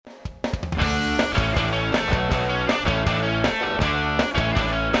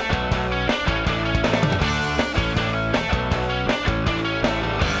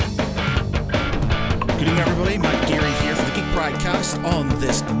podcast on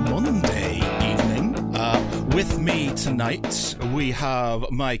this Monday evening. With me tonight, we have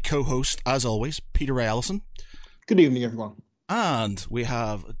my co-host, as always, Peter Ray Allison. Good evening, everyone. And we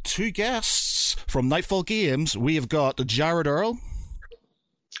have two guests from Nightfall Games. We have got Jared Earl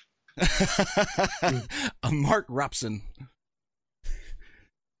and Mark Rapson.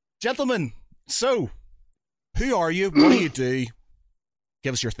 Gentlemen, so, who are you? What do you do?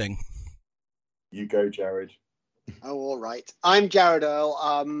 Give us your thing. You go, Jared. Oh, all right. I'm Jared Earl.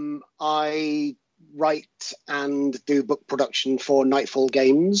 I write and do book production for Nightfall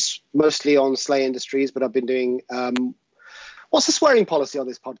Games, mostly on Slay Industries, but I've been doing... what's the swearing policy on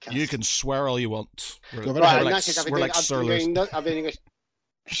this podcast? You can swear all you want. I've been doing a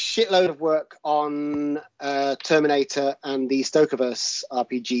shitload of work on Terminator and the Stokerverse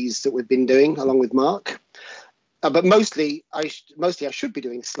RPGs that we've been doing, along with Mark. But mostly I should be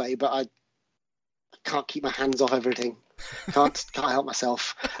doing Slay, but I can't keep my hands off everything. Can't help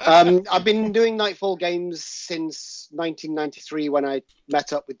myself. I've been doing Nightfall Games since 1993 when I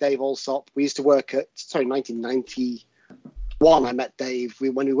met up with Dave Alsop. We used to work at 1991. I met Dave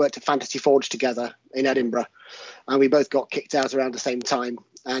when we worked at Fantasy Forge together in Edinburgh, and we both got kicked out around the same time,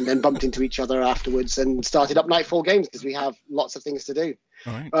 and then bumped into each other afterwards and started up Nightfall Games because we have lots of things to do.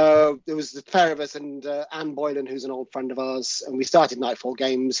 All right. There was the pair of us and Anne Boylan, who's an old friend of ours, and we started Nightfall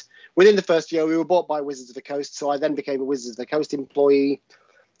Games. Within the first year, we were bought by Wizards of the Coast, so I then became a Wizards of the Coast employee,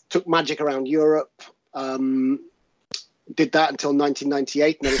 took Magic around Europe, did that until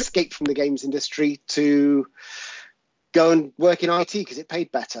 1998, and then escaped from the games industry to go and work in IT because it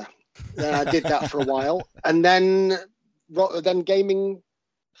paid better. I did that for a while, and then gaming...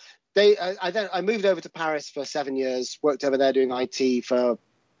 I moved over to Paris for 7 years, worked over there doing IT for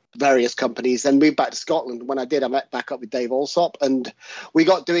various companies, then moved back to Scotland. When I did, I met back up with Dave Alsop, and we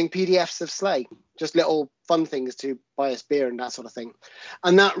got doing PDFs of Slay, just little fun things to buy us beer and that sort of thing.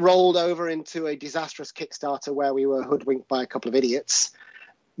 And that rolled over into a disastrous Kickstarter where we were hoodwinked by a couple of idiots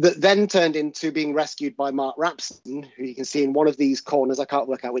that then turned into being rescued by Mark Rapson, who you can see in one of these corners. I can't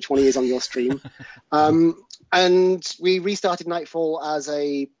work out which one he is on your stream. And we restarted Nightfall as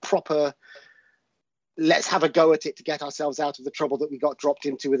a proper, let's have a go at it to get ourselves out of the trouble that we got dropped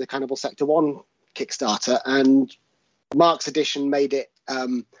into with the Cannibal Sector 1 Kickstarter. And Mark's edition made it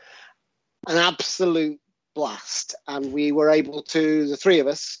an absolute blast. And we were able to, the three of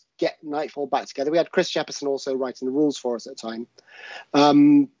us, get Nightfall back together. We had Chris Shepperson also writing the rules for us at the time.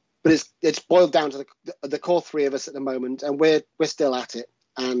 But it's boiled down to the core three of us at the moment, and we're still at it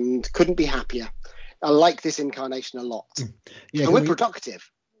and couldn't be happier. I like this incarnation a lot. Yeah, and we're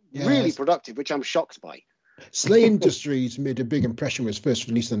productive, really productive, which I'm shocked by. Slay Industries made a big impression when it was first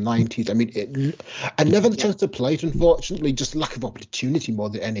released in the 90s. I mean, I never had the chance to play it, unfortunately, just lack of opportunity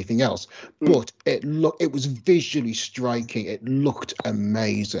more than anything else. But it was visually striking. It looked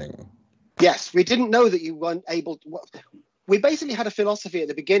amazing. Yes, we didn't know that you weren't able to... We basically had a philosophy at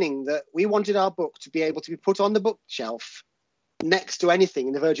the beginning that we wanted our book to be able to be put on the bookshelf next to anything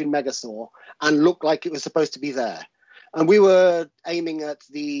in the Virgin Megasaur and look like it was supposed to be there. And we were aiming at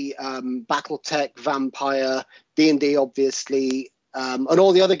the Battletech, Vampire, D&D, obviously, and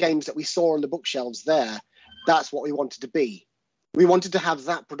all the other games that we saw on the bookshelves there. That's what we wanted to be. We wanted to have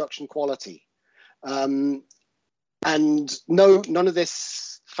that production quality. And none of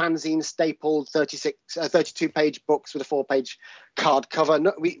this fanzine stapled 32-page books with a 4-page card cover.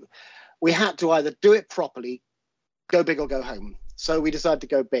 No, we had to either do it properly, go big or go home. So we decided to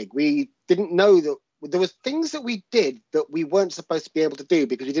go big. We didn't know that there was things that we did that we weren't supposed to be able to do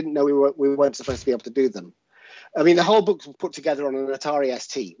because we didn't know we weren't supposed to be able to do them. I mean, the whole book was put together on an Atari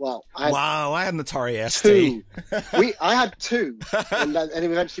ST. Well, I had an Atari ST. I had two, and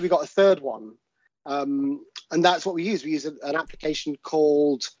eventually we got a third one. And that's what we used. We used an application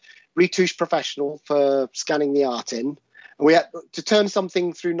called Retouche Professional for scanning the art in. And we had to turn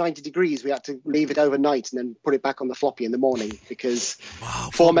something through 90 degrees. We had to leave it overnight and then put it back on the floppy in the morning because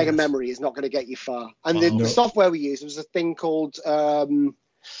 4 mega memory is not going to get you far. And the software we used was a thing called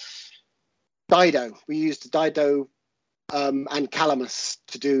Dido. We used Dido and Calamus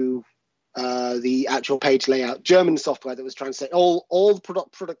to do the actual page layout. German software that was translated. All the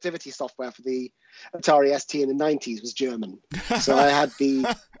productivity software for the Atari ST in the 90s was German. So I had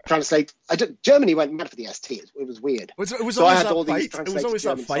the translate. Germany went mad for the ST. It was weird. It was always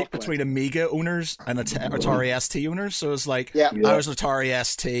that fight between Amiga owners and Atari ST owners. So it was like, I was an Atari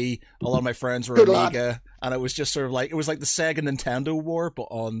ST. A lot of my friends were Amiga. And it was just sort of like, it was like the Sega Nintendo war, but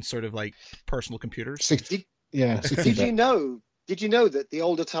on sort of like personal computers. Did you know that the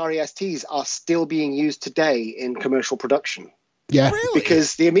old Atari STs are still being used today in commercial production? Yeah, really?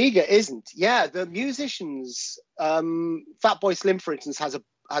 Because the Amiga isn't. Yeah, the musicians, Fatboy Slim, for instance, has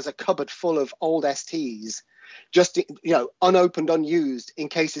a cupboard full of old STs, just unopened, unused, in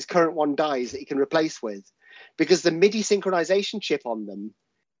case his current one dies that he can replace with, because the MIDI synchronization chip on them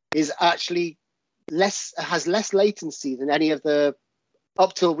is actually has less latency than any of the,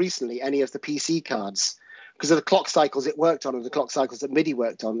 up till recently, any of the PC cards, because of the clock cycles it worked on and the clock cycles that MIDI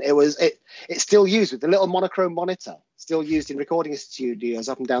worked on. It's still used with the little monochrome monitor, still used in recording studios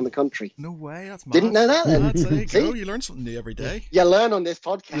up and down the country. No way, that's mad. Didn't know that then. That's there you go. You learn something new every day. You learn on this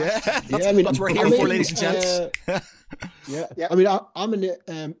podcast. Yeah, I mean, that's what we're here for, ladies and gents. Yeah. I mean, I'm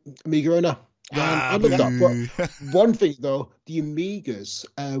an Amiga owner. I love that. But one thing, though, the Amigas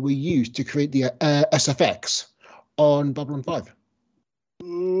were used to create the SFX on Babylon 5.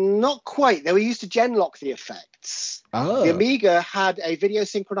 Not quite. They were used to genlock the effects. Oh. The Amiga had a video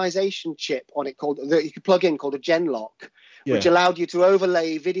synchronization chip on it that you could plug in, called a genlock, which allowed you to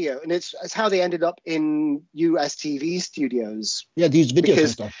overlay video, and it's how they ended up in US TV studios. Yeah, these video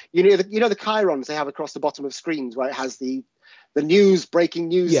stuff. You know the chyrons they have across the bottom of screens, where it has the breaking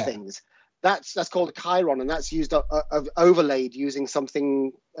news things. That's called a chyron, and that's used overlaid using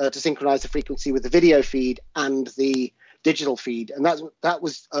something to synchronize the frequency with the video feed and the digital feed, and that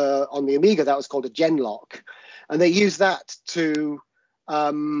was on the Amiga. That was called a genlock, and they used that to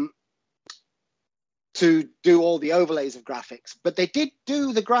do all the overlays of graphics. But they did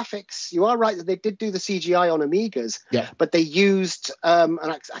do the graphics. You are right that they did do the CGI on Amigas. Yeah. But they used I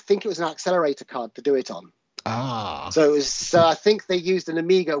think it was an accelerator card to do it on. Ah. So I think they used an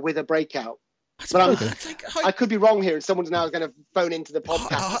Amiga with a breakout. But I could be wrong here, and someone's now going to phone into the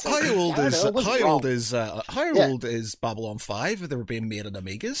podcast. How old is Babylon 5? Have they were being made in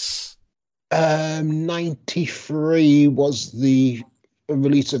Amigas? 93 was the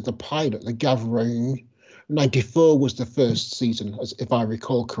release of the pilot, The Gathering. 94 was the first season, if I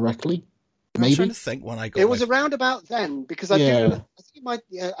recall correctly. I'm trying to think when I got. It was around about then, because I do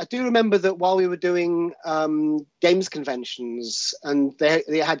remember that while we were doing games conventions and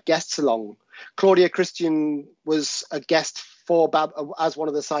they had guests along. Claudia Christian was a guest as one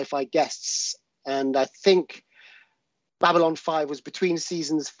of the sci-fi guests, and I think Babylon 5 was between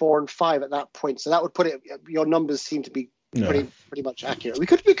seasons 4 and 5 at that point. So that would put it. Your numbers seem to be pretty much accurate. We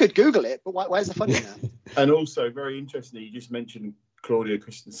could Google it, but where's the funny now? And also, very interestingly, you just mentioned Claudia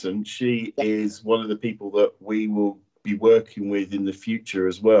Christensen. She is one of the people that we will be working with in the future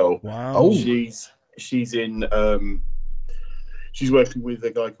as well. Wow. Oh. She's in. She's working with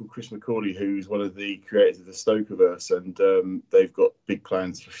a guy called Chris McCauley, who's one of the creators of the Stokerverse, and they've got big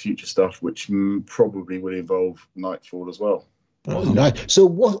plans for future stuff, which probably will involve Nightfall as well. Oh, nice. So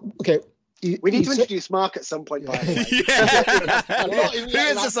what? Okay. We need to introduce Mark at some point, by the way. Who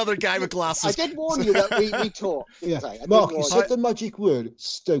is this other guy with glasses? I did warn you that we talk. Yeah. Mark, you said the magic word,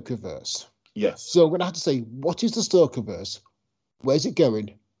 Stokerverse. Yes. So I'm going to have to say, what is the Stokerverse? Where's it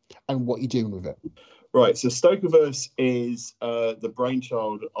going? And what are you doing with it? Right, so Stokerverse is the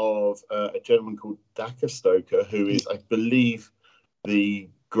brainchild of a gentleman called Dacre Stoker, who is, I believe, the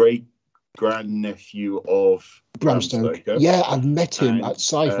great-grandnephew of Bram Stoker. Yeah, I've met him at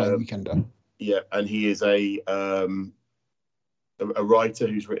Sci-Fi Weekender. Yeah, and he is a writer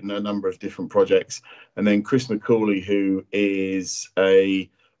who's written a number of different projects. And then Chris McCauley, who is a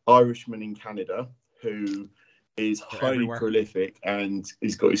Irishman in Canada, who is highly prolific and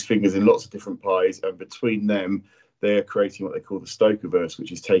he's got his fingers in lots of different pies, and between them they're creating what they call the Stokerverse,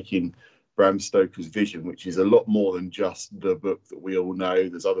 which is taking Bram Stoker's vision, which is a lot more than just the book that we all know.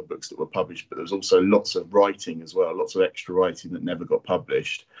 There's other books that were published, but there's also lots of writing as well, lots of extra writing that never got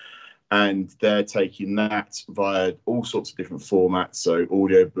published, and they're taking that via all sorts of different formats, so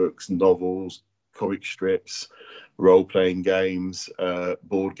audiobooks, novels, comic strips, role-playing games,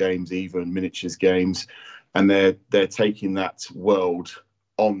 board games, even miniatures games. And they're taking that world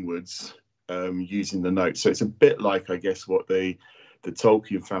onwards using the notes. So it's a bit like, I guess, what the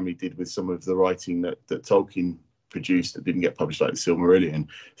Tolkien family did with some of the writing that Tolkien produced that didn't get published, like the Silmarillion.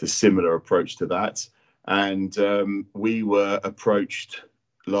 It's a similar approach to that. And we were approached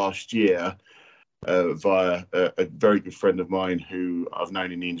last year via a very good friend of mine who I've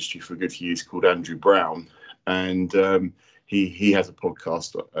known in the industry for a good few years, called Andrew Brown. And he has a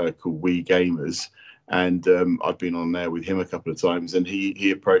podcast called We Gamers. And I've been on there with him a couple of times, and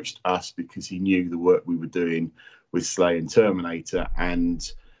he approached us because he knew the work we were doing with Slay and Terminator,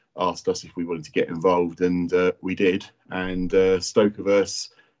 and asked us if we wanted to get involved, and we did. And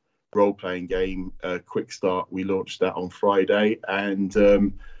Stokerverse role-playing game, quick start, we launched that on Friday, and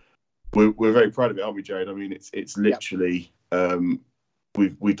we're very proud of it, aren't we, Jared? I mean, it's literally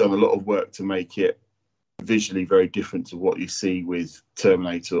we've done a lot of work to make it visually very different to what you see with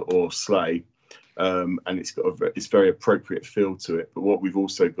Terminator or Slay, and it's very appropriate feel to it. But what we've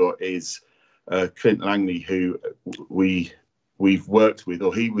also got is Clint Langley, who we've worked with,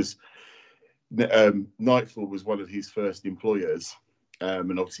 or he was Nightfall was one of his first employers,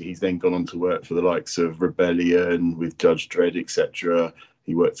 and obviously he's then gone on to work for the likes of Rebellion with Judge Dredd, etc.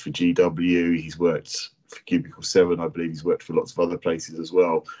 He worked for GW, he's worked for Cubicle 7, I believe he's worked for lots of other places as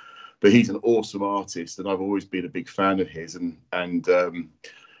well. But he's an awesome artist, and I've always been a big fan of his. And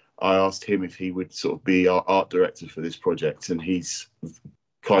I asked him if he would sort of be our art director for this project, and he's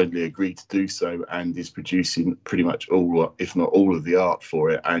kindly agreed to do so, and is producing pretty much all, if not all, of the art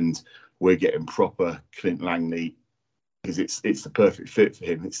for it. And we're getting proper Clint Langley, because it's the perfect fit for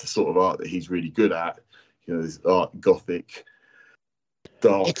him. It's the sort of art that he's really good at. You know, this art, gothic,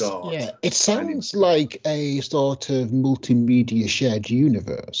 dark art. Yeah, it sounds like a sort of multimedia shared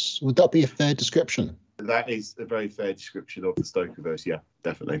universe. Would that be a fair description? That is a very fair description of the Stokerverse. Yeah,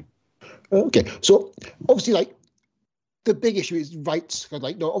 definitely. Okay, so obviously, like, the big issue is rights.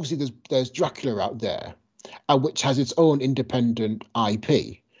 Like, no, obviously there's Dracula out there, which has its own independent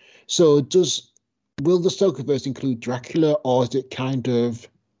IP. So will the Stokerverse include Dracula, or is it kind of,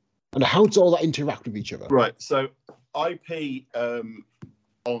 and how does all that interact with each other? Right. So IP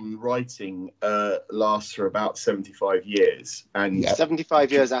on writing lasts for about 75 years, and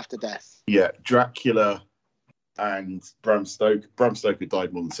 75 years after death. Yeah, Dracula and Bram Stoker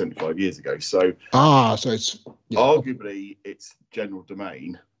died more than 75 years ago. So it's arguably it's general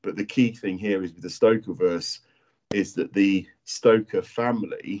domain. But the key thing here is with the Stokerverse is that the Stoker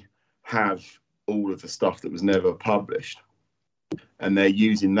family have all of the stuff that was never published, and they're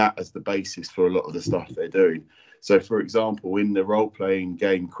using that as the basis for a lot of the stuff they're doing. So, for example, in the role-playing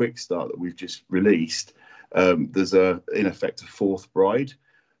game Quick Start that we've just released, there's in effect a fourth bride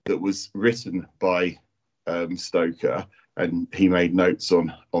that was written by Stoker, and he made notes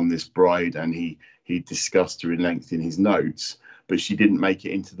on this bride, and he discussed her in length in his notes, but she didn't make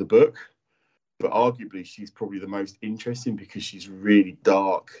it into the book. But arguably, she's probably the most interesting because she's really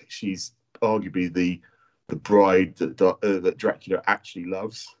dark. She's arguably the bride that Dracula actually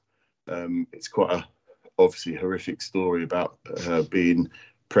loves. It's quite a obviously horrific story about her being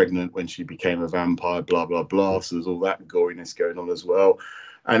pregnant when she became a vampire, blah blah blah. So there's all that goriness going on as well,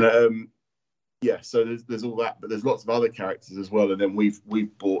 and so there's all that, but there's lots of other characters as well. And then we've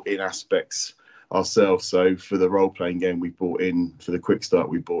brought in aspects ourselves. So for the role-playing game, for the Quick Start,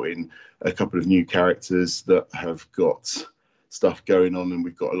 we brought in a couple of new characters that have got stuff going on, and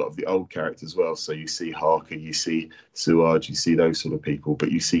we've got a lot of the old characters as well. So you see Harker, you see Suaj, you see those sort of people,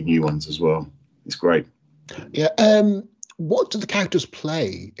 but you see new ones as well. It's great. Yeah. What do the characters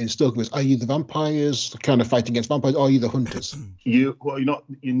play in Stokerverse? Are you the vampires kind of fighting against vampires, or are you the hunters? You're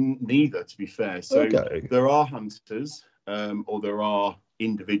neither, to be fair. So there are hunters, or there are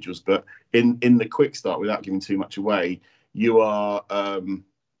individuals, but in the Quick Start, without giving too much away, you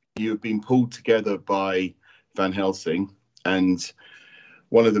have been pulled together by Van Helsing, and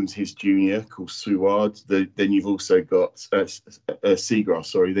one of them's his junior called Suard. Then you've also got Seagrass.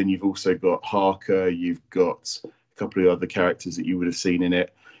 Sorry. Then you've also got Harker. You've got a couple of other characters that you would have seen in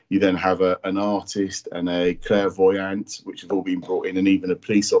it. You then have an artist and a clairvoyant, which have all been brought in, and even a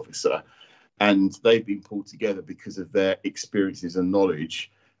police officer. And they've been pulled together because of their experiences and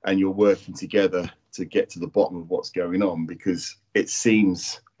knowledge. And you're working together to get to the bottom of what's going on, because it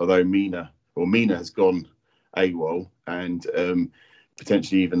seems, although Mina has gone AWOL, and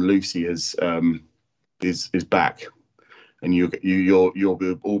potentially even Lucy is back, and you're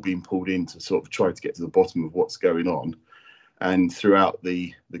all being pulled in to sort of try to get to the bottom of what's going on. And throughout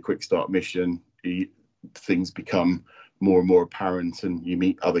the Quick Start mission, things become more and more apparent, and you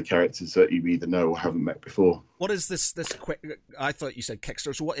meet other characters that you either know or haven't met before. What is this quick? I thought you said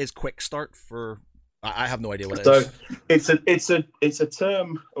Kickstarter. So what is Quick Start for? I have no idea what it is. So it's a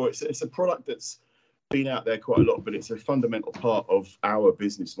term, or it's a product that's been out there quite a lot, but it's a fundamental part of our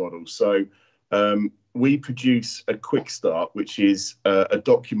business model. So we produce a Quick Start, which is a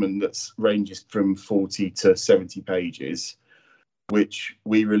document that ranges from 40 to 70 pages, which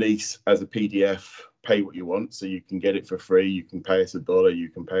we release as a PDF. Pay what you want, so you can get it for free. You can pay us $1, you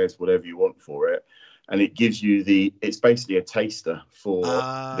can pay us whatever you want for it, and it gives you it's basically a taster for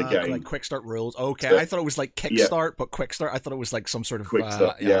the game. Like Quick Start rules. Okay, so, I thought it was like Kickstart, but Quick Start, I thought it was like some sort of Quick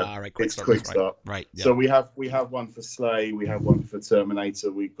Start. Right, Quick Start. Right. Yeah. So we have one for Slay, we have one for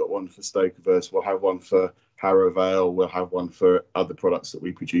Terminator, we've got one for Stokerverse, we'll have one for Harrow Vale, we'll have one for other products that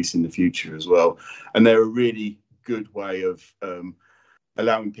we produce in the future as well, and they're a really good way of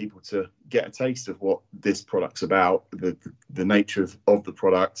allowing people to get a taste of what this product's about, the nature of the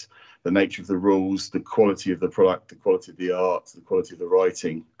product, the nature of the rules, the quality of the product, the quality of the art, the quality of the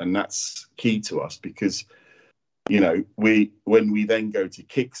writing. And that's key to us because, you know, when we then go to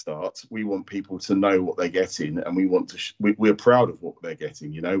Kickstart, we want people to know what they're getting, and we want to we're proud of what they're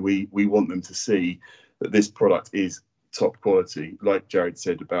getting. You know, we want them to see that this product is top quality. Like Jared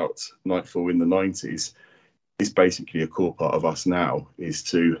said about Nightfall in the 90s, it's basically a core part of us now, is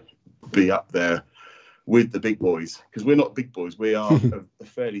to be up there with the big boys, because we're not big boys. We are a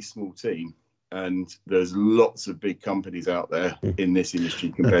fairly small team, and there's lots of big companies out there in this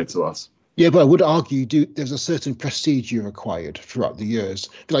industry compared to us. Yeah, but I would argue there's a certain prestige you acquired throughout the years.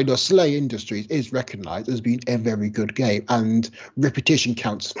 Like the Slay Industries is recognised as being a very good game, and reputation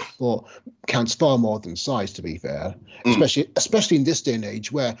counts far more than size, to be fair. Especially in this day and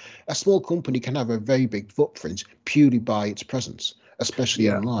age, where a small company can have a very big footprint purely by its presence, especially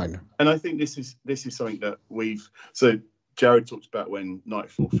online. And I think this is something that so Jared talked about when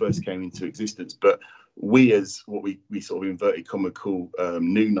Nightfall first came into existence, but we, as what we sort of inverted comma call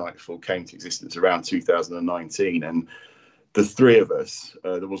new Nightfall, came to existence around 2019, and the three of us,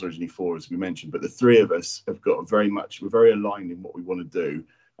 there was originally four as we mentioned, but the three of us have got we're very aligned in what we want to do,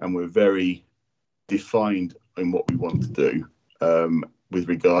 and we're very defined in what we want to do with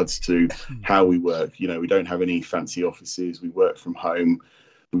regards to how we work. You know, we don't have any fancy offices, we work from home,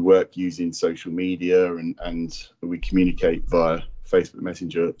 we work using social media, and we communicate via Facebook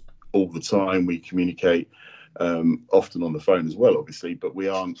Messenger all the time. We communicate often on the phone as well, obviously, but we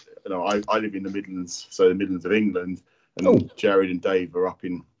aren't, you know, I live in the Midlands, so the Midlands of England, and Jared and Dave are up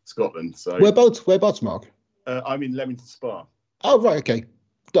in Scotland. So whereabouts, Mark? I'm in Leamington Spa. Oh, right, okay.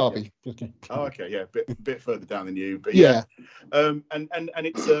 Derby. Yeah. Okay. Oh, okay, yeah, a bit further down than you, but yeah. And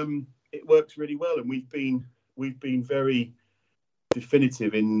it's it works really well, and we've been very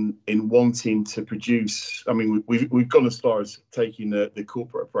definitive in wanting to produce. I mean, we've gone as far as taking the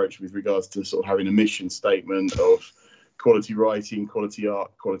corporate approach with regards to sort of having a mission statement of quality writing, quality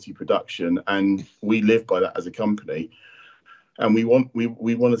art, quality production, and we live by that as a company. And we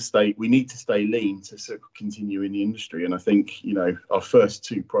need to stay lean to sort of continue in the industry. And I think, you know, our first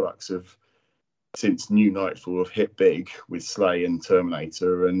two products since New Nightfall have hit big with Slay and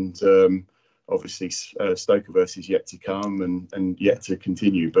Terminator, and obviously Stokerverse is yet to come and yet to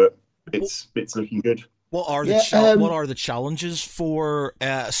continue, but it's looking good. What are the challenges for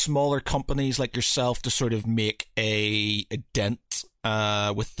smaller companies like yourself to sort of make a dent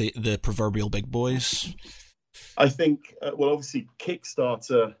with the proverbial big boys? I think, obviously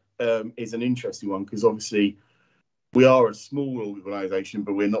Kickstarter is an interesting one, because obviously we are a small organisation,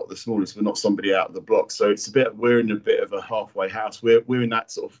 but we're not the smallest. We're not somebody out of the block, so we're in a bit of a halfway house. We're in that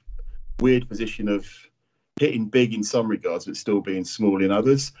sort of weird position of hitting big in some regards, but still being small in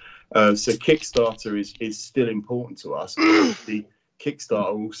others. So Kickstarter is still important to us. The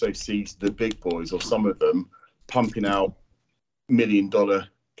Kickstarter also sees the big boys, or some of them, pumping out $1 million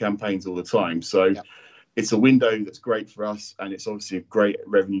campaigns all the time. So it's a window that's great for us, and it's obviously a great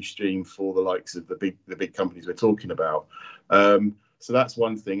revenue stream for the likes of the big companies we're talking about. So that's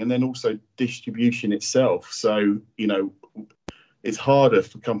one thing, and then also distribution itself. So, you know, it's harder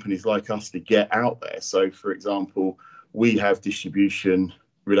for companies like us to get out there. So, for example, we have distribution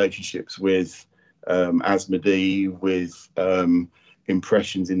relationships with Asmodee, with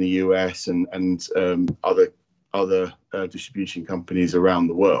Impressions in the US, and other distribution companies around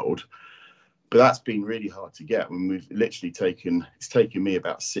the world. But that's been really hard to get. When it's taken me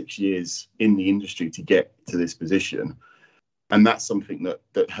about 6 years in the industry to get to this position. And that's something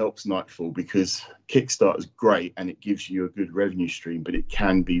that helps Nightfall, because Kickstarter is great and it gives you a good revenue stream, but it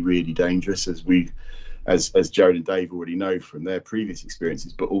can be really dangerous, as Jared and Dave already know from their previous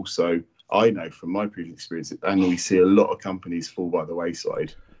experiences, but also I know from my previous experiences, and we see a lot of companies fall by the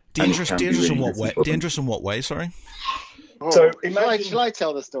wayside. Dangerous in what way? Dangerous in what way? Sorry. So shall I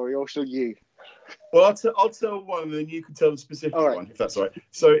tell the story, or shall you? Well, I'll tell one, and then you can tell the specific one, if that's all right.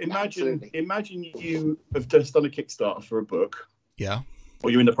 So imagine you have just done a Kickstarter for a book. Yeah.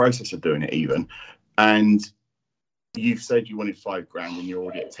 Or you're in the process of doing it even, and you've said you wanted $5,000 and you're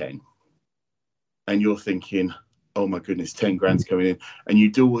already at 10. And you're thinking, oh my goodness, 10 grand's coming in. And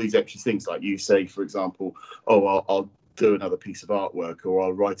you do all these extra things, like you say, for example, I'll do another piece of artwork, or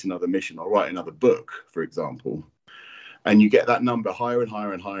I'll write another mission, I'll write another book, for example. And you get that number higher and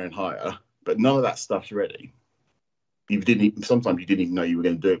higher and higher and higher. But none of that stuff's ready. Sometimes you didn't even know you were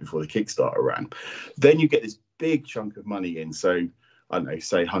going to do it before the Kickstarter ran. Then you get this big chunk of money in. So, I don't know,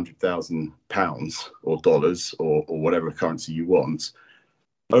 say £100,000 or dollars or whatever currency you want.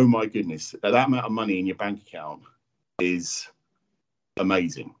 Oh my goodness, that amount of money in your bank account is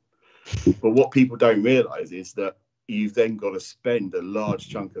amazing. But what people don't realise is that you've then got to spend a large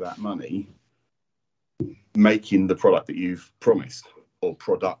chunk of that money making the product that you've promised, or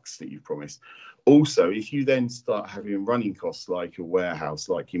products that you've promised. Also, if you then start having running costs like a warehouse,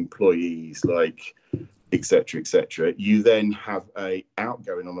 like employees, like etc., you then have a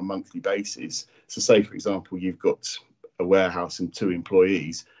outgoing on a monthly basis. So say, for example, you've got a warehouse and 2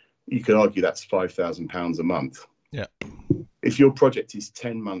 employees, you could argue that's £5,000 a month. Yeah. If your project is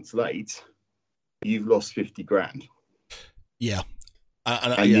 10 months late, you've lost 50 grand. Yeah.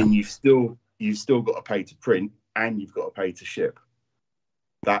 And then you've still got to pay to print, and you've got to pay to ship.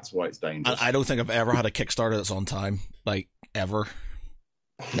 That's why it's dangerous. I don't think I've ever had a Kickstarter that's on time, like ever.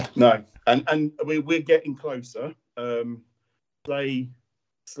 No, and we're getting closer. Slay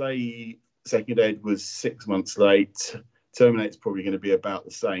Second Ed was 6 months late. Terminate's probably going to be about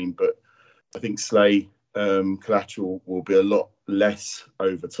the same, but I think Slay Collateral will be a lot less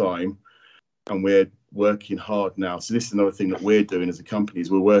over time, and we're working hard now. So this is another thing that we're doing as a company, is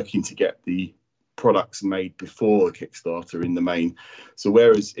we're working to get the products made before the Kickstarter in the main. So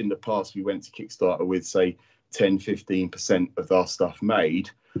whereas in the past we went to Kickstarter with, say, 10-15% of our stuff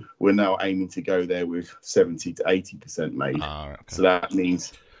made, we're now aiming to go there with 70 to 80% made. Okay. So that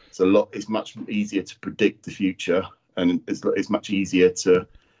means it's much easier to predict the future, and it's much easier to,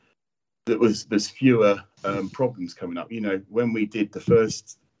 there's fewer problems coming up. You know, when we did the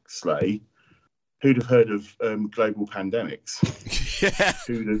first Slay, who'd have heard of global pandemics?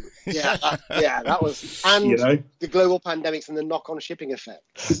 Yeah. That was, and the global pandemics and the knock-on shipping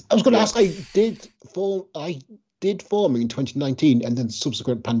effects. I was going to ask, I did forming in 2019 and then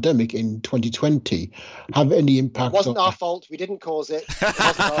subsequent pandemic in 2020 have any impact? It wasn't our fault. We didn't cause it. It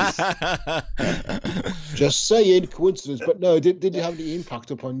wasn't us. Just saying, coincidence. But no, did it have any impact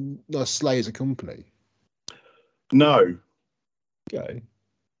upon Slay as a company? No. Okay.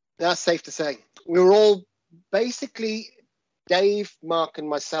 That's safe to say. We were all basically, Dave, Mark, and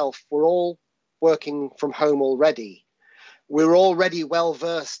myself were all working from home already. We were already well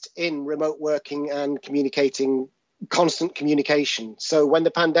versed in remote working and communicating, constant communication. So when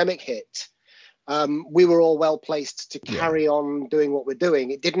the pandemic hit, we were all well placed to carry on doing what we're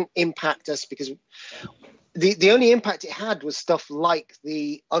doing. It didn't impact us because the only impact it had was stuff like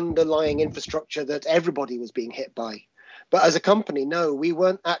the underlying infrastructure that everybody was being hit by. But as a company, no, we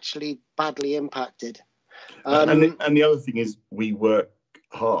weren't actually badly impacted. And the other thing is, we work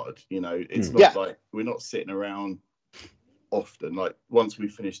hard. You know, it's not like we're not sitting around often. Like, once we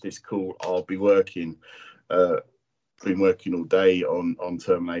finish this call, I'll be working. Been working all day on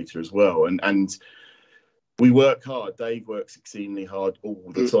Terminator as well, and we work hard. Dave works exceedingly hard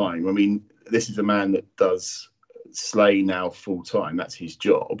all the time. I mean, this is a man that does Slay now full time. That's his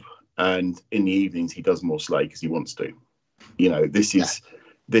job, and in the evenings he does more Slay because he wants to. You know, this is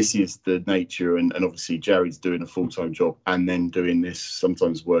the nature, and obviously Jerry's doing a full-time job and then doing this,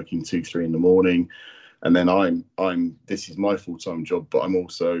 sometimes working 2-3 in the morning, and then I'm this is my full-time job, but I'm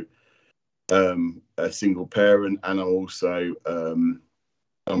also a single parent, and I'm also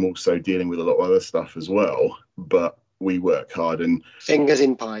dealing with a lot of other stuff as well. But we work hard, and fingers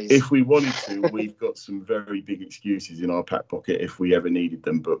in pies. If we wanted to, we've got some very big excuses in our back pocket if we ever needed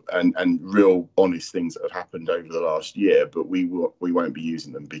them. But and real honest things that have happened over the last year. But we won't be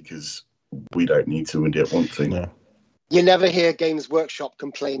using them because we don't need to and don't want to. No. You never hear Games Workshop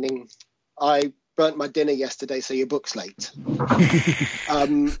complaining, "I burnt my dinner yesterday, so your book's late."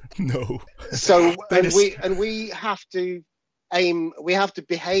 No. So we have to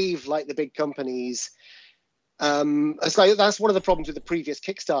behave like the big companies. It's like, that's one of the problems with the previous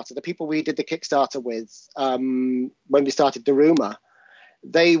Kickstarter. The people we did the Kickstarter with, when we started Daruma,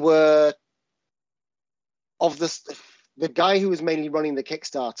 they were the guy who was mainly running the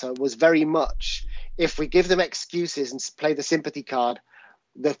Kickstarter was very much, if we give them excuses and play the sympathy card,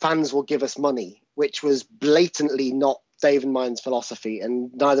 the fans will give us money, which was blatantly not Dave and mine's philosophy,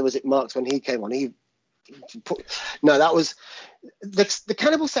 and neither was it Mark's when he came on. That was the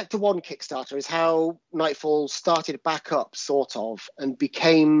Cannibal Sector 1 Kickstarter is how Nightfall started back up, sort of, and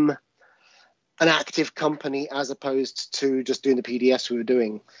became an active company as opposed to just doing the PDFs we were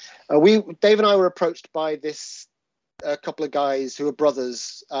doing. Dave and I were approached by a couple of guys who are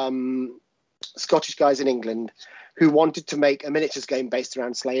brothers, Scottish guys in England, who wanted to make a miniatures game based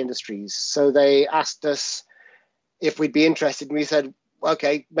around Slay Industries. So they asked us if we'd be interested, and we said,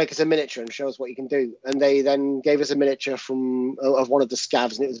 okay, make us a miniature and show us what you can do. And they then gave us a miniature of one of the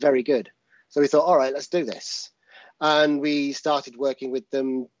scavs, and it was very good. So we thought, all right, let's do this. And we started working with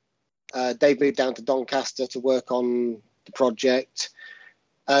them. Dave moved down to Doncaster to work on the project.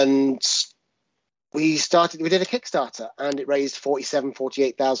 And we did a Kickstarter, and it raised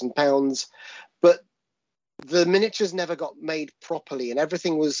 £48,000. But the miniatures never got made properly, and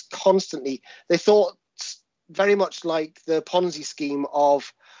everything was constantly. They thought very much like the Ponzi scheme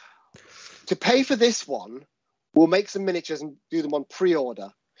of, to pay for this one, we'll make some miniatures and do them on pre-order.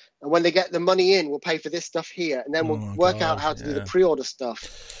 And when they get the money in, we'll pay for this stuff here. And then we'll work out how to do the pre-order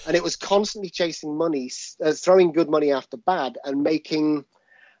stuff. And it was constantly chasing money, throwing good money after bad, and making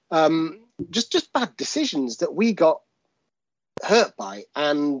just bad decisions that we got hurt by.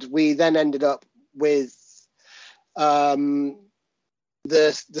 And we then ended up with the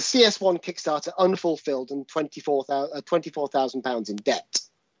CS1 Kickstarter unfulfilled and £24,000 in debt.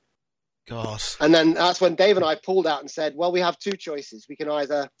 Gosh. And then that's when Dave and I pulled out and said, well, we have two choices. We can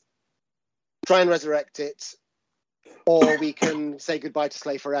either try and resurrect it, or we can say goodbye to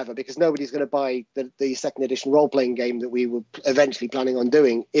Slay forever, because nobody's going to buy the second edition role-playing game that we were eventually planning on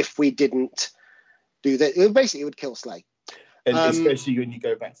doing if we didn't do that. Basically, it would kill Slay. And especially when you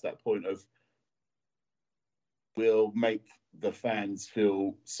go back to that point of, we'll make the fans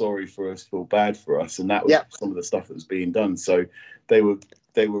feel sorry for us, feel bad for us, and that was some of the stuff that was being done. So they were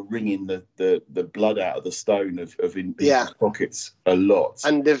wringing the blood out of the stone of in people's pockets a lot,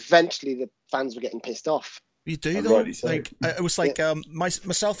 and eventually the fans were getting pissed off. You do, though. Like, it was like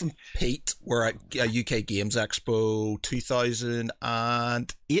myself and Pete were at UK Games Expo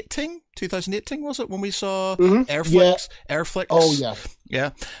 2018 was it, when we saw Airflix? Oh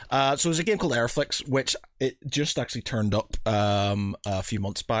yeah. So there's a game called Airflix, which it just actually turned up a few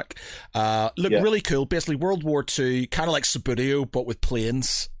months back. Really cool. Basically World War II, kind of like Subudio, but with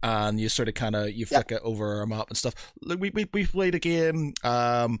planes, and you sort of you flick it over a map and stuff. We played a game.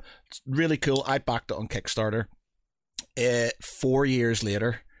 It's really cool. I backed it on Kickstarter. 4 years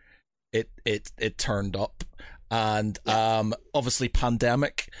later, it turned up, and obviously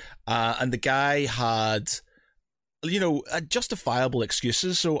pandemic, and the guy had, justifiable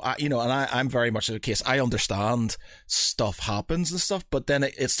excuses. So I'm very much in the case. I understand stuff happens and stuff, but then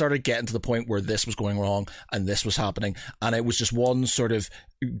it started getting to the point where this was going wrong and this was happening, and it was just one sort of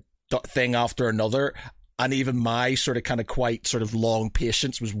thing after another. And even my quite long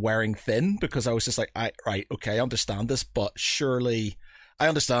patience was wearing thin, because I was just like, I understand this, but surely I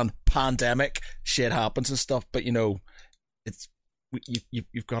understand pandemic shit happens and stuff, but it's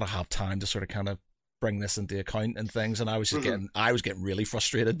you've got to have time to sort of bring this into account and things. And I was just getting really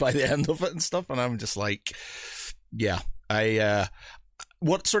frustrated by the end of it and stuff. And I'm just like,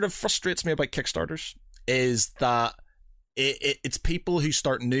 what sort of frustrates me about Kickstarters is that it's people who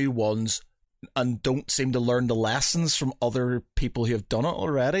start new ones and don't seem to learn the lessons from other people who have done it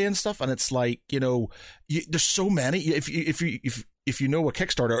already and stuff. And it's like, there's so many. If you know a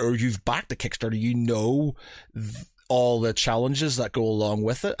Kickstarter, or you've backed a Kickstarter, all the challenges that go along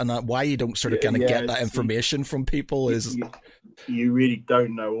with it, and why you don't get that information from people is you really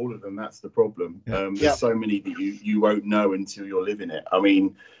don't know all of them. That's the problem. There's so many that you won't know until you're living it. I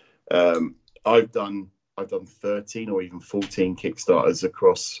mean, I've done 13 or even 14 Kickstarters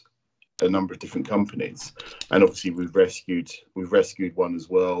across a number of different companies, and obviously we've rescued one as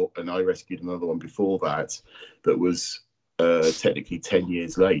well, and I rescued another one before that was technically 10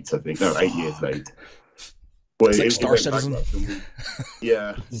 years late, I think. No, 8 years late. Well, it's like Star Citizen.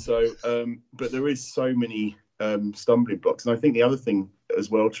 So but there is so many stumbling blocks, and I think the other thing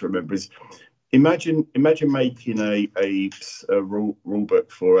as well to remember is, imagine making a rule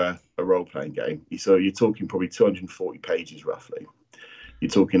book for a role-playing game. So you're talking probably 240 pages roughly. You're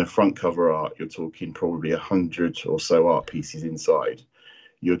talking a front cover art. You're talking probably 100 or so art pieces inside.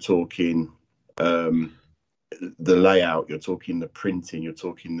 You're talking the layout. You're talking the printing. You're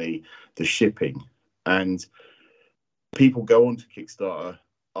talking the shipping. And people go onto Kickstarter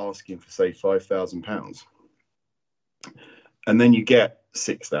asking for, say, £5,000, and then you get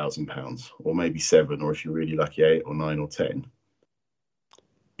 £6,000, or maybe 7, or if you're really lucky, 8 or 9 or 10.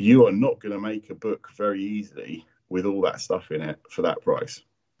 You are not going to make a book very easily with all that stuff in it for that price.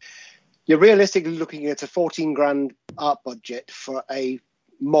 You're realistically looking at a 14 grand art budget for a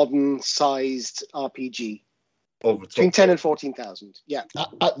modern sized RPG. Between 10 and 14,000. Yeah.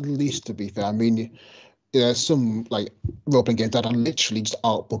 At least, to be fair. I mean, there's some role-playing games that are literally just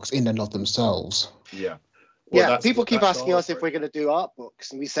art books in and of themselves. Yeah. Well, people keep asking us if we're going to do art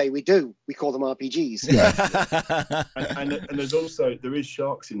books, and we say we do. We call them RPGs. Yeah. and there is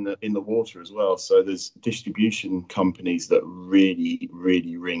sharks in the water as well. So there's distribution companies that really,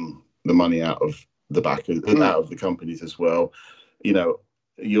 really wring the money out of the back out of the companies as well.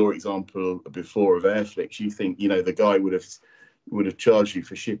 Your example before of Airflix, you think the guy would have charged you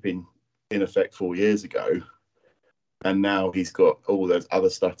for shipping in effect 4 years ago. and now he's got all those other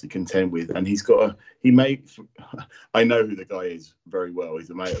stuff to contend with. And I know who the guy is very well.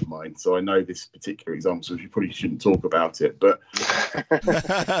 He's a mate of mine, so I know this particular example. So you probably shouldn't talk about it. But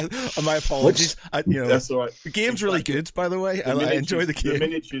my apologies. That's all right. The game's really good, by the way. I enjoy the game. The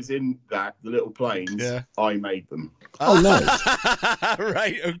miniatures in the little planes, I made them. Oh, nice.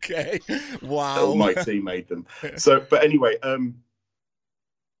 Right. Okay. Wow. My team made them. So, but anyway,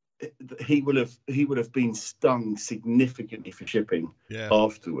 he would have been stung significantly for shipping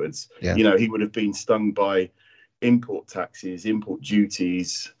afterwards. Yeah. He would have been stung by import taxes, import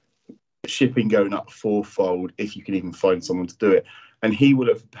duties, shipping going up fourfold if you can even find someone to do it. And he would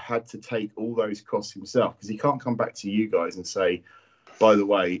have had to take all those costs himself, because he can't come back to you guys and say, by the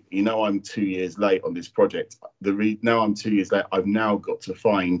way, I'm 2 years late on this project. Now I'm 2 years late, I've now got to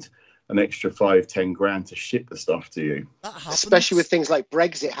find an extra 5-10 grand to ship the stuff to you. Especially with things like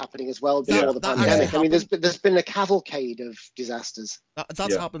Brexit happening as well before the pandemic. I mean, there's been a cavalcade of disasters.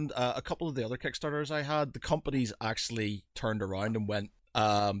 That's happened. A couple of the other Kickstarters I had, the companies actually turned around and went,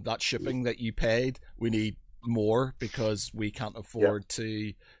 that shipping that you paid, we need more because we can't afford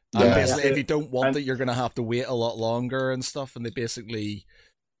to. Basically, if you don't want it, you're going to have to wait a lot longer and stuff. And they basically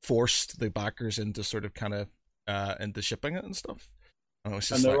forced the backers into sort of kind of into shipping it and stuff. And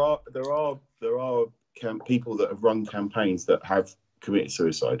there are people that have run campaigns that have committed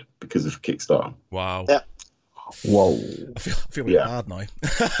suicide because of Kickstarter. Wow. Yeah. Whoa. I feel really bad now.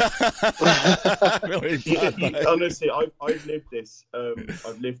 I feel really bad now. Honestly, I've lived this.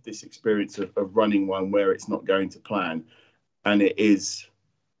 I've lived this experience of running one where it's not going to plan, and it is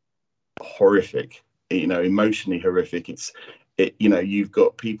horrific. Emotionally horrific. You've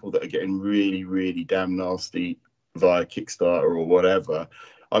got people that are getting really, really damn nasty via Kickstarter or whatever.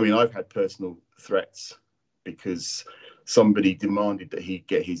 I mean, I've had personal threats because somebody demanded that he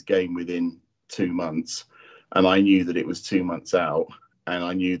get his game within 2 months, and I knew that it was 2 months out, and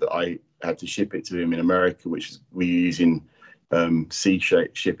I knew that I had to ship it to him in America, which we're using sea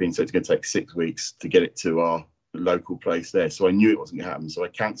shipping, so it's going to take 6 weeks to get it to our local place there. So I knew it wasn't going to happen, so I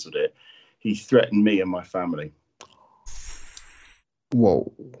cancelled it. He threatened me and my family.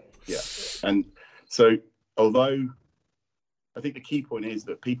 Whoa. Yeah. And so, although I think the key point is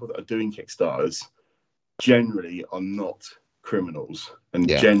that people that are doing Kickstarters generally are not criminals and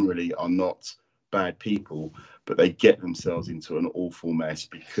generally are not bad people, but they get themselves into an awful mess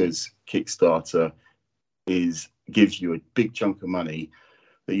because Kickstarter gives you a big chunk of money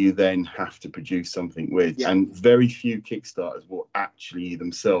that you then have to produce something with. Yeah. And very few Kickstarters will actually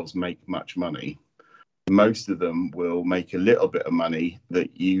themselves make much money. Most of them will make a little bit of money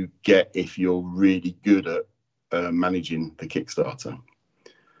that you get if you're really good at managing the Kickstarter.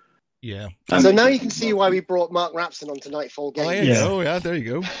 Yeah. So now you can see why we brought Mark Rapson onto Nightfall Games. Oh, yeah, there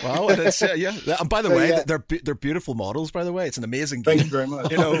you go. Wow. That's, And by the way, they're beautiful models, by the way. It's an amazing game. Thank you very much.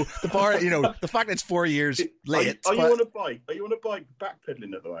 The fact that it's 4 years late. Are you on a bike? Are you on a bike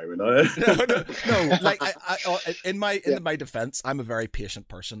backpedaling at the moment? No. Like, in my defense, I'm a very patient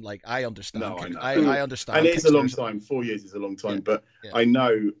person. Like, I understand. No, I know. I understand. And it's a long time. 4 years is a long time. But I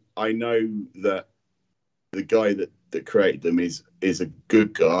know that the guy that created them is a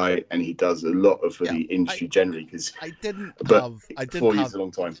good guy, and he does a lot of for the industry generally. Because 4 years is a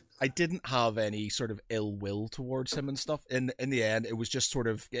long time. I didn't have any sort of ill will towards him and stuff. In the end, it was just sort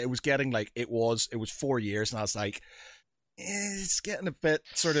of, it was getting like, it was 4 years, and I was like, it's getting a bit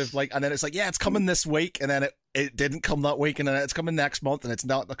sort of like, and then it's like, it's coming this week, and then it didn't come that week, and then it's coming next month, and it's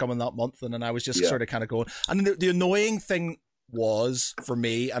not coming that month, and then I was just sort of kind of going. And the annoying thing was for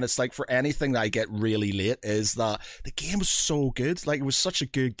me, and it's like for anything that I get really late, is that the game was so good. Like, it was such a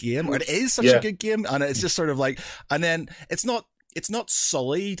good game, or it is such a good game, and it's just sort of like, and then it's not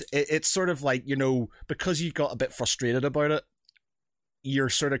sullied. It's sort of like, because you got a bit frustrated about it, you're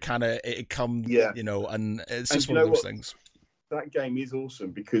sort of kind of, it come, and it's just one of those things. That game is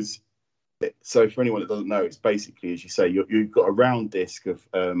awesome because, so for anyone that doesn't know, it's basically, as you say, you've got a round disc of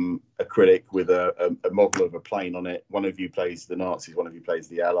acrylic with a model of a plane on it. One of you plays the Nazis, one of you plays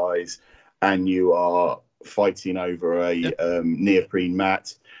the Allies, and you are fighting over a neoprene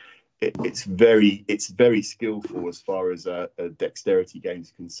mat. It's very skillful as far as a dexterity game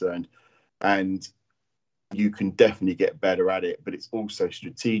is concerned, and you can definitely get better at it. But it's also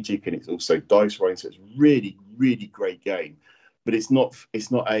strategic, and it's also dice rolling, so it's really, really great game. But it's not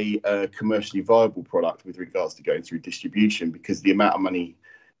a commercially viable product with regards to going through distribution, because the amount of money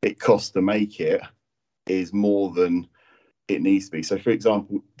it costs to make it is more than it needs to be. So, for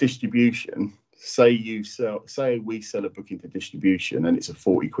example, distribution. Say we sell a book into distribution, and it's a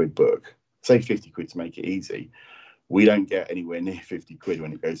 40 quid book. Say 50 quid to make it easy. We don't get anywhere near 50 quid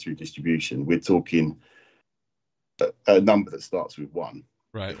when it goes through distribution. We're talking a number that starts with 1.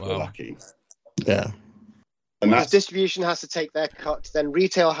 Right. If we're lucky. Yeah. And that's distribution has to take their cut, then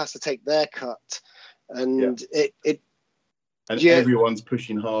retail has to take their cut, and everyone's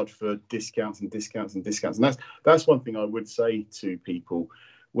pushing hard for discounts, and that's one thing I would say to people: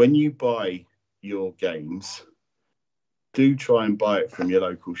 when you buy your games, do try and buy it from your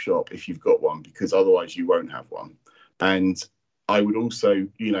local shop if you've got one, because otherwise you won't have one. And I would also,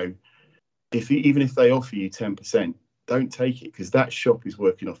 even if they offer you 10%, don't take it, because that shop is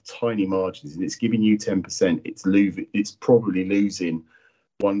working off tiny margins and it's giving you 10%. It's probably losing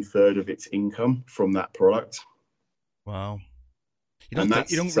 1/3 of its income from that product. Wow. You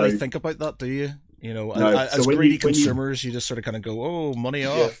don't really think about that, do you? No. As greedy consumers, you just sort of kind of go, "Oh, money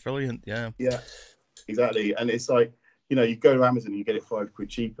off, brilliant." Yeah, exactly. And it's like, you go to Amazon and you get it £5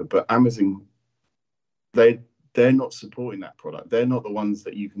 cheaper, but Amazon, they're not supporting that product. They're not the ones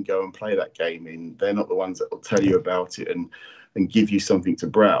that you can go and play that game in. They're not the ones that will tell you about it and give you something to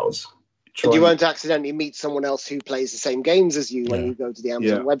browse. And you won't accidentally meet someone else who plays the same games as you when you go to the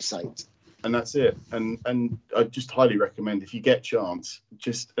Amazon website. And that's it. And I just highly recommend, if you get a chance,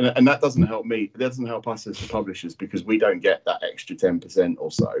 and that doesn't help me. It doesn't help us as the publishers, because we don't get that extra 10%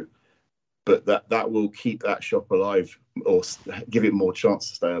 or so. But that will keep that shop alive, or give it more chance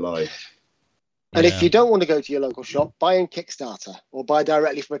to stay alive. And if you don't want to go to your local shop, buy on Kickstarter or buy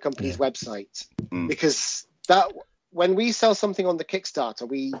directly from a company's website. Because when we sell something on the Kickstarter,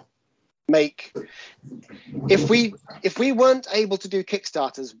 we make, if we weren't able to do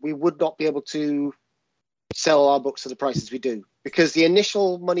Kickstarters, we would not be able to sell our books at the prices we do, because the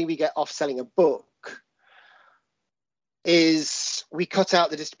initial money we get off selling a book is, we cut out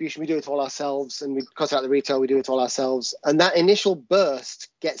the distribution, we do it all ourselves, and we cut out the retail, we do it all ourselves, and that initial burst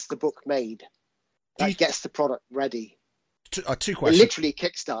gets the book made. That gets the product ready. Two questions. It literally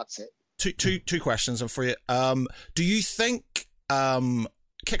kickstarts it. Two questions for you. Do you think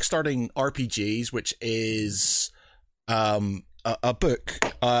kickstarting RPGs, which is a book,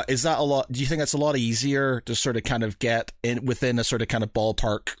 is that a lot? Do you think that's a lot easier to sort of kind of get in within a sort of kind of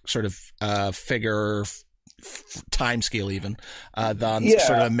ballpark sort of figure time scale even than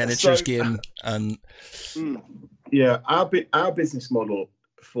sort of a miniatures game? And our business model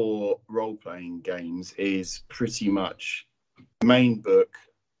for role-playing games is pretty much main book,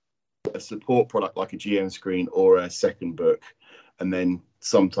 a support product like a GM screen or a second book, and then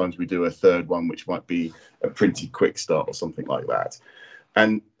sometimes we do a third one, which might be a printed quick start or something like that.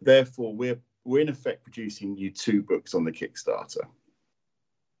 And therefore we're in effect producing you 2 books on the Kickstarter,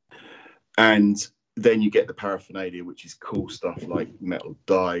 and then you get the paraphernalia, which is cool stuff like metal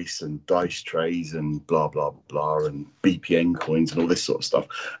dice and dice trays and blah, blah, blah, and BPN coins and all this sort of stuff.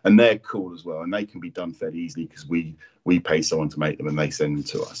 And they're cool as well. And they can be done fairly easily because we pay someone to make them and they send them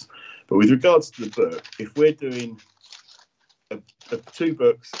to us. But with regards to the book, if we're doing 2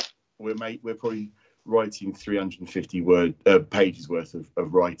 books, we're probably writing 350 pages worth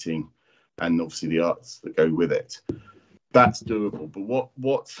of writing, and obviously the arts that go with it. That's doable.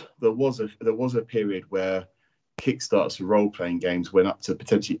 But there was a period where Kickstarters for role-playing games went up to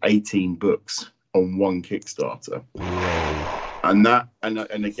potentially 18 books on one Kickstarter.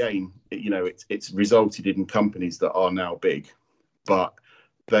 And again, it's resulted in companies that are now big, but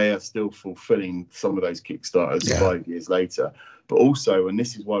they are still fulfilling some of those Kickstarters 5 years later. But also, and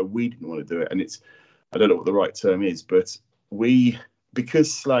this is why we didn't want to do it, and I don't know what the right term is, but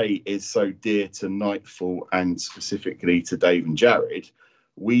because Slay is so dear to Nightfall and specifically to Dave and Jared,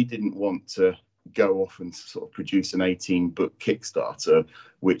 we didn't want to go off and sort of produce an 18-book Kickstarter,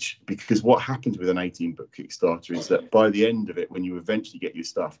 because what happens with an 18-book Kickstarter is that by the end of it, when you eventually get your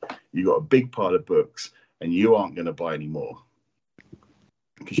stuff, you've got a big pile of books and you aren't going to buy any more,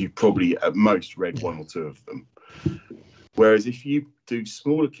 because you've probably at most read 1 or 2 of them. Whereas if you do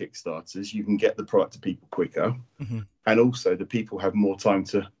smaller Kickstarters, you can get the product to people quicker, and also the people have more time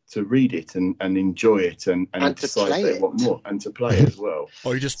to read it and enjoy it and decide they want more, and to play it as well.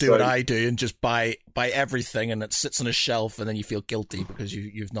 Or you just do what I do and just buy everything, and it sits on a shelf, and then you feel guilty because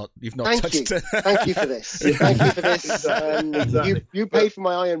you've not touched it. Thank you for this. Thank you for this. Exactly. You pay for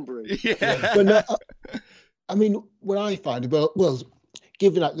my Iron Brew. Yeah. But I mean, what I find well,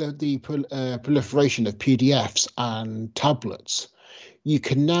 given the proliferation of PDFs and tablets, you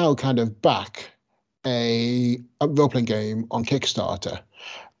can now kind of back a role-playing game on Kickstarter,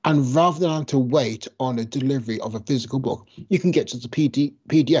 and rather than have to wait on a delivery of a physical book, you can get the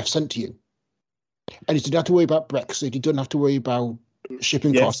PDF sent to you. And you don't have to worry about Brexit, you don't have to worry about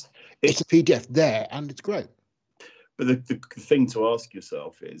shipping costs. It's a PDF there, and it's great. But the thing to ask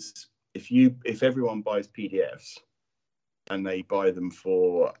yourself is, if everyone buys PDFs, and they buy them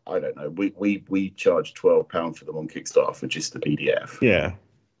for, I don't know, we charge £12 for them on Kickstarter for just the PDF. Yeah.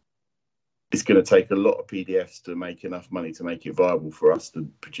 It's going to take a lot of PDFs to make enough money to make it viable for us to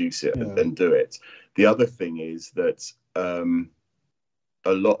produce it and do it. The other thing is that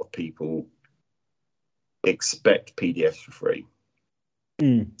a lot of people expect PDFs for free.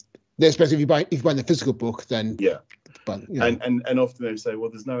 Especially if you buy the physical book, then But, and often they say, well,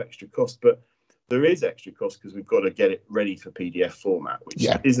 there's no extra cost, but there is extra cost because we've got to get it ready for PDF format, which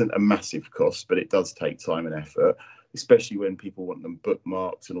isn't a massive cost, but it does take time and effort, especially when people want them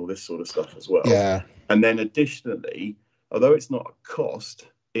bookmarked and all this sort of stuff as well. Yeah. And then additionally, although it's not a cost,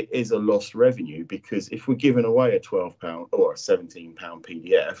 it is a lost revenue, because if we're giving away a £12 or a £17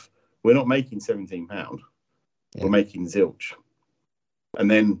 PDF, we're not making £17. We're making zilch. And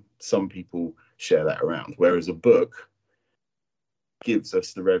then some people share that around, whereas a book gives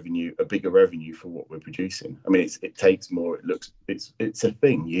us the revenue, a bigger revenue for what we're producing. I mean, it takes more. It's a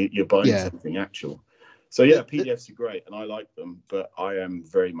thing. You're buying something actual. So PDFs are great, and I like them, but I am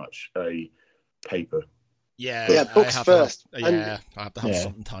very much a paper. Books first. I have to have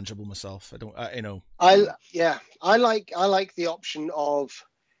something tangible myself. I don't, I like the option of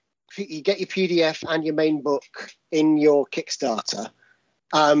you get your PDF and your main book in your Kickstarter.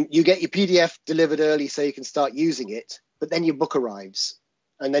 You get your PDF delivered early so you can start using it, but then your book arrives,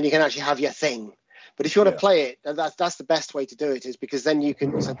 and then you can actually have your thing. But if you want to play it, that's the best way to do it, is because then you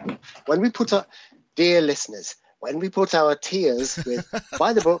can. So when we put dear listeners, when we put our tiers with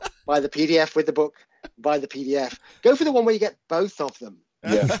buy the book, buy the PDF with the book, buy the PDF, go for the one where you get both of them.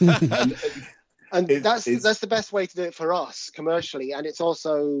 Yeah, and that's the best way to do it for us commercially, and it's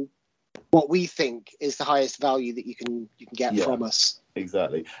also what we think is the highest value that you can get from us.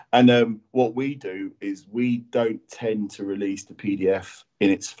 Exactly. And what we do is we don't tend to release the PDF in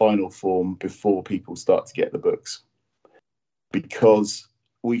its final form before people start to get the books, because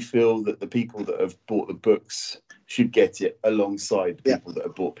we feel that the people that have bought the books should get it alongside the people that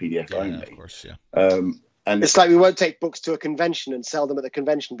have bought PDF only. Of course, and it's like we won't take books to a convention and sell them at the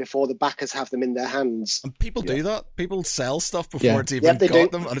convention before the backers have them in their hands. And people do that. People sell stuff before it's even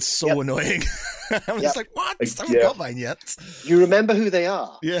got them, and it's so annoying. I'm just like, what? I haven't got mine yet. You remember who they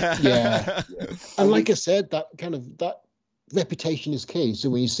are. Yeah. And like I said, that reputation is key. So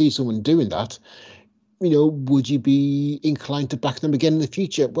when you see someone doing that, would you be inclined to back them again in the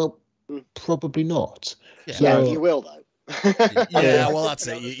future? Well, probably not. Yeah, you will though. Well, that's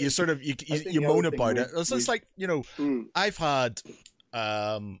it. You sort of you moan about it. It's just like I've had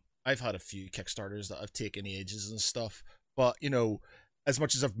a few Kickstarters that I've taken ages and stuff, but as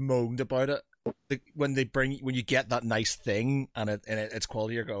much as I've moaned about it, when you get that nice thing and it's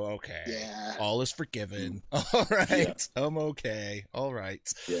quality, you go, okay, all is forgiven. All right, I'm okay. All right.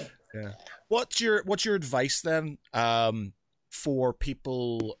 Yeah. What's your advice then for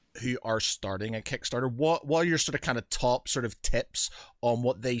people who are starting a Kickstarter? What are your sort of kind of top sort of tips on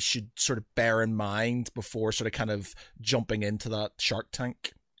what they should sort of bear in mind before sort of kind of jumping into that Shark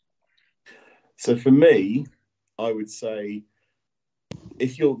Tank? So for me, I would say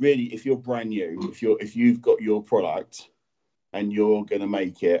if you're brand new, if you've got your product and you're going to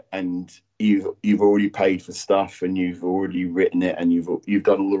make it, and you've already paid for stuff and you've already written it and you've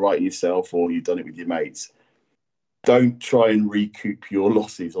done all the writing yourself, or you've done it with your mates, don't try and recoup your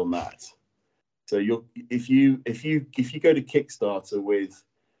losses on that. So if you go to Kickstarter with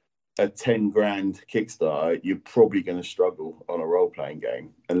a 10 grand Kickstarter, you're probably going to struggle on a role-playing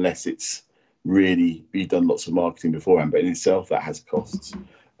game unless it's really, you've done lots of marketing beforehand, but in itself that has costs.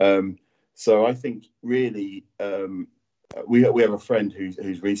 So I think really we have a friend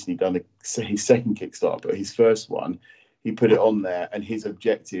who's recently done his second Kickstarter, but his first one, he put it on there, and his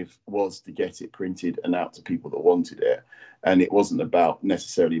objective was to get it printed and out to people that wanted it. And it wasn't about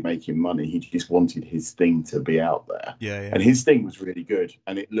necessarily making money. He just wanted his thing to be out there. Yeah. And his thing was really good,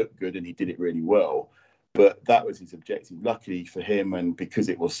 and it looked good, and he did it really well. But that was his objective. Luckily for him, and because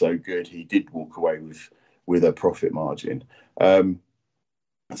it was so good, he did walk away with a profit margin.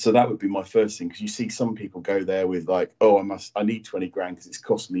 So that would be my first thing, because you see some people go there with like, I need 20 grand because it's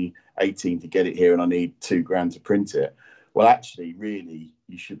cost me 18 to get it here, and I need 2 grand to print it. Well, actually, really,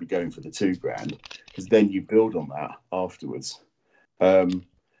 you should be going for the 2 grand, because then you build on that afterwards. And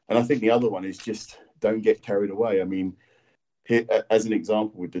I think the other one is just don't get carried away. I mean, here, as an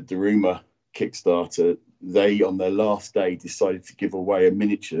example, with the Daruma Kickstarter, they on their last day decided to give away a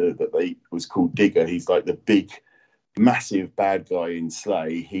miniature that was called Digger. He's like the big, massive bad guy in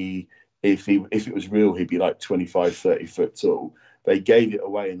Slay. If it was real, he'd be like 25, 30 foot tall. They gave it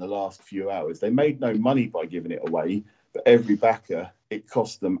away in the last few hours. They made no money by giving it away, but every backer, it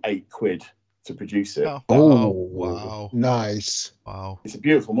cost them £8 to produce it. Oh, wow. Nice. Wow. It's a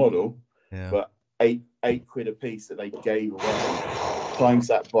beautiful model, yeah. but £8 a piece that they gave away, times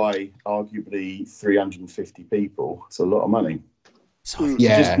that by arguably 350 people. It's a lot of money. So,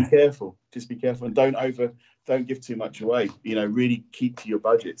 Just be careful. Just be careful, and don't give too much away. Really keep to your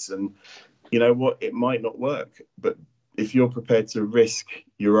budgets. And you know what? It might not work, but if you're prepared to risk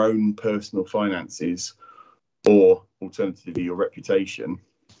your own personal finances or alternatively your reputation,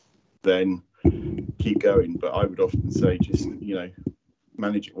 then keep going. But I would often say just,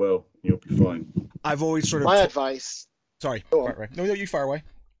 manage it well, you'll be fine. I've always sort of... My advice... Sorry. Right. No, you fire away.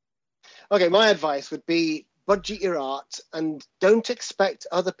 Okay, my advice would be budget your art and don't expect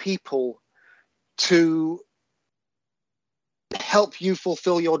other people to help you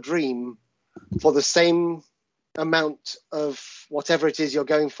fulfill your dream for the same amount of whatever it is you're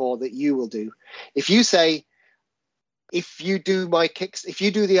going for that you will do. If you say, if you do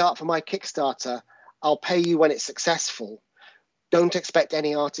the art for my Kickstarter, I'll pay you when it's successful. Don't expect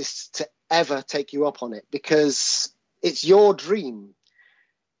any artists to ever take you up on it, because it's your dream.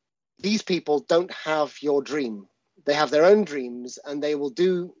 These people don't have your dream. They have their own dreams, and they will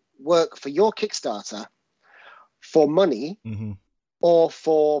do work for your Kickstarter for money or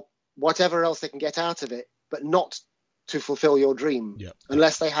for whatever else they can get out of it, but not to fulfill your dream,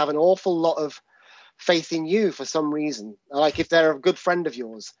 unless they have an awful lot of faith in you for some reason, like if they're a good friend of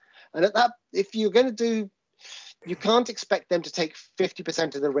yours. And at that, if you're going to do, you can't expect them to take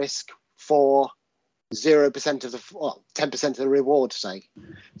 50% of the risk for 0% of the, 10% of the reward, say.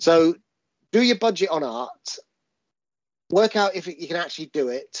 So do your budget on art, work out if you can actually do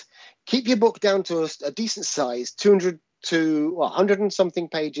it, keep your book down to a decent size, 200 to 100 and something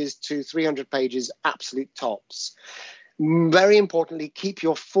pages to 300 pages, absolute tops. Very importantly, keep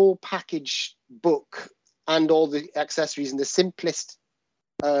your full package book and all the accessories in the simplest,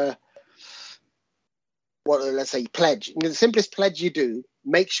 pledge. The simplest pledge you do,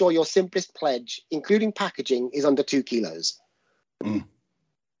 make sure your simplest pledge, including packaging, is under 2 kilos.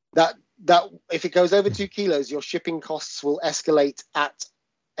 That if it goes over 2 kilos, your shipping costs will escalate at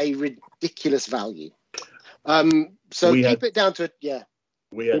a ridiculous value. So keep it down to it. Yeah.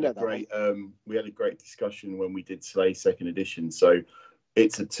 We had a great discussion when we did Slay second edition. So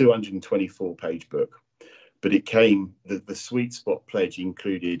it's a 224-page book, but it came, the sweet spot pledge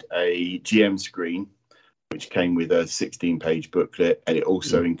included a GM screen, which came with a 16-page booklet, and it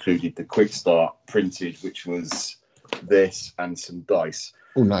also included the quick start printed, which was this and some dice.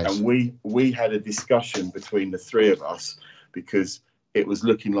 Oh, nice. And we had a discussion between the three of us because it was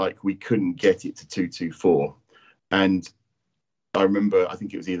looking like we couldn't get it to 224. And I remember, I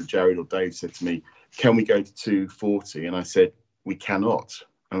think it was either Jared or Dave said to me, can we go to 240? And I said, we cannot.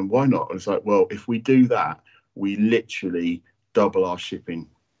 And why not? I was like, well, if we do that, we literally double our shipping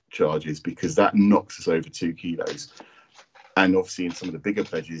charges, because that knocks us over 2 kilos. And obviously in some of the bigger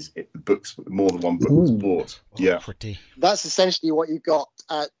pledges, more than one book was bought. Yeah. Pretty. That's essentially what you got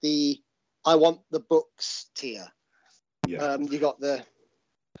at the I want the books tier. Yeah. You got the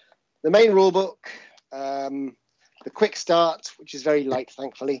main rule book, the quick start, which is very light,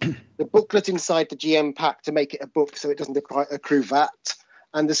 thankfully, the booklet inside the GM pack to make it a book so it doesn't accrue VAT,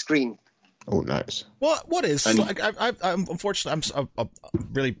 and the screen. Oh, nice. What is? I'm unfortunately, I'm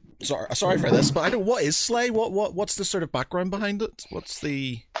really sorry for this, but I don't. What is Slay? What's the sort of background behind it? What's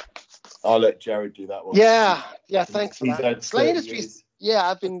the? I'll let Jared do that one. Yeah. Thanks for that. Slay Industries. Yeah,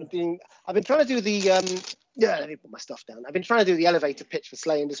 I've been trying to do the let me put my stuff down. I've been trying to do the elevator pitch for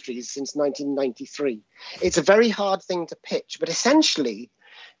Slay Industries since 1993. It's a very hard thing to pitch, but essentially,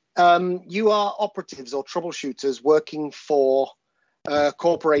 you are operatives or troubleshooters working for a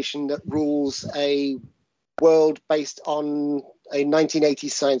corporation that rules a world based on a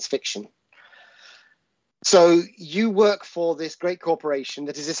 1980s science fiction. So you work for this great corporation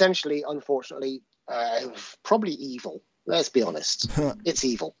that is essentially, unfortunately, probably evil. Let's be honest. It's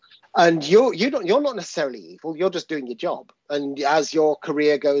evil. And you're not necessarily evil. You're just doing your job. And as your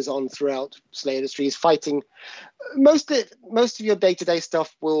career goes on throughout Slay Industries, fighting, most of your day-to-day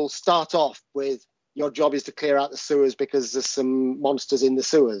stuff will start off with your job is to clear out the sewers because there's some monsters in the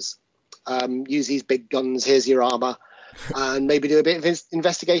sewers. Use these big guns. Here's your armor. And maybe do a bit of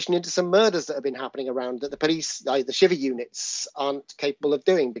investigation into some murders that have been happening around that the police, the Shiva units, aren't capable of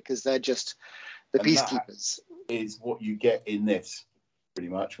doing because they're just the peacekeepers. That is what you get in this, pretty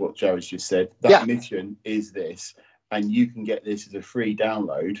much what Jared's just said. That mission is this, and you can get this as a free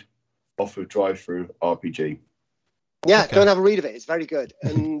download off of Drive-Thru RPG. Yeah, go and have a read of it. It's very good.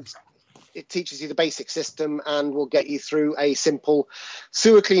 And it teaches you the basic system and will get you through a simple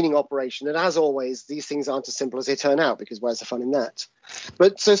sewer cleaning operation. And as always, these things aren't as simple as they turn out, because where's the fun in that?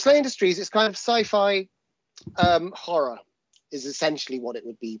 But so Slay Industries, it's kind of sci-fi horror is essentially what it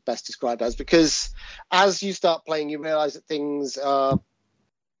would be best described as, because as you start playing, you realize that things are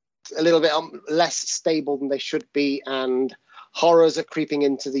a little bit less stable than they should be, and horrors are creeping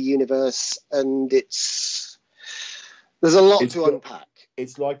into the universe, and there's a lot to unpack.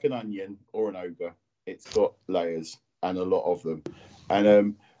 It's like an onion or an ogre. It's got layers, and a lot of them.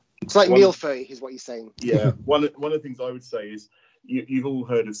 And it's like millefeuille, is what you're saying. Yeah. One of the things I would say is you've all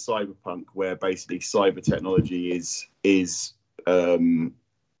heard of cyberpunk, where basically cyber technology is the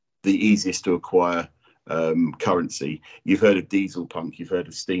easiest to acquire currency. You've heard of diesel punk, you've heard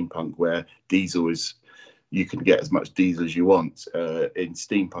of steampunk, where diesel is, you can get as much diesel as you want. In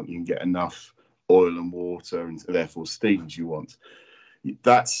steampunk, you can get enough oil and water and therefore steam as you want.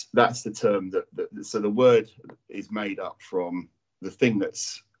 That's the term so the word is made up from the thing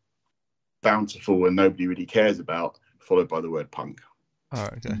that's bountiful and nobody really cares about, followed by the word punk. Oh,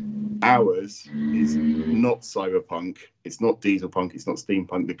 okay. Ours is not cyberpunk, it's not diesel punk, it's not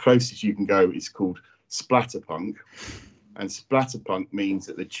steampunk. The closest you can go is called splatterpunk, and splatterpunk means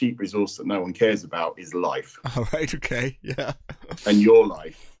that the cheap resource that no one cares about is life. All right, okay, yeah. And your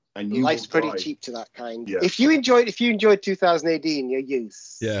life. And life's pretty cheap to that kind. Yeah. If you enjoyed 2000 AD in your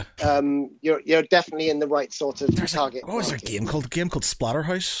youth, yeah, you're definitely in the right sort of target. What was there a game called?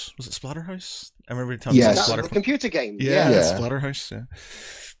 Splatterhouse? Was it Splatterhouse? I remember telling you a computer game. Yeah. Splatterhouse.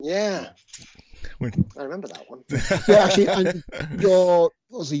 Yeah. I remember that one. Yeah, actually, and the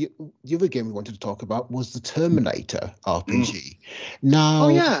other game we wanted to talk about was the Terminator RPG. Now,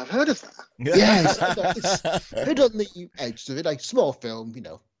 I've heard of that. Yes, it's a bit on the edge of it, like small film,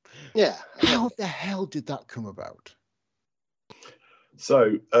 Yeah. How the hell did that come about?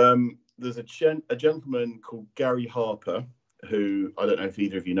 So there's a gentleman called Gary Harper, who, I don't know if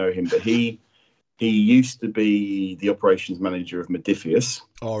either of you know him, but he used to be the operations manager of Modifius.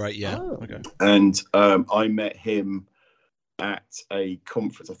 All right, yeah. Oh. Okay. And I met him at a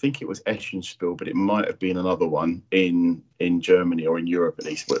conference. I think it was Eschenspiel, but it might have been another one in Germany or in Europe at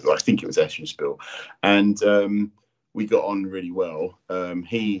least. But I think it was Eschenspiel. And we got on really well.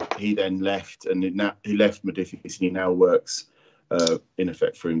 He then left, and he left Modifius, and he now works in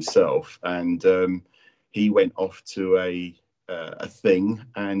effect for himself. And he went off to a thing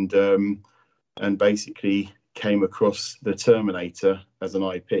and basically came across the Terminator as an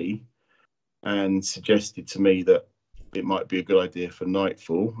IP and suggested to me that it might be a good idea for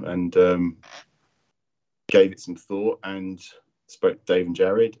Nightfall, and gave it some thought and spoke to Dave and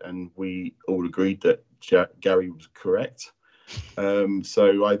Jared, and we all agreed that Gary was correct.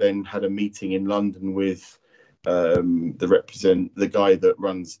 So I then had a meeting in London with the guy that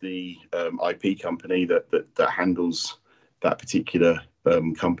runs the IP company that handles that particular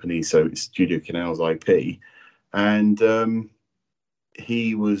company, so it's Studio Canal's IP, and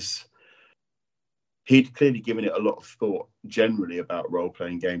he'd clearly given it a lot of thought generally about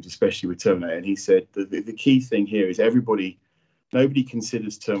role-playing games, especially with Terminator, and he said the key thing here is nobody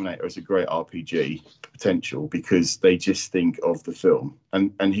considers Terminator as a great RPG potential because they just think of the film,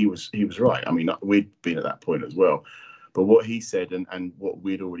 and he was right. I mean, we'd been at that point as well, but what he said and what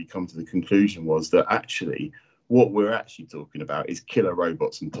we'd already come to the conclusion was that actually what we're actually talking about is killer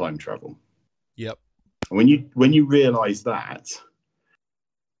robots and time travel. Yep. And when you realise that,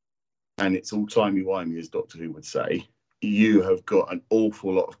 and it's all timey-wimey, as Doctor Who would say, you have got an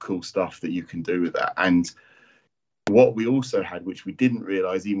awful lot of cool stuff that you can do with that. And what we also had, which we didn't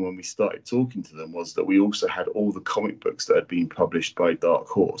realise even when we started talking to them, was that we also had all the comic books that had been published by Dark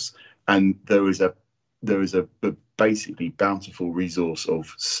Horse. And there is a basically bountiful resource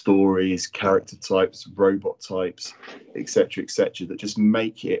of stories, character types, robot types, etc., that just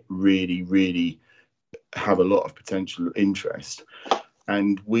make it really, really have a lot of potential interest.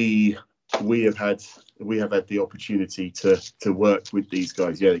 And we have had the opportunity to work with these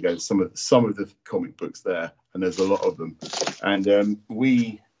guys. Yeah, they go some of the comic books there, and there's a lot of them. And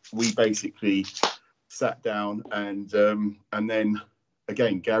we basically sat down and then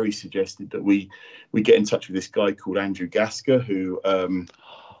again, Gary suggested that we get in touch with this guy called Andrew Gasker,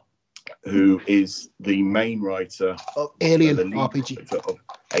 who is the main writer of Alien RPG. Of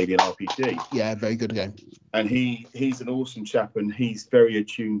Alien RPG. Yeah, very good game. And he's an awesome chap, and he's very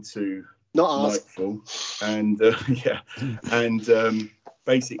attuned to Nightfall. And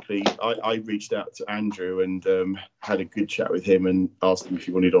basically, I reached out to Andrew and had a good chat with him and asked him if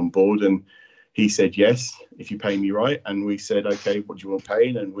he wanted on board, and he said yes, if you pay me right. And we said, okay, what do you want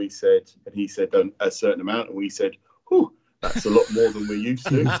paying? And he said a certain amount, and we said, That's a lot more than we're used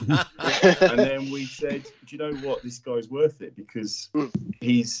to. And then we said, do you know what? This guy's worth it, because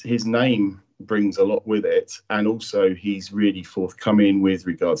his name brings a lot with it. And also he's really forthcoming with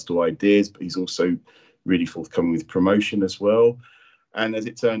regards to ideas, but he's also really forthcoming with promotion as well. And as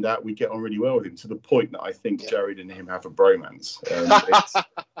it turned out, we get on really well with him, to the point that I think Jared and him have a bromance.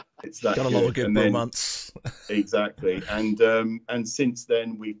 It's that gotta love a good bromance. Exactly. And since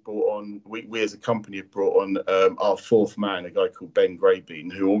then, we've brought on, we as a company have brought on our fourth man, a guy called Ben Graybean,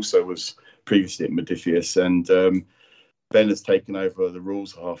 who also was previously at Modiphius. And Ben has taken over the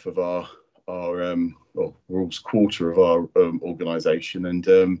rules half of our rules quarter of our organisation.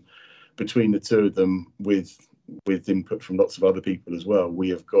 And between the two of them, with input from lots of other people as well, we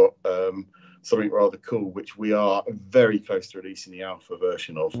have got something rather cool, which we are very close to releasing the alpha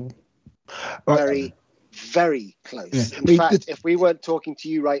version of. Very, very close. In fact, if we weren't talking to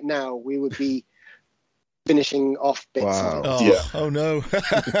you right now, we would be finishing off bits of it. Oh no.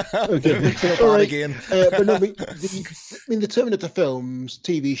 Right. Again. But no, the Terminator films,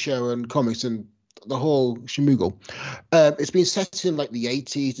 TV show and comics and the whole shmoogle, it's been set in like the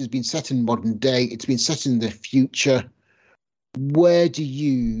 80s, it's been set in modern day, it's been set in the future. Where do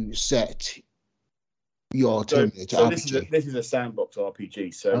you set your Terminator RPG? This is a sandbox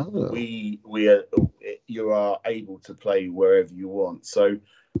RPG, so you are able to play wherever you want. So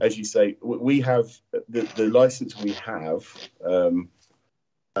as you say, we have the license we have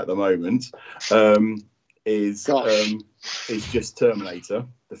at the moment is just Terminator,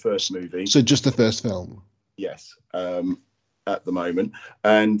 the first movie. So just the first film? Yes, at the moment.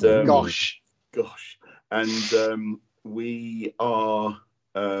 And gosh. And we are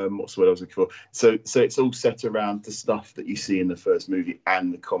what's the word I was looking for? So it's all set around the stuff that you see in the first movie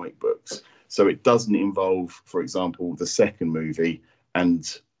and the comic books. So it doesn't involve, for example, the second movie and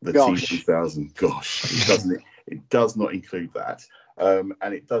the T-1000. It does not include that.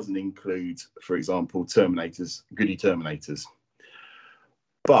 And it doesn't include, for example, Goody Terminators.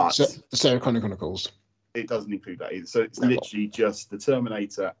 But the Sarah Connor Chronicles. It doesn't include that either. So it's literally just the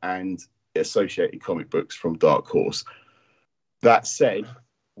Terminator and associated comic books from Dark Horse. That said,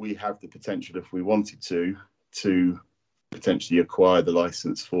 we have the potential, if we wanted to potentially acquire the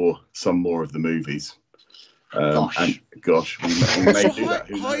license for some more of the movies. We may do that.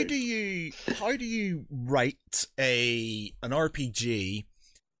 How do you write an RPG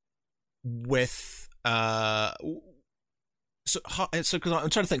with So because I'm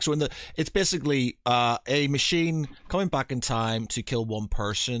trying to think. So it's basically a machine coming back in time to kill one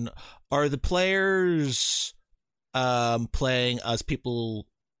person. Are the players playing as people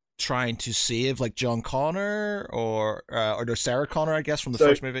trying to save, like John Connor or there's Sarah Connor, I guess, from the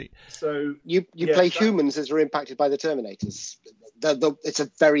first movie? So you play humans as are impacted by the Terminators. It's a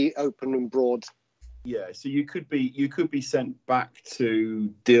very open and broad. Yeah, so you could be sent back to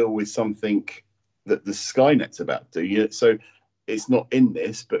deal with something that the Skynet's about to do. So it's not in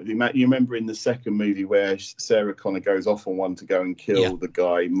this, but you remember in the second movie where Sarah Connor goes off on one to go and kill the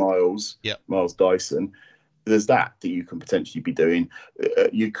guy Miles Dyson. There's that you can potentially be doing.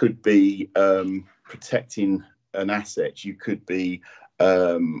 You could be protecting an asset. You could be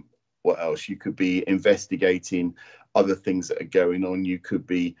what else? You could be investigating other things that are going on. You could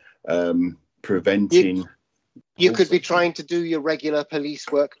be preventing. You could be trying to do your regular police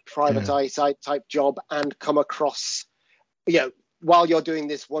work, private eye type job, and come across, while you're doing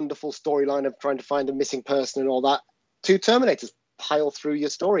this wonderful storyline of trying to find a missing person and all that, two Terminators pile through your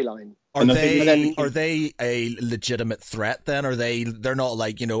storyline. Are they a legitimate threat then? They're not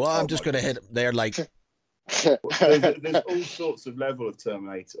like, I'm just going to hit. They're like. There's all sorts of level of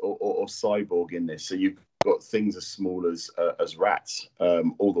Terminator or cyborg in this. So you've got things as small as rats,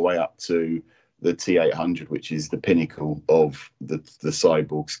 all the way up to the T-800, which is the pinnacle of the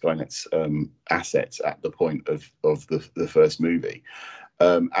cyborg Skynet's assets at the point of the first movie,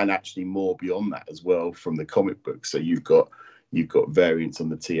 and actually more beyond that as well from the comic book. So you've got variants on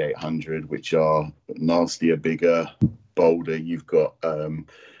the T-800 which are nastier, bigger, bolder. You've got,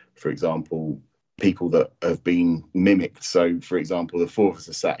 for example, people that have been mimicked. So, for example, the four of us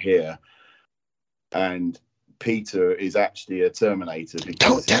are sat here, and Peter is actually a Terminator.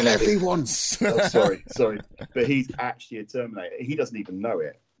 Don't tell everyone. Sorry. But he's actually a Terminator. He doesn't even know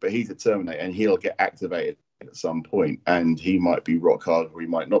it, but he's a Terminator, and he'll get activated at some point, and he might be rock hard, or he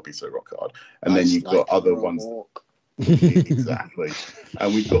might not be so rock hard. And then you've got other ones. Exactly.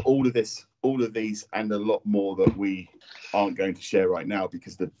 And we've got all of these, and a lot more that we aren't going to share right now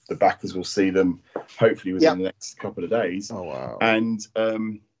because the backers will see them hopefully within the next couple of days. Oh wow! And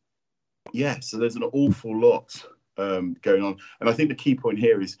so there's an awful lot going on, and I think the key point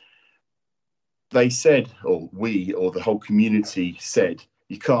here is they said, or the whole community said,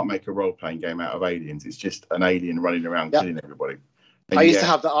 you can't make a role-playing game out of aliens. It's just an alien running around killing everybody. And I used to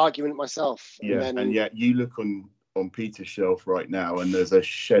have that argument myself. Yeah, and yet you look on Peter's shelf right now, and there's a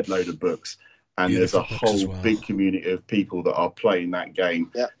shed load of books, and there's a whole big community of people that are playing that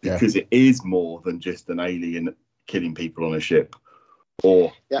game because it is more than just an alien killing people on a ship,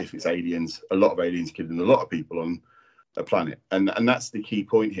 or if it's aliens, a lot of aliens killing a lot of people on a planet. And that's the key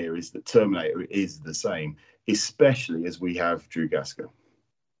point here, is that Terminator is the same, especially as we have Drew Gasker.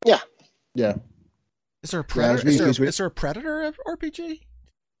 Yeah. Is there a Predator? Is there a Predator RPG?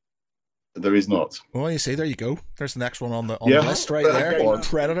 There is not. Well, you see, there you go. There's the next one on the list right there. Again,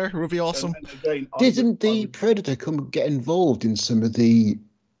 Predator would be awesome. And again, didn't the Predator get involved in some of the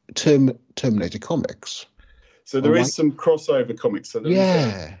Terminator comics? So there is some crossover comics. So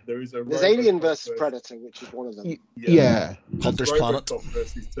there's Alien versus Predator, which is one of them. Hunter's Planet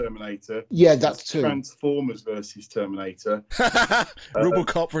versus Terminator. Yeah, that's two. Transformers versus Terminator.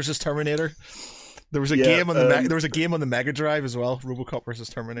 RoboCop versus Terminator. There was a game on the game on the Mega Drive as well. RoboCop versus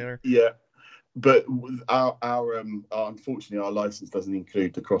Terminator. Yeah, but our unfortunately our license doesn't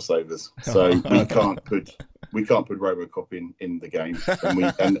include the crossovers, so we can't put RoboCop in the game.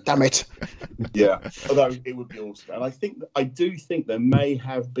 And damn it. Yeah, although it would be awesome, and I do think there may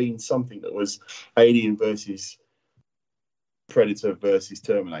have been something that was Alien versus Predator versus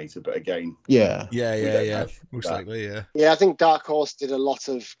Terminator, but again, most likely, I think Dark Horse did a lot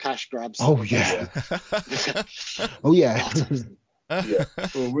of cash grabs. Oh yeah. Oh yeah.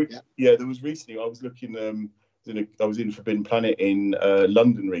 Well, there was recently, I was looking I was in Forbidden Planet in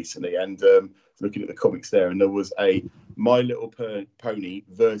London recently, and looking at the comics there, and there was a My Little Pony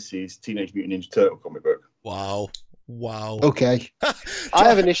versus Teenage Mutant Ninja Turtle comic book. Wow. Okay. I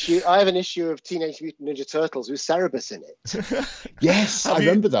have an issue of Teenage Mutant Ninja Turtles with Cerebus in it. Yes, I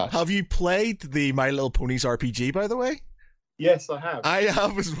remember that. Have you played the My Little Ponies RPG, by the way? Yes, I have. I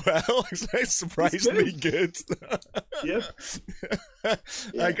have as well. It's surprisingly good. Yeah.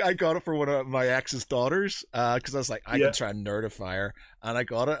 I got it for one of my ex's daughters because I was like, I can try and nerdify her, and I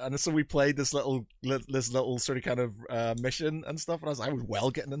got it, and so we played this little sort of kind of mission and stuff, and I was well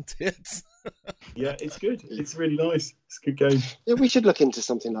getting into it. Yeah, it's good. It's really nice. It's a good game. Yeah, we should look into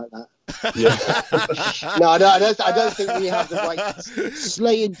something like that. Yeah. No, I don't think we have the right.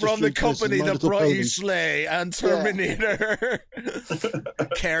 Slay from the company that brought you Slay and Terminator.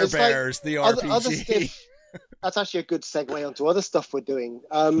 Care Bears, the RPG. Other stuff, that's actually a good segue onto other stuff we're doing.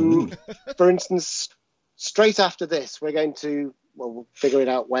 For instance, straight after this, we're going to, we'll figure it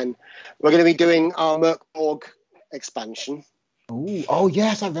out when, we're going to be doing our Merkborg expansion. Oh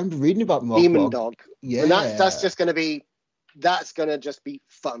yes, I remember reading about Merkborg. Demon Dog. Yeah. And that's just going to just be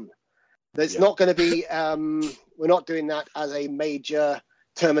fun. There's not going to be, we're not doing that as a major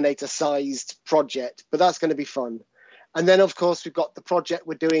Terminator-sized project, but that's going to be fun. And then, of course, we've got the project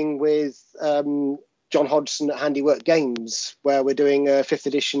we're doing with John Hodgson at Handiwork Games, where we're doing a 5th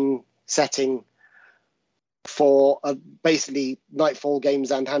edition setting for basically Nightfall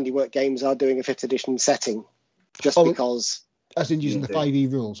Games and Handiwork Games are doing a 5th edition setting because... As in using the 5e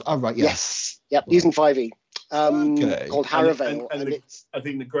rules. Oh, right, yeah. Yes. Yep, using 5e. Called Harrowvale. And I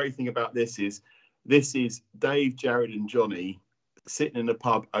think the great thing about this is Dave, Jared and Johnny sitting in a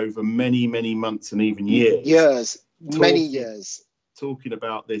pub over many, many months and even years. Many years. Talking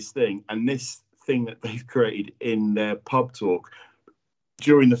about this thing, and this thing that they've created in their pub talk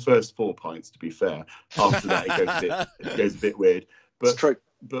during the first 4 pints, to be fair. After that, it goes a bit weird. But it's true.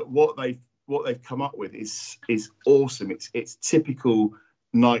 But what they've come up with is awesome. It's typical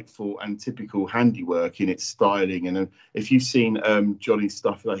Nightfall and typical Handiwork in its styling. And if you've seen Johnny's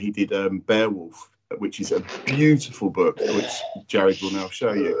stuff that he did, Beowulf, which is a beautiful book, which Jared will now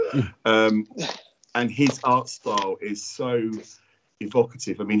show you. And his art style is so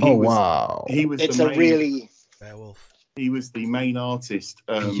evocative. I mean, he was Beowulf. He was the main artist,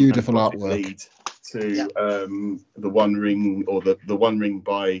 beautiful artwork lead to the One Ring, or the One Ring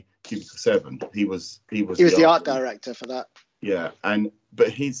by Cubicle 7. He was the art director for that. Yeah, but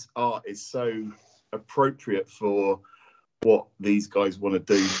his art is so appropriate for what these guys want to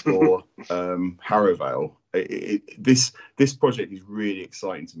do for Harrowvale. This project is really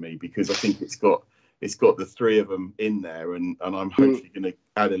exciting to me because I think it's got the three of them in there, and I'm hopefully going to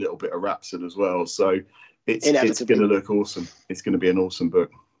add a little bit of Rhapsody as well. So it's going to look awesome. It's going to be an awesome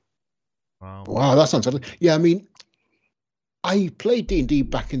book. Wow, that sounds good. Yeah, I mean, I played D&D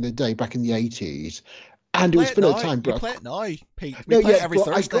back in the day, back in the 80s, and it was fun at the time. But we play it now, Pete. We play it every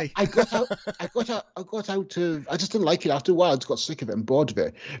Thursday. I got out of. I just didn't like it after a while. I just got sick of it and bored of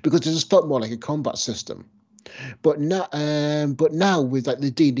it because it just felt more like a combat system. But now with like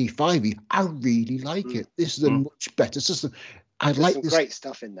the D&D 5e, I really like it. This is a much better system. There's like some great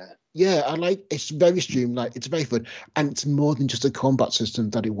stuff in there. Yeah, I like. It's very streamlined. It's very fun, and it's more than just a combat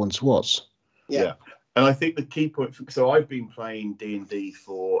system that it once was. Yeah. And I think the key point, so I've been playing D&D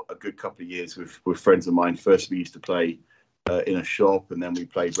for a good couple of years with friends of mine. First, we used to play in a shop, and then we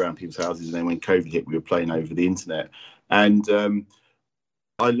played around people's houses. And then when COVID hit, we were playing over the internet. And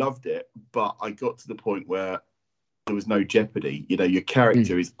I loved it, but I got to the point where there was no jeopardy. You know, your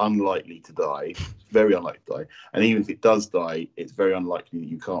character is unlikely to die, very unlikely to die. And even if it does die, it's very unlikely that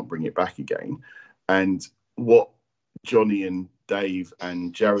you can't bring it back again. And what Johnny and Dave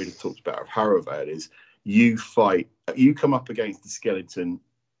and Jared have talked about of Harrowvale is you come up against the skeleton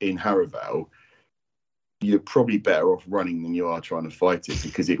in Harrowvale, you're probably better off running than you are trying to fight it,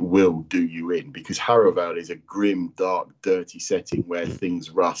 because it will do you in. Because Harrowvale is a grim, dark, dirty setting where things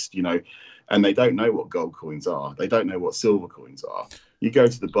rust, you know, and they don't know what gold coins are. They don't know what silver coins are. You go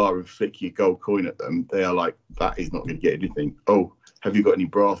to the bar and flick your gold coin at them, they are like, that is not going to get anything. Oh, have you got any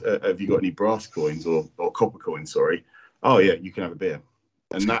brass coins or copper coins? Sorry. Oh yeah, you can have a beer.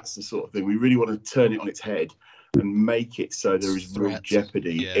 And that's the sort of thing we really want to turn it on its head and make it so there is real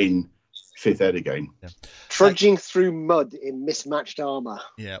jeopardy in fifth ed again. Yeah. Trudging through mud in mismatched armor.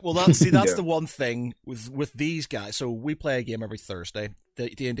 Yeah, well, that's the one thing with these guys. So we play a game every Thursday,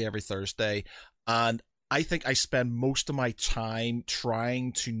 D&D every Thursday, and I think I spend most of my time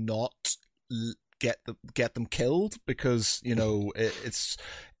trying to not get them killed, because you know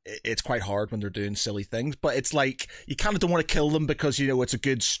it's quite hard when they're doing silly things, but it's like you kind of don't want to kill them because you know it's a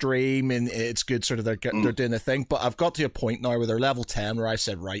good stream and it's good sort of they're doing their thing. But I've got to a point now where they're level 10 where I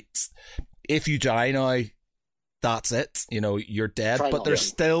said, right, if you die now, that's it, you know, you're dead. But there's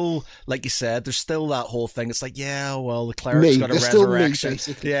still, like you said, there's still that whole thing. It's like, yeah, well, the cleric's got a resurrection.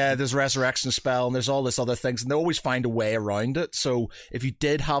 Yeah, there's a resurrection spell and there's all this other things, and they always find a way around it. So if you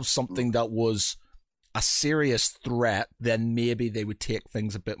did have something that was a serious threat, then maybe they would take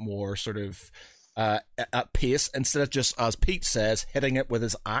things a bit more sort of at pace, instead of just, as Pete says, hitting it with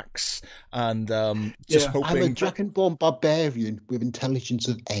his axe and just hoping. I'm a dragonborn barbarian with intelligence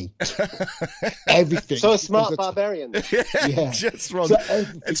of 8. Everything. So a smart barbarian. Yeah, just run. So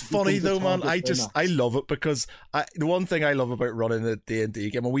it's funny though, man. I love it, because the one thing I love about running a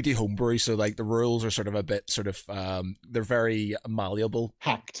D&D game, and we do homebrew, so like the rules are sort of a bit sort of they're very malleable,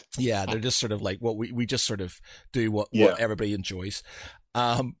 hacked. Yeah, they're just sort of like what we just sort of do what everybody enjoys.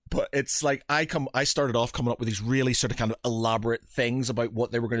 But it's like I started off coming up with these really sort of kind of elaborate things about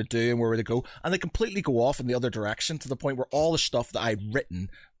what they were going to do and where they go, and they completely go off in the other direction, to the point where all the stuff that I'd written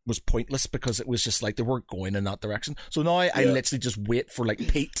was pointless, because it was just like they weren't going in that direction. So now I literally just wait for like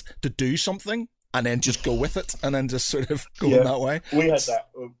Pete to do something and then just go with it, and then just sort of go in that way. We had that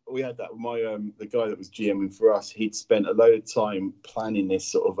with my the guy that was GMing for us. He'd spent a load of time planning this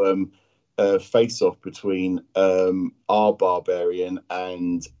sort of face-off between our barbarian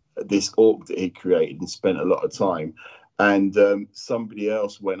and this orc that he created, and spent a lot of time. And somebody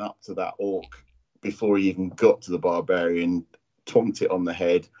else went up to that orc before he even got to the barbarian, twonked it on the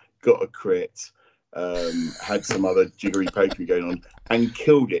head, got a crit, had some other jiggery pokery going on, and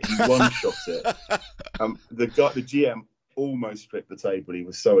killed it. He one-shot it. The GM almost flipped the table. He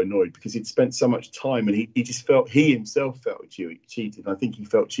was so annoyed because he'd spent so much time, and he himself felt cheated. And I think he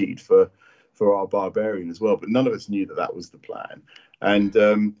felt cheated for our barbarian as well, but none of us knew that was the plan. And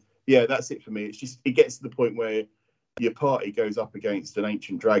that's it for me. It's just, it gets to the point where your party goes up against an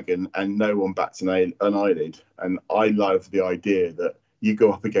ancient dragon and no one bats an eyelid. And I love the idea that you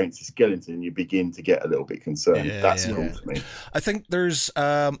go up against a skeleton and you begin to get a little bit concerned. That's cool to me. I think there's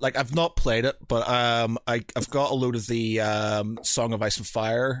like, I've not played it, but I've got a load of the Song of Ice and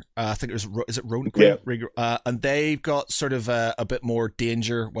Fire. I think is it Ronan? Yeah. And they've got sort of a bit more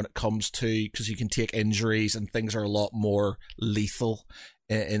danger when it comes to, because you can take injuries and things are a lot more lethal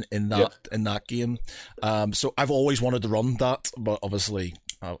in that game. So I've always wanted to run that, but obviously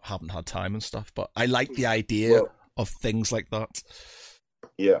I haven't had time and stuff. But I like the idea of things like that.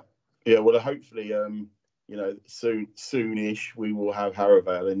 Yeah. Well, hopefully, soonish we will have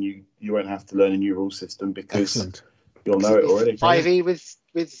Harrowvale, and you won't have to learn a new rule system, because you'll know it already. 5e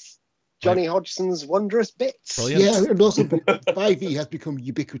with Johnny Hodgson's wondrous bits. Brilliant. Yeah, and also 5e has become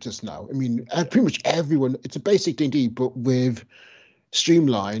ubiquitous now. I mean, pretty much everyone. It's a basic D&D, but with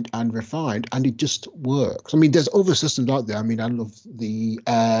streamlined and refined, and it just works. I mean, there's other systems out there. I mean, I love the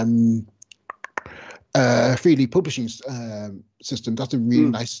 3D publishing system. That's a really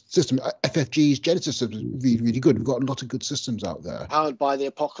nice system. FFG's Genesis system is really, really good. We've got a lot of good systems out there. Powered by the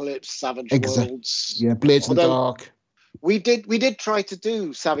Apocalypse, Savage Worlds. Yeah, Blades in the Dark. We did try to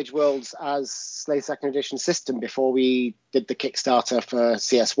do Savage Worlds as Slay Second Edition system before we did the Kickstarter for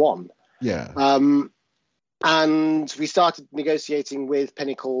CS1. Yeah. And we started negotiating with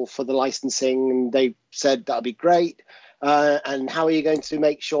Pinnacle for the licensing, and they said that'll be great. And how are you going to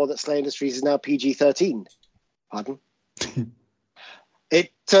make sure that Slay Industries is now PG-13? Pardon?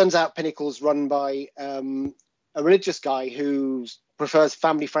 It turns out Pinnacle's run by a religious guy who prefers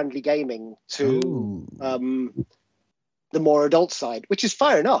family-friendly gaming to the more adult side, which is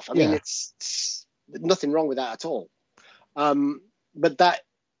fair enough. I mean, it's nothing wrong with that at all. But that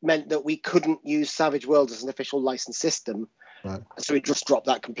meant that we couldn't use Savage Worlds as an official licensed system. Right. So we just dropped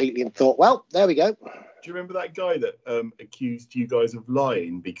that completely and thought, well, there we go. Do you remember that guy that accused you guys of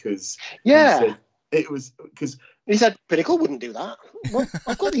lying because he said it was because he said Pinnacle wouldn't do that? Well,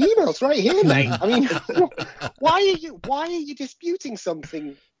 I've got the emails right here, mate. I mean, why are you disputing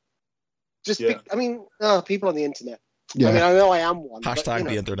something? I mean, people on the internet. Yeah. I mean, I know I am one. Hashtag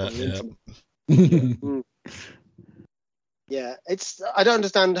the internet. Yeah, I don't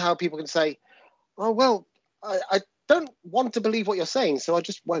understand how people can say, oh, well, I don't want to believe what you're saying, so I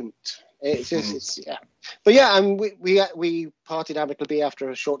just won't. It's just, But yeah, we parted amicably after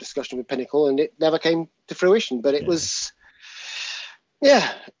a short discussion with Pinnacle, and it never came to fruition. But it was,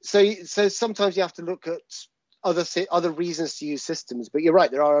 So sometimes you have to look at other reasons to use systems. But you're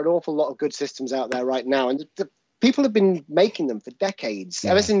right, there are an awful lot of good systems out there right now, and the people have been making them for decades,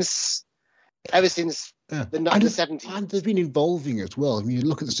 ever since the 70s. And they've been evolving as well. I mean, you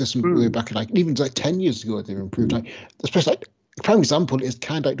look at the system way back, even 10 years ago, they've improved. Especially, a prime example is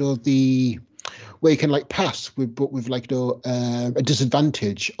kind of the where you can pass with a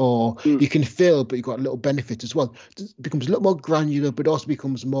disadvantage, or you can fail, but you've got a little benefit as well. It becomes a little more granular, but also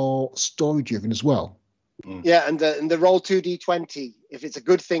becomes more story driven as well. Yeah, and the roll 2d20. If it's a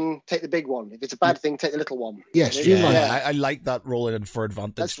good thing, take the big one. If it's a bad thing, take the little one. Yes, I like that rolling in for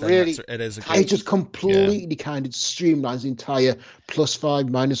advantage. That's thing. really it is. It just completely kind of streamlines the entire +5,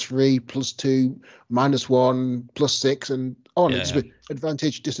 -3, +2, -1, +6, and on. It's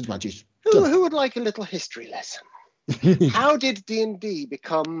advantage, disadvantage. Who would like a little history lesson? How did D&D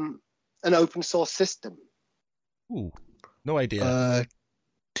become an open source system? Ooh, no idea.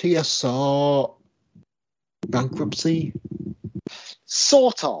 TSR bankruptcy.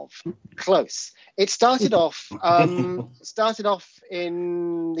 Sort of close. It started off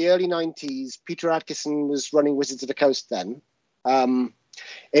in the early 90s. Peter Adkison was running Wizards of the Coast then, in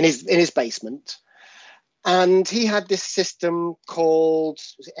his basement, and he had this system called,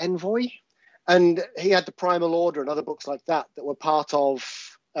 was it Envoy? And he had the Primal Order and other books like that were part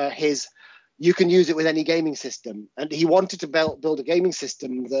of his. You can use it with any gaming system, and he wanted to build a gaming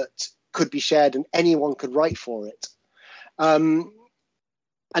system that could be shared and anyone could write for it.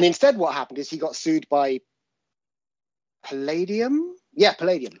 And instead what happened is he got sued by Palladium. Yeah,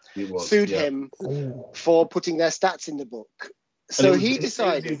 Palladium sued him for putting their stats in the book. So he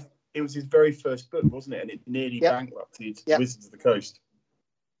decided... It was his very first book, wasn't it? And it nearly bankrupted Wizards of the Coast.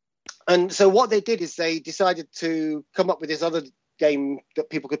 And so what they did is they decided to come up with this other game that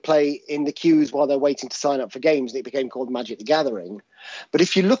people could play in the queues while they're waiting to sign up for games, and it became called Magic the Gathering. But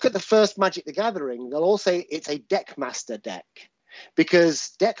if you look at the first Magic the Gathering, they'll all say it's a Deckmaster deck,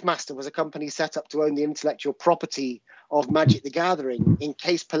 because Deckmaster was a company set up to own the intellectual property of Magic the Gathering in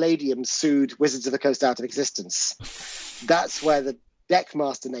case Palladium sued Wizards of the Coast out of existence. That's where the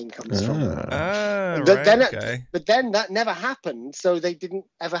Deckmaster name comes from. But then that never happened, so they didn't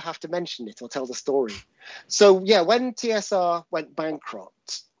ever have to mention it or tell the story. So when TSR went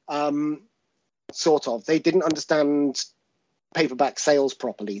bankrupt, they didn't understand paperback sales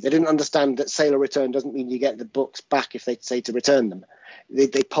properly. They didn't understand that sale or return doesn't mean you get the books back if they say to return them.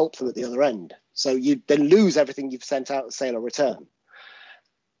 They pulp them at the other end, so you then lose everything you've sent out at sale or return.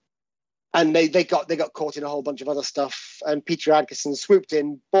 And they got caught in a whole bunch of other stuff. And Peter Adkison swooped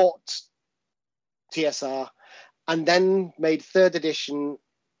in, bought TSR, and then made 3rd edition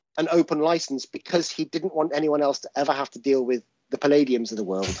an open license because he didn't want anyone else to ever have to deal with the Palladiums of the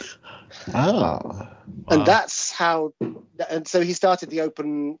world. And that's how. And so he started the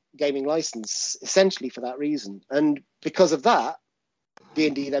open gaming license essentially for that reason. And because of that,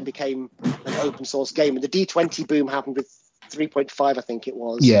 D&D then became an open source game. And the D20 boom happened with 3.5, I think it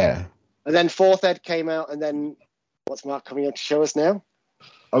was. Yeah. And then 4th ed came out, and then what's Mark coming on to show us now?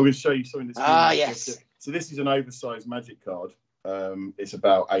 I'm going to show you something. Yes. So this is an oversized Magic card. It's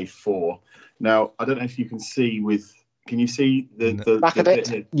about A4. Now, I don't know if you can see can you see the back a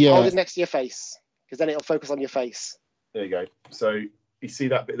bit? Yeah. Hold it next to your face, because then it'll focus on your face. There you go. So you see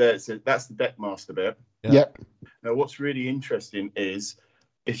that bit there? So that's the Deckmaster bit. Yep. Now, what's really interesting is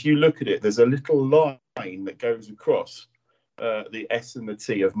if you look at it, there's a little line that goes across the S and the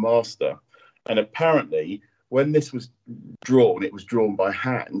T of master. And apparently, when this was drawn, it was drawn by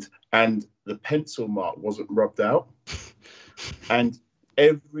hand, and the pencil mark wasn't rubbed out. And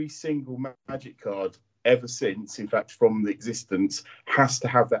every single Magic card ever since, in fact, from the existence, has to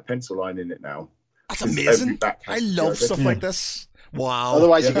have that pencil line in it now. That's amazing. I love stuff like this. Wow.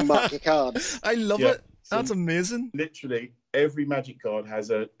 Otherwise, you can mark your cards. I love it. That's amazing. Literally, every Magic card has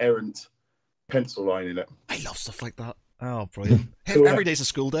an errant pencil line in it. I love stuff like that. Oh, brilliant. Hey, every day's a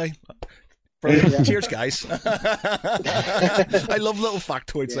school day. Brilliant. Yeah. Cheers, guys. I love little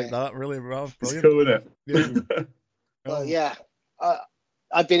factoids like that. Really, brilliant. It's cool, isn't it? Well, yeah.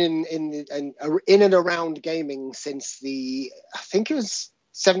 I've been in and around gaming since I think it was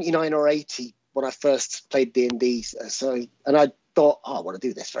 79 or 80 when I first played D&D. And I thought, I want to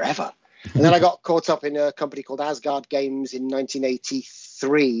do this forever. And then I got caught up in a company called Asgard Games in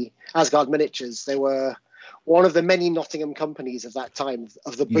 1983, Asgard Miniatures. They were one of the many Nottingham companies of that time,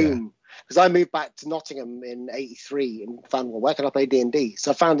 of the boom. Because I moved back to Nottingham in 83 and found, well, where can I play D&D?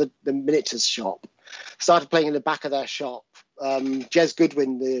 So I found the miniatures shop, started playing in the back of their shop. Jez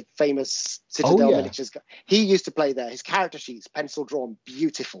Goodwin, the famous Citadel miniatures guy, he used to play there. His character sheets, pencil drawn,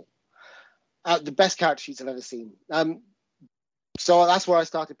 beautiful. The best character sheets I've ever seen. So that's where I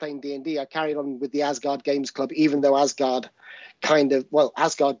started playing D&D. I carried on with the Asgard Games Club, even though Asgard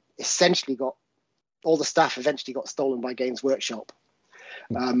essentially got, all the staff eventually got stolen by Games Workshop.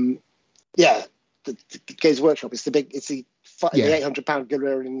 The Games Workshop is the £800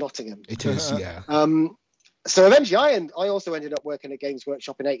 gorilla in Nottingham. It is, yeah. So eventually I also ended up working at Games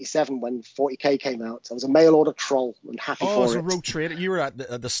Workshop in 87 when 40k came out. I was a mail order troll and happy for it. Oh, as a Rogue Trader. You were at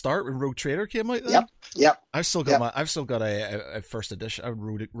the start when Rogue Trader came out then? Yep. I've still got a first edition, a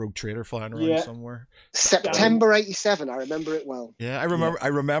Rogue Trader flying around somewhere. September 87, I remember it well. Yeah, I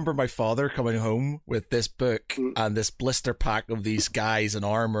remember my father coming home with this book and this blister pack of these guys in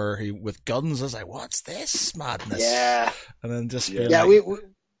armor with guns. I was like, what's this madness? Yeah. And then just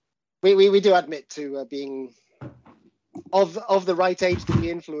we do admit to being of the right age to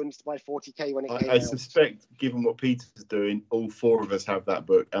be influenced by 40k when it came out. I suspect, given what Peter's doing, all four of us have that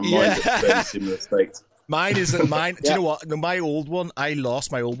book, and mine's at very similar state. Mine is mine. Do you know what? No, my old one, I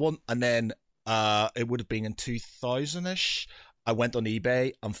lost my old one, and then it would have been in 2000-ish. I went on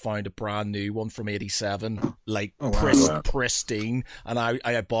eBay and found a brand new one from 87, like pristine, and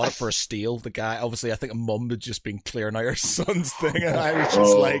I bought it for a steal. The guy, obviously, I think a mum had just been clearing out her son's thing, and I was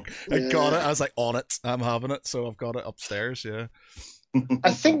just I got it. I was like, on it, I'm having it, so I've got it upstairs. Yeah.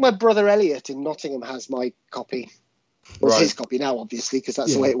 I think my brother Elliot in Nottingham has my copy. Well, it's his copy now, obviously, because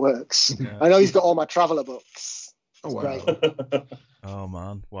that's the way it works. Yeah. I know he's got all my Traveller books. It's great. Oh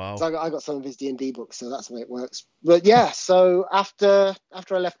man, wow! So I got some of his D&D books, so that's the way it works. But yeah, so after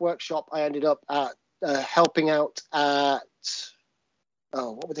I left workshop, I ended up at helping out at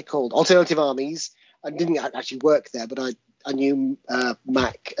what were they called? Alternative Armies. I didn't actually work there, but I knew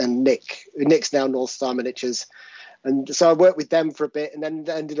Mac and Nick. Nick's now North Star Miniatures, and so I worked with them for a bit, and then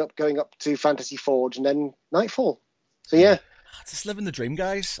ended up going up to Fantasy Forge, and then Nightfall. So yeah. Just living the dream,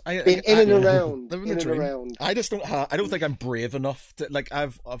 guys. In and around. I just don't. I don't think I'm brave enough to. Like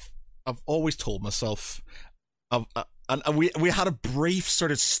I've always told myself, and we had a brief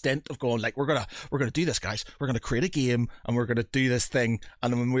sort of stint of going like we're gonna do this, guys. We're gonna create a game and we're gonna do this thing.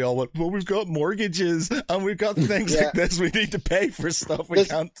 And then we all went, well, we've got mortgages and we've got things like this. We need to pay for stuff. We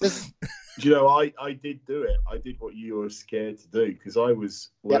can't. Do you know? I did do it. I did what you were scared to do because I was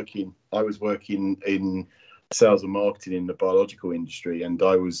working. I was working in sales and marketing in the biological industry, and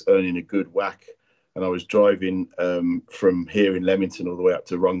I was earning a good whack, and I was driving from here in Leamington all the way up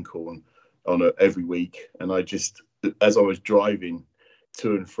to Runcorn every week, and I just, as I was driving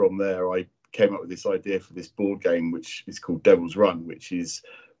to and from there, I came up with this idea for this board game which is called Devil's Run, which is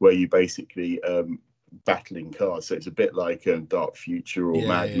where you basically battling cars, so it's a bit like Dark Future or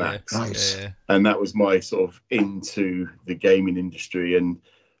Mad Max. Nice. And that was my sort of into the gaming industry, and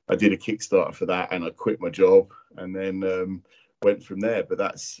I did a Kickstarter for that, and I quit my job, and then went from there. But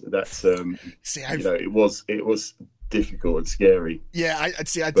that's see, it was difficult and scary. Yeah,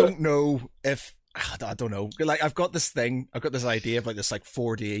 I don't know if I don't know. Like I've got this idea of like this like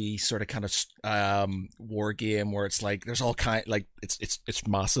 4D sort of kind of war game where it's like there's all kind, like it's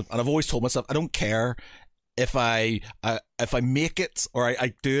massive, and I've always told myself I don't care if I if I make it or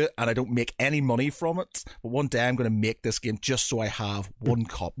I do it and I don't make any money from it, but one day I'm going to make this game just so I have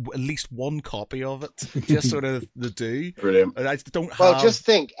at least one copy of it, just sort of the do. Brilliant. I don't have. Well, just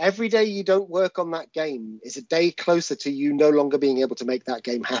think, every day you don't work on that game is a day closer to you no longer being able to make that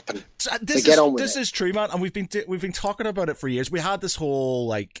game happen. This is true, man, and we've been talking about it for years. We had this whole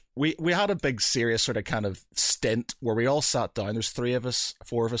like we had a big serious sort of kind of stint where we all sat down. There's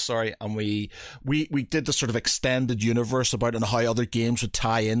four of us, sorry, and we did the sort of extended universe about and how other games would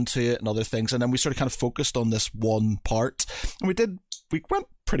tie into it and other things, and then we sort of kind of focused on this one part, and we went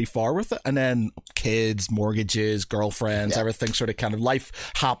pretty far with it, and then kids, mortgages, girlfriends, everything sort of kind of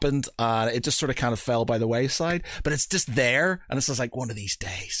life happened, and it just sort of kind of fell by the wayside. But it's just there, and it's just like one of these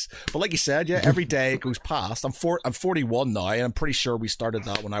days. But like you said, every day it goes past. I'm 41 now, and I'm pretty sure we started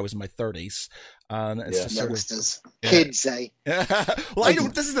that when I was in my 30s. And it's just sort of kids, eh? Well,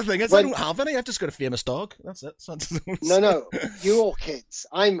 this is the thing is I don't have any. I've just got a famous dog. That's it. No, you're all kids.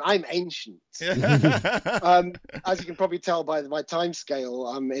 I'm ancient. As you can probably tell by my time scale,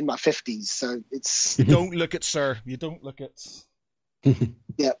 I'm in my 50s, so it's. You don't look it, sir. You don't look it.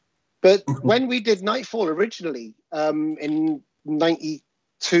 Yeah, but when we did Nightfall originally, in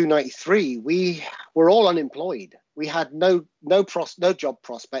 92, 93, we were all unemployed. We had no job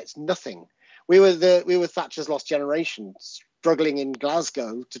prospects, nothing. We were Thatcher's lost generation, struggling in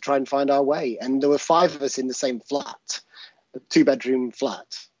Glasgow to try and find our way. And there were 5 of us in the same flat, a 2-bedroom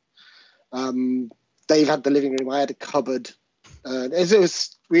flat. Dave had the living room. I had a cupboard.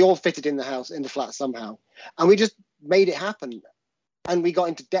 We all fitted in the flat somehow. And we just made it happen. And we got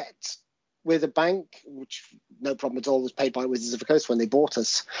into debt with a bank, which no problem at all was paid by Wizards of the Coast when they bought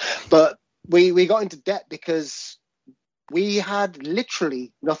us. But we got into debt because we had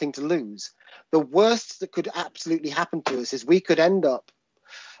literally nothing to lose. The worst that could absolutely happen to us is we could end up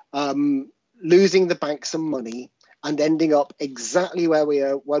losing the bank some money and ending up exactly where we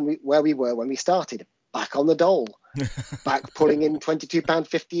were when we started, back on the dole, back pulling in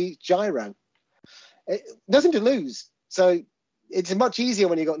 £22.50 gyro. Nothing to lose. So it's much easier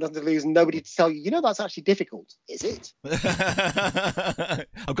when you've got nothing to lose and nobody to tell you, that's actually difficult. Is it?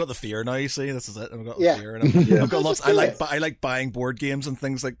 I've got the fear now, you see. This is it. I've got the fear. And I've got lots. I like buying board games and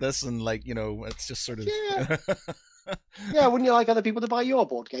things like this, and it's just sort of. Yeah, wouldn't you like other people to buy your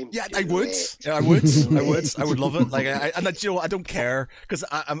board game? Yeah, I would. Yeah, I would. I would love it. Like, I don't care because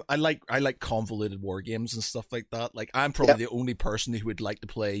I like convoluted war games and stuff like that. Like, I'm probably the only person who would like to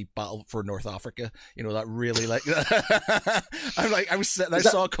play Battle for North Africa. That really like. I'm like, I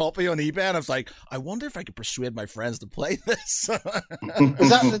saw a copy on eBay and I was like, I wonder if I could persuade my friends to play this.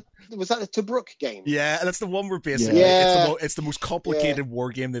 Was that the Tobruk game? Yeah, and that's the one where basically it's the most complicated war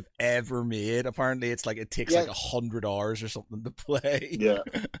game they've ever made. Apparently, it's like it takes like 100 hours or something to play. Yeah.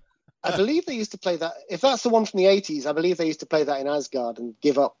 I believe they used to play that. If that's the one from the 80s, I believe they used to play that in Asgard and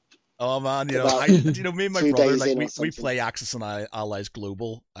give up. Oh man, me and my brother, like we play Axis and Allies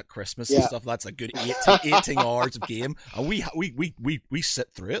Global at Christmas and stuff. That's a good 18 hours of game, and we sit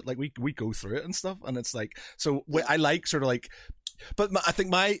through it, like we go through it and stuff, and it's like so. I like sort of like. But I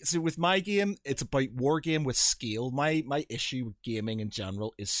think with my game, it's about war game with scale. My issue with gaming in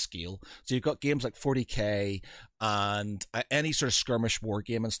general is scale. So you've got games like 40k and any sort of skirmish war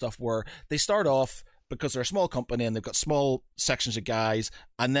game and stuff where they start off because they're a small company and they've got small sections of guys,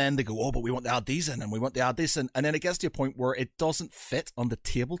 and then they go, oh, but we want to add these in and we want to add this in, and then it gets to a point where it doesn't fit on the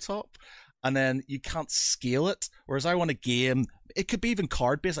tabletop. And then you can't scale it. Whereas I want a game, it could be even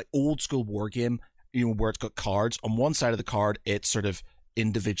card based, like old school war game, where it's got cards. On one side of the card, it's sort of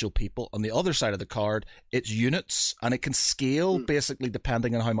individual people. On the other side of the card, it's units, and it can scale basically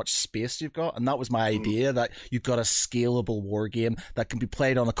depending on how much space you've got. And that was my idea, that you've got a scalable war game that can be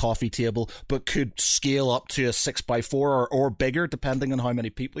played on a coffee table, but could scale up to a 6x4 or bigger depending on how many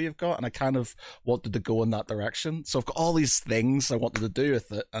people you've got. And I kind of wanted to go in that direction. So I've got all these things I wanted to do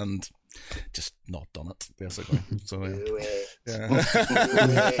with it, and just not done it basically. So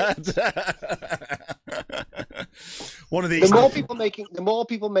one of these. The more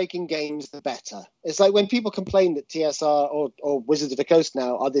people making games, the better. It's like when people complain that TSR or Wizards of the Coast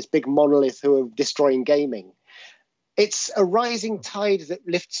now are this big monolith who are destroying gaming. It's a rising tide that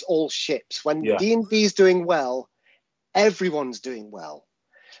lifts all ships. When D&D is doing well, everyone's doing well.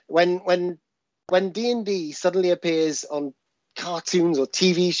 When D&D suddenly appears on cartoons or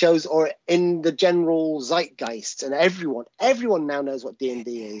TV shows or in the general zeitgeist, and everyone now knows what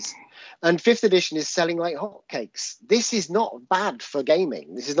D&D is, and 5th edition is selling like hotcakes. This is not bad for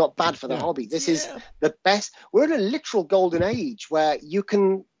gaming. This is not bad for the hobby. This is the best. We're in a literal golden age where you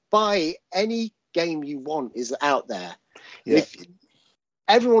can buy any game you want is out there. If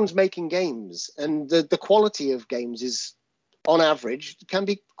everyone's making games, and the quality of games is on average, can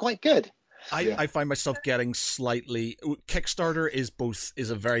be quite good. I find myself getting slightly. Kickstarter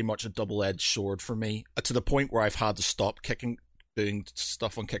is a very much a double-edged sword for me, to the point where I've had to stop doing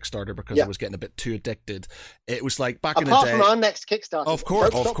stuff on Kickstarter because I was getting a bit too addicted. It was like back in the day. Apart from our next Kickstarter, of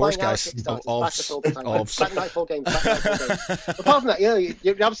course, guys. Black Nightfall games. Apart from that,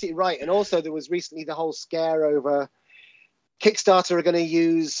 you're absolutely right. And also, there was recently the whole scare over Kickstarter are going to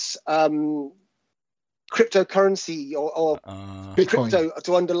use cryptocurrency or crypto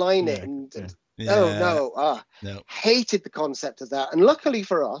to underline it. And no. Hated the concept of that. And luckily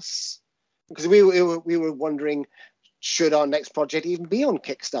for us, because we were wondering, should our next project even be on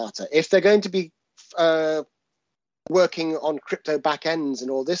Kickstarter? If they're going to be working on crypto backends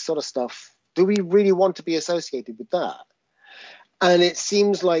and all this sort of stuff, do we really want to be associated with that? And it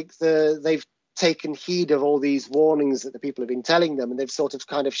seems like they've taken heed of all these warnings that the people have been telling them, and they've sort of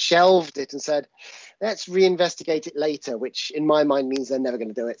kind of shelved it and said, let's reinvestigate it later, which in my mind means they're never going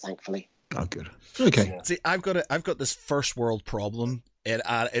to do it, thankfully. Oh, good. Okay. See, I've got this first world problem.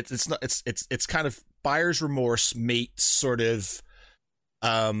 It's kind of buyer's remorse meets sort of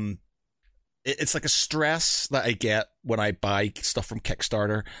it's like a stress that I get when I buy stuff from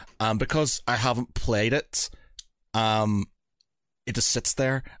Kickstarter, because I haven't played it. It just sits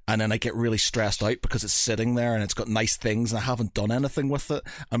there, and then I get really stressed out because it's sitting there and it's got nice things and I haven't done anything with it.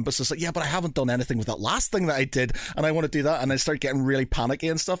 And it's just like, but I haven't done anything with that last thing that I did, and I want to do that, and I start getting really panicky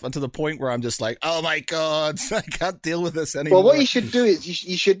and stuff, and to the point where I'm just like, oh my god, I can't deal with this anymore. Well, what you should do is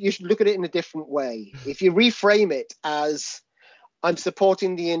you should look at it in a different way. If you reframe it as, I'm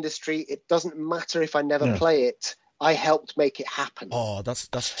supporting the industry, it doesn't matter if I never play it, I helped make it happen. Oh, that's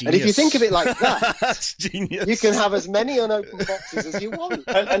genius. And if you think of it like that, that's genius. You can have as many unopened boxes as you want.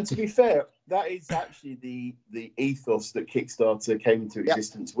 And to be fair, that is actually the ethos that Kickstarter came into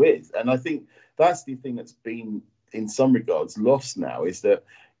existence with. And I think that's the thing that's been, in some regards, lost now, is that,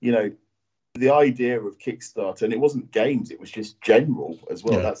 the idea of Kickstarter, and it wasn't games, it was just general as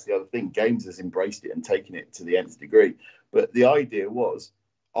well. Yeah. That's the other thing. Games has embraced it and taken it to the nth degree. But the idea was,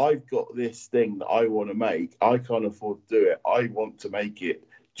 I've got this thing that I want to make. I can't afford to do it. I want to make it.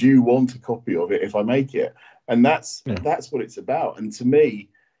 Do you want a copy of it if I make it? And that's what it's about. And to me,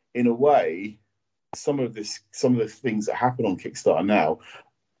 in a way, some of the things that happen on Kickstarter now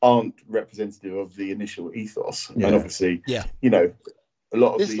aren't representative of the initial ethos. Yeah. And obviously, a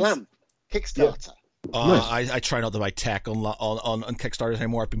lot of this lamp Kickstarter. Yeah. I try not to buy tech on Kickstarter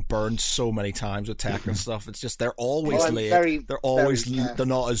anymore. I've been burned so many times with tech and stuff. It's just they're always late. They're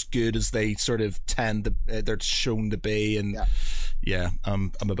not as good as they sort of they're shown to be. And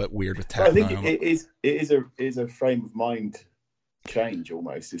I'm a bit weird with tech. I think it is a frame of mind change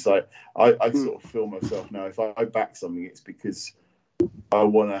almost. It's like I sort of feel myself now. If I back something, it's because I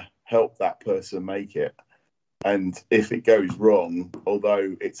want to help that person make it. And if it goes wrong,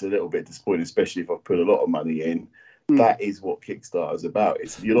 although it's a little bit disappointing, especially if I've put a lot of money in, that is what Kickstarter is about.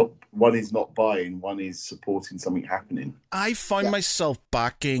 One is not buying, one is supporting something happening. I find myself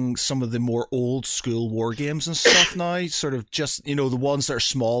backing some of the more old school war games and stuff now, sort of just, the ones that are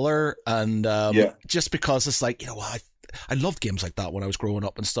smaller, and just because it's like, I loved games like that when I was growing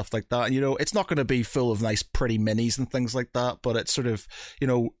up and stuff like that. And, it's not going to be full of nice, pretty minis and things like that, but it's sort of,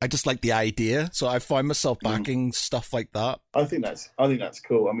 I just like the idea. So I find myself backing stuff like that. I think that's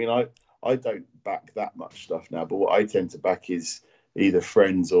cool. I mean, I don't back that much stuff now, but what I tend to back is either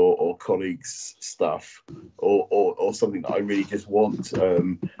friends or colleagues' stuff or something that I really just want.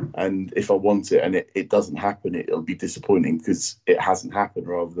 And if I want it and it doesn't happen, it'll be disappointing because it hasn't happened,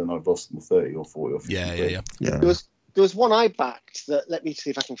 rather than I've lost them 30 or 40 or 50. Yeah. There was one I backed that, let me see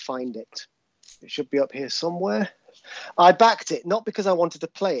if I can find it. It should be up here somewhere. I backed it, not because I wanted to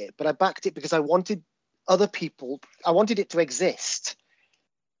play it, but I backed it because I wanted I wanted it to exist.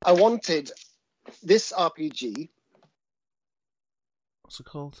 I wanted this RPG. What's it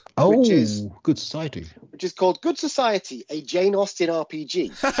called? Oh, Good Society. Which is called Good Society, a Jane Austen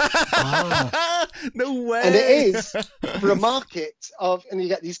RPG. No way. And it is for a market and you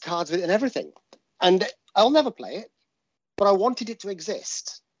get these cards with it and everything. And I'll never play it, but I wanted it to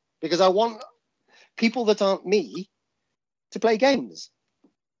exist because I want people that aren't me to play games.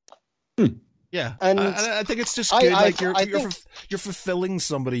 Yeah, and I think it's just good. You're fulfilling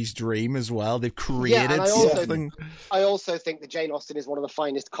somebody's dream as well. They've created something. I also think that Jane Austen is one of the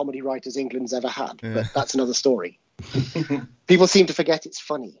finest comedy writers England's ever had, but that's another story. People seem to forget it's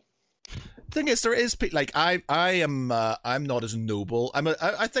funny. Thing is, there is like I'm not as noble.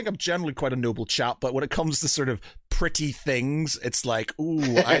 I think I'm generally quite a noble chap, but when it comes to sort of pretty things. It's like,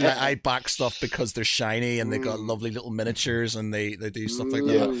 ooh, I back stuff because they're shiny and they got lovely little miniatures and they do stuff like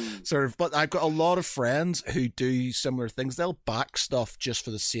that. Sort of, but I've got a lot of friends who do similar things. They'll back stuff just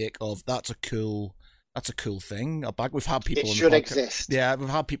for the sake of that's a cool thing. We've had people. It should exist. Yeah, we've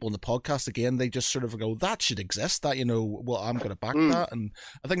had people in the podcast again. They just sort of go, that should exist. That well, I'm going to back that, and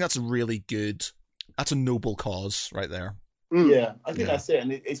I think that's a really good. That's a noble cause right there. Yeah, I think that's it,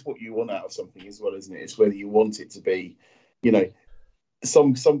 and it's what you want out of something as well, isn't it? It's whether you want it to be,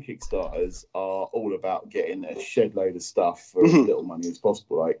 some Kickstarters are all about getting a shed load of stuff for as little money as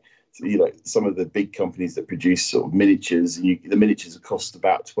possible. Like, some of the big companies that produce sort of miniatures, the miniatures cost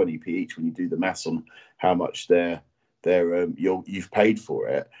about 20p each when you do the maths on how much you've paid for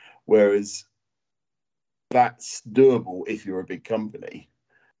it. Whereas that's doable if you're a big company.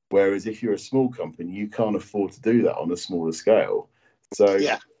 Whereas if you're a small company, you can't afford to do that on a smaller scale. So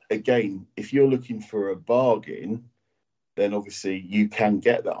again, if you're looking for a bargain, then obviously you can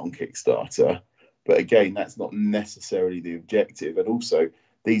get that on Kickstarter. But again, that's not necessarily the objective. And also,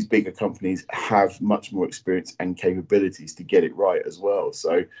 these bigger companies have much more experience and capabilities to get it right as well.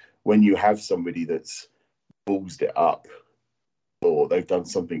 So when you have somebody that's ballsed it up, or they've done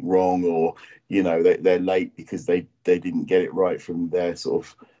something wrong, or they're late because they didn't get it right from their sort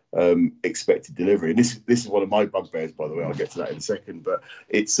of expected delivery. And this is one of my bugbears, by the way. I'll get to that in a second. But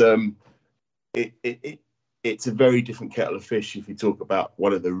it's it's a very different kettle of fish if you talk about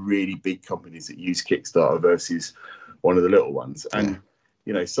one of the really big companies that use Kickstarter versus one of the little ones. And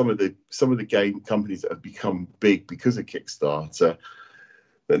some of the game companies that have become big because of Kickstarter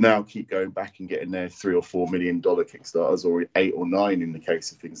that now keep going back and getting their $3 or $4 million Kickstarters, or 8 or 9 in the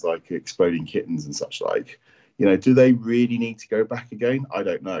case of things like Exploding Kittens and such like. Do they really need to go back again? I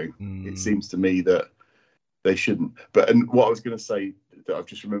don't know. It seems to me that they shouldn't. And what I was going to say that I've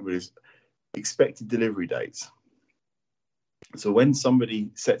just remembered is expected delivery dates. So when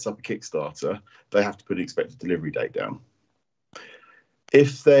somebody sets up a Kickstarter, they have to put an expected delivery date down.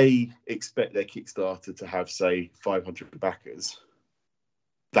 If they expect their Kickstarter to have, say, 500 backers,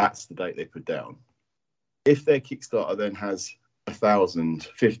 that's the date they put down. If their Kickstarter then has 1,000,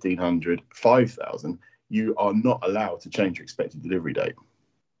 1,500, 5,000, you are not allowed to change your expected delivery date.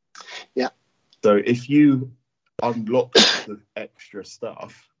 Yeah. So if you unlock the extra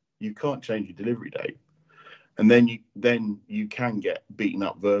stuff, you can't change your delivery date. And then you can get beaten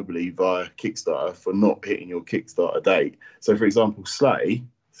up verbally via Kickstarter for not hitting your Kickstarter date. So, for example, Slay,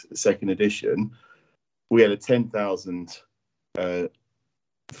 second edition, we had a 10,000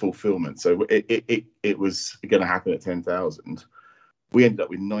 fulfillment. So it was going to happen at 10,000. We ended up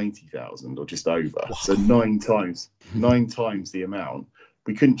with 90,000 or just over. Wow. So 9 times the amount.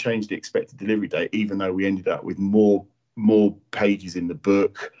 We couldn't change the expected delivery date, even though we ended up with more pages in the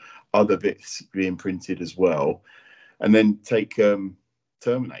book, other bits being printed as well. And then take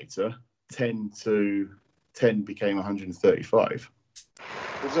Terminator, 10 became 135.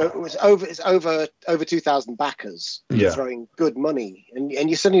 It's over 2,000 backers throwing good money, and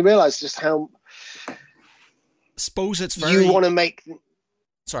you suddenly realise just how. Suppose it's very. You want to make.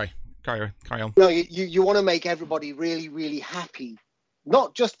 Sorry, carry on. No, you want to make everybody really, really happy,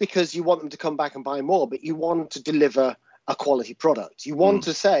 not just because you want them to come back and buy more, but you want to deliver a quality product. You want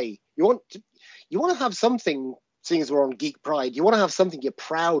to say you want to have something. Seeing as we're on Geek Pride, you want to have something you're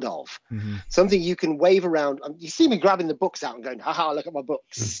proud of, something you can wave around. You see me grabbing the books out and going, "Haha, look at my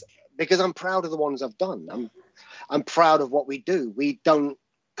books," because I'm proud of the ones I've done. I'm proud of what we do. We don't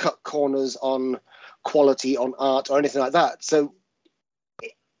cut corners on quality, on art, or anything like that. So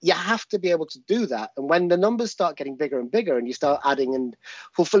you have to be able to do that. And when the numbers start getting bigger and bigger, and you start adding and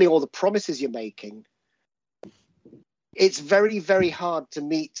fulfilling all the promises you're making, it's very, very hard to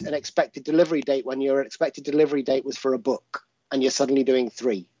meet an expected delivery date when your expected delivery date was for a book and you're suddenly doing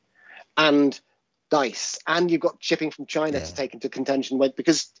 3. And dice. And you've got shipping from China to take into contention with,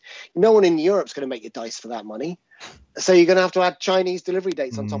 because no one in Europe's going to make your dice for that money. So you're going to have to add Chinese delivery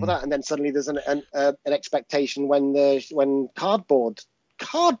dates on top of that. And then suddenly there's an expectation when cardboard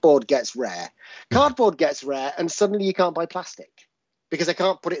gets rare. Cardboard gets rare, and suddenly you can't buy plastic because they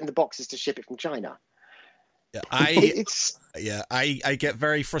can't put it in the boxes to ship it from China. Yeah, I get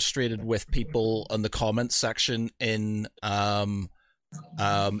very frustrated with people in the comments section in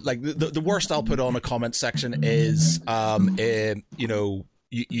like the worst I'll put on a comment section is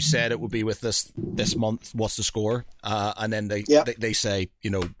you said it would be with this month, what's the score, and then they say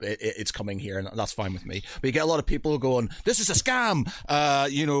it's coming here, and that's fine with me. But you get a lot of people going, this is a scam,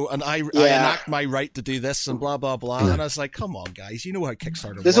 and I enact my right to do this and blah blah blah, and I was like, come on guys, you know how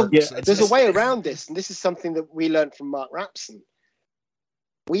Kickstarter works. There's a way around this, and this is something that we learned from Mark Rapson.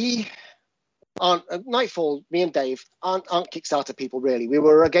 aren't Nightfall. Me and Dave aren't Kickstarter people really. We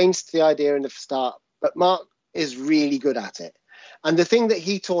were against the idea in the start, but Mark is really good at it. And the thing that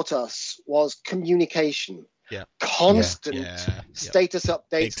he taught us was communication. Yeah. Constant status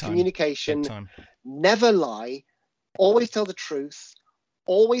updates, communication. Never lie. Always tell the truth.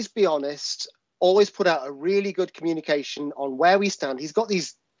 Always be honest. Always put out a really good communication on where we stand. He's got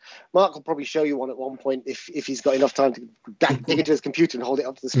these. Mark will probably show you one at one point if he's got enough time to dig into his computer and hold it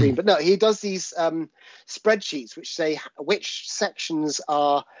up to the screen. But no, he does these spreadsheets which say which sections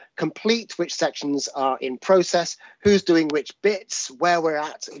are complete, which sections are in process, who's doing which bits, where we're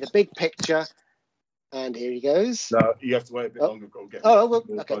at in a big picture. And here he goes. No, you have to wait a bit longer. Got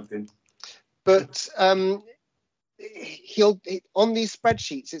to get okay. In. But he'll on these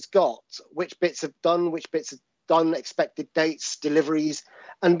spreadsheets, it's got which bits have done, which bits have done, expected dates, deliveries.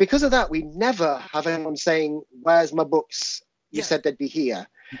 And because of that, we never have anyone saying, where's my books? You said they'd be here.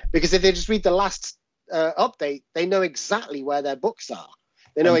 Because if they just read the last update, they know exactly where their books are.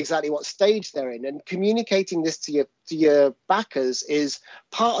 They know exactly what stage they're in. And communicating this to your backers is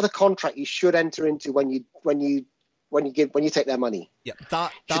part of the contract you should enter into when you take their money. Yeah,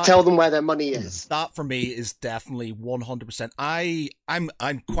 you should tell them where their money is. That for me is definitely 100%.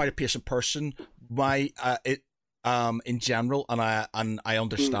 I'm quite a patient person. In general, and I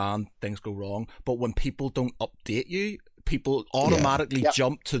understand things go wrong, but when people don't update you, people automatically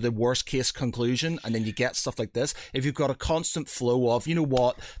jump to the worst case conclusion, and then you get stuff like this. If you've got a constant flow of, you know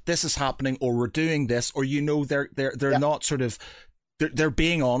what, this is happening, or we're doing this, or they're not sort of. They're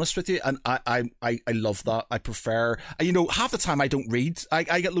being honest with you, and I love that. I prefer, half the time I don't read.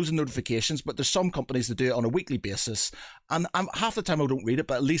 I get loads of notifications, but there's some companies that do it on a weekly basis, and half the time I don't read it,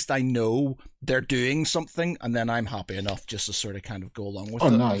 but at least I know they're doing something, and then I'm happy enough just to sort of kind of go along with it. Oh,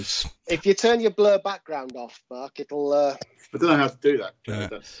 nice. If you turn your blur background off, Mark, it'll... I don't know how to do that. Yeah.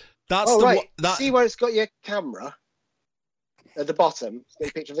 See where it's got your camera? At the bottom, it's got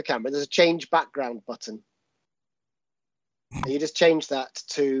a picture of the camera. There's a change background button. And you just change that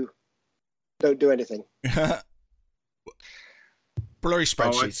to don't do anything. Blurry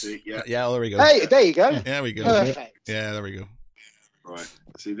spreadsheets. Yeah, there we go. Hey, there you go. Yeah, there we go. Perfect. Yeah, there we go. Right.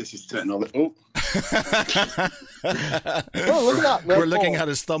 See, this is technology. Oh. Look at that. We're looking at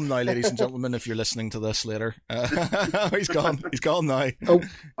his thumb now, ladies and gentlemen, if you're listening to this later. He's gone. He's gone now. Oh,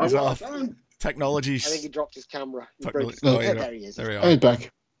 he's off. Technologies. I think he dropped his camera. There he is. There we are. I'm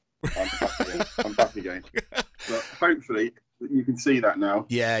back. I'm back again. But hopefully you can see that now.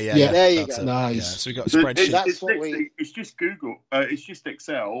 Yeah. There you go. Nice. Yeah, so we got a spreadsheet. It's just Google. It's just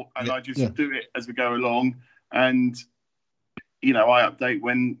Excel, and I just do it as we go along. And I update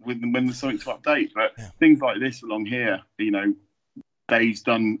when there's something to update. But things like this along here, Dave's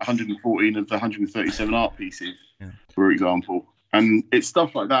done 114 of the 137 art pieces, for example, and it's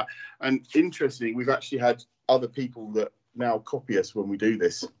stuff like that. And interesting, we've actually had other people that now copy us when we do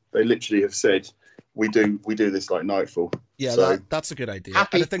this. They literally have said, we do this like Nightfall. Yeah, so, that's a good idea. And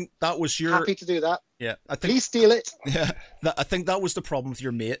I think that was happy to do that. Yeah, I think please steal it. Yeah, I think that was the problem with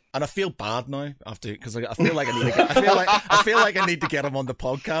your mate, and I feel bad now after because I feel like I feel like I need to get him on the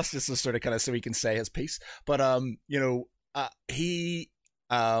podcast just to sort of kind of so he can say his piece. But he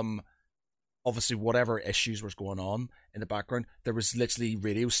obviously whatever issues was going on in the background, there was literally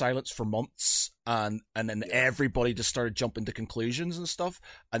radio silence for months, and then everybody just started jumping to conclusions and stuff,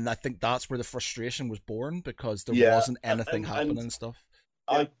 and I think that's where the frustration was born because there wasn't anything happening and stuff.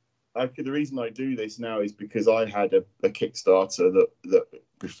 The reason I do this now is because I had a Kickstarter that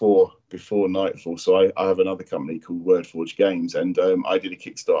before Nightfall, so I have another company called Wordforge Games, and I did a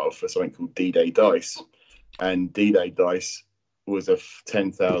Kickstarter for something called D-Day Dice, and D-Day Dice was a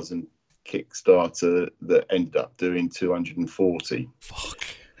 10,000 Kickstarter that ended up doing 240. Fuck.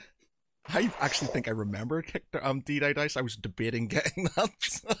 I actually think I remember D-Day Dice. I was debating getting that.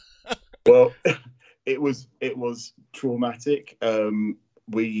 Well, it was traumatic.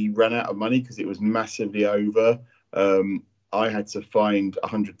 We ran out of money because it was massively over. I had to find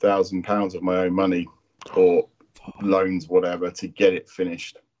 £100,000 of my own money or loans, whatever, to get it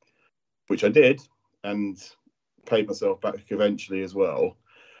finished, which I did and paid myself back eventually as well.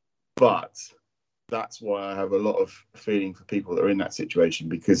 But that's why I have a lot of feeling for people that are in that situation,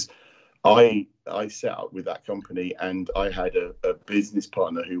 because I set up with that company and I had a business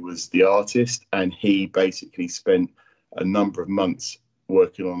partner who was the artist, and he basically spent a number of months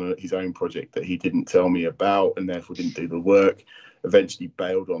working on his own project that he didn't tell me about and therefore didn't do the work, eventually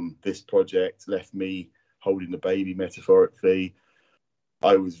bailed on this project, left me holding the baby metaphorically.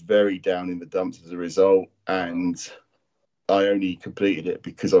 I was very down in the dumps as a result, and I only completed it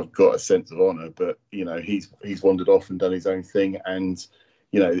because I've got a sense of honour. But he's wandered off and done his own thing, and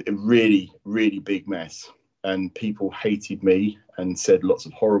a really, really big mess. And people hated me and said lots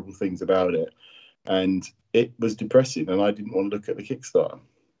of horrible things about it. And it was depressing, and I didn't want to look at the Kickstarter.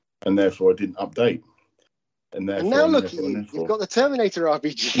 And therefore I didn't update. And now look at you. You've got the Terminator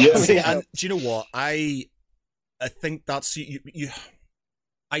RPG. Yeah. And do you know what? I think that's you.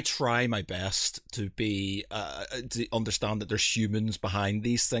 I try my best to be to understand that there's humans behind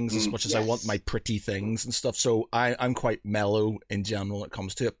these things as much as I want my pretty things and stuff. So I'm quite mellow in general when it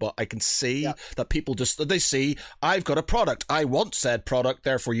comes to it, but I can see that people they see I've got a product. I want said product,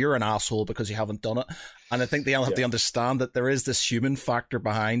 therefore you're an asshole because you haven't done it. And I think they all have to understand that there is this human factor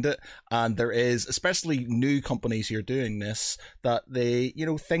behind it, and there is, especially new companies who are doing this, that they,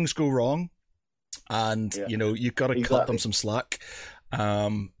 things go wrong, and you've got to cut them some slack.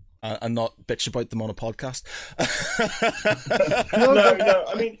 And not bitch about them on a podcast. No.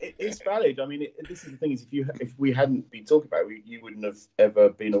 I mean, it's valid. I mean, this is the thing: is if we hadn't been talking about it, you wouldn't have ever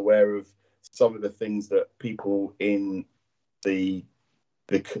been aware of some of the things that people in the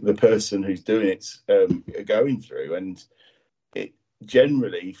person who's doing it are going through. And it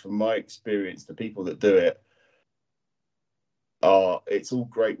generally, from my experience, the people that do it it's all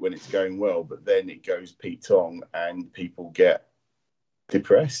great when it's going well, but then it goes Pete Tong, and people get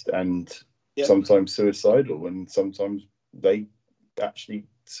depressed and sometimes suicidal, and sometimes they actually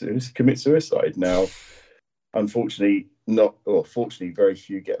commit suicide. Now, unfortunately, fortunately, very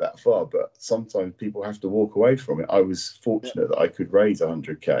few get that far, but sometimes people have to walk away from it. I was fortunate that I could raise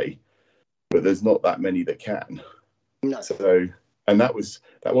 100k, but there's not that many that can. No. So, and that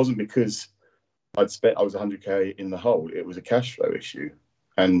wasn't because I was 100k in the hole. It was a cash flow issue,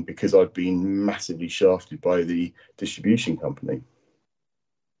 and because I'd been massively shafted by the distribution company.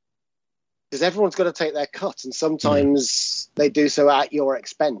 Because everyone's got to take their cut, and sometimes they do so at your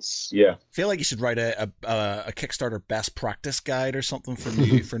expense. Yeah, I feel like you should write a Kickstarter best practice guide or something for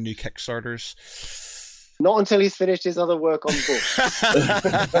new Kickstarters. Not until he's finished his other work on books.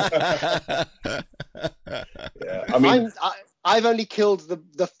 Yeah, I mean, I've only killed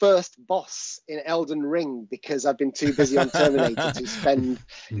the first boss in Elden Ring because I've been too busy on Terminator to spend.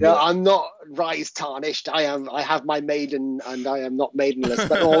 I'm not rise tarnished. I have my maiden, and I am not maidenless.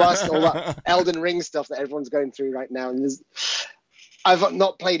 But all that Elden Ring stuff that everyone's going through right now, and I've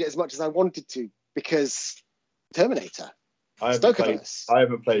not played it as much as I wanted to because Terminator. I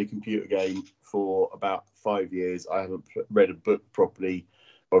haven't played a computer game for about 5 years. I haven't read a book properly.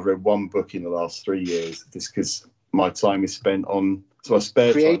 I've read one book in the last 3 years, just because my time is spent on, so my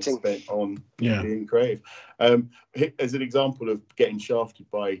spare time is spent on being creative. As an example of getting shafted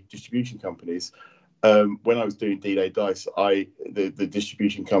by distribution companies, when I was doing D-Day Dice, the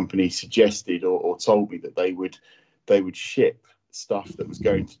distribution company suggested or told me that they would ship stuff that was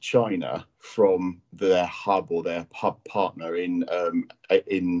going to China from their hub or their hub partner in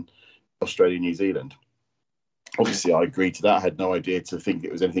Australia, New Zealand. Obviously, I agreed to that. I had no idea to think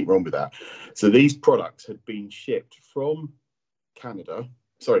there was anything wrong with that. So these products had been shipped from Canada.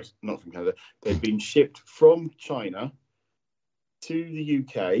 Sorry, not from Canada. They'd been shipped from China to the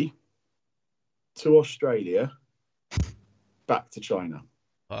UK, to Australia, back to China.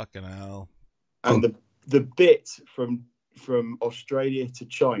 Fucking hell. And the bit from Australia to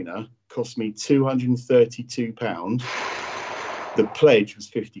China cost me £232. The pledge was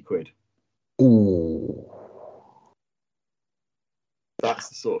 50 quid. Ooh. That's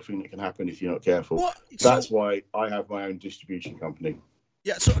the sort of thing that can happen if you're not careful. That's why I have my own distribution company.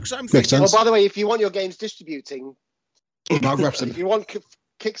 Yeah, so because I'm thinking. Oh, by the way, if you want your games distributing, if you want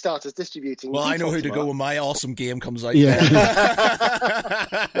Kickstarters distributing, well, I know who to go when my awesome game comes out. Yeah.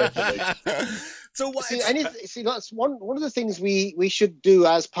 So what? See, that's one of the things we should do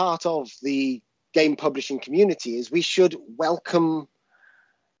as part of the game publishing community is we should welcome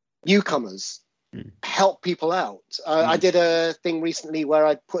newcomers. Help people out. I did a thing recently where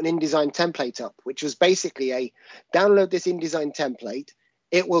I put an InDesign template up, which was basically download this InDesign template.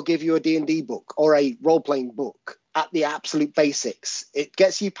 It will give you a D&D book or a role-playing book at the absolute basics. It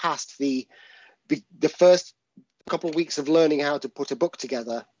gets you past the first couple of weeks of learning how to put a book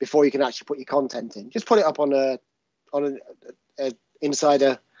together before you can actually put your content in. Just put it up on an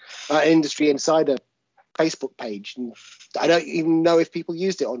industry insider Facebook page, and I don't even know if people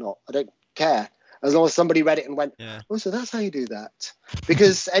used it or not. I don't care. As long as somebody read it and went, oh, so that's how you do that.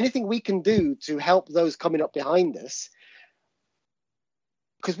 Because anything we can do to help those coming up behind us,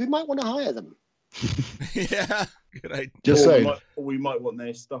 because we might want to hire them. Yeah, good idea. Just saying. We might want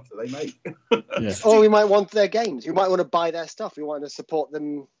their stuff that they make. Or we might want their games. We might want to buy their stuff. We want to support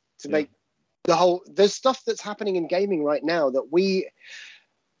them to make there's stuff that's happening in gaming right now that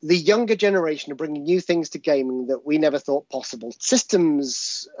the younger generation are bringing new things to gaming that we never thought possible.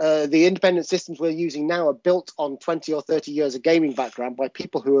 Systems, the independent systems we're using now are built on 20 or 30 years of gaming background by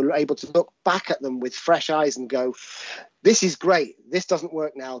people who are able to look back at them with fresh eyes and go, this is great. This doesn't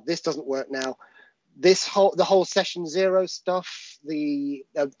work now. This doesn't work now. The whole session zero stuff, the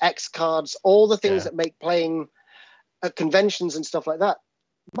X cards, all the things that make playing at conventions and stuff like that.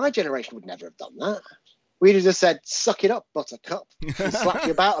 My generation would never have done that. We'd have just said, "Suck it up, Buttercup," and slapped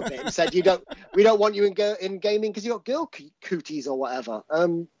you about a bit and said, we don't want you in gaming because you got girl cooties or whatever."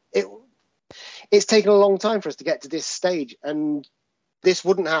 It's taken a long time for us to get to this stage, and this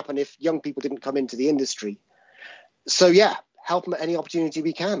wouldn't happen if young people didn't come into the industry. So yeah, help them at any opportunity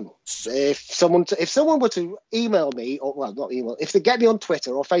we can. If someone were to email me, or well, not email, if they get me on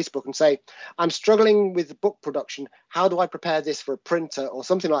Twitter or Facebook and say, "I'm struggling with book production, how do I prepare this for a printer?" or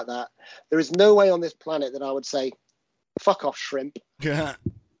something like that, there is no way on this planet that I would say, "Fuck off, shrimp." Yeah.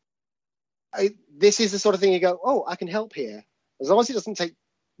 This is the sort of thing you go, "Oh, I can help here." As long as it doesn't take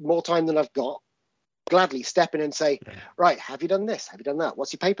more time than I've got, gladly step in and say, "Right, have you done this? Have you done that?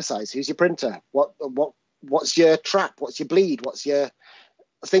 What's your paper size? Who's your printer? What's your trap? What's your bleed? What's your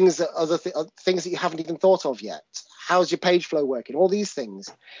things that you haven't even thought of yet? How's your page flow working?" All these things.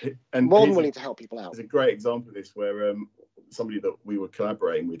 And more than willing to help people out. There's a great example of this where somebody that we were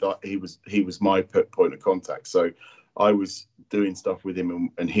collaborating with, he was my point of contact. So I was doing stuff with him,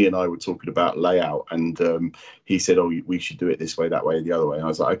 and he and I were talking about layout, and he said, "Oh, we should do it this way, that way, the other way." And I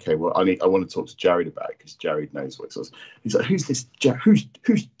was like, "Okay, well, I want to talk to Jared about it because Jared knows what it was." He's like, "Who's this? Who's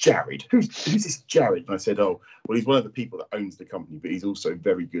Jared? Who's this Jared?" And I said, "Oh, well, he's one of the people that owns the company, but he's also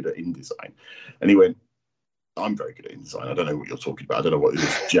very good at InDesign." And he went, "I'm very good at InDesign. I don't know what you're talking about. I don't know what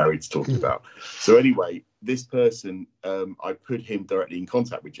this Jared's talking about." So anyway, this person, I put him directly in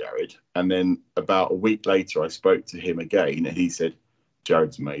contact with Jared. And then about a week later, I spoke to him again, and he said,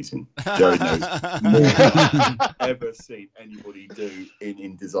 "Jared's amazing. Jared knows more than I've ever seen anybody do in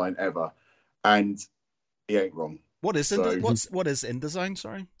InDesign ever." And he ain't wrong. What is InDesign?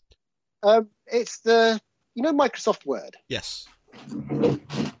 Sorry. It's Microsoft Word. Yes. You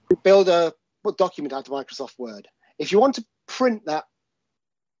build a document out of Microsoft Word. If you want to print that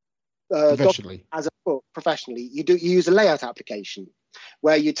professionally as a book professionally, you use a layout application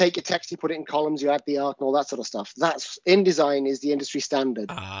where you take your text, you put it in columns, you add the art and all that sort of stuff. That's InDesign is the industry standard.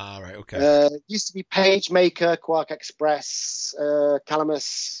 Ah, right, okay. Used to be PageMaker, Quark Express,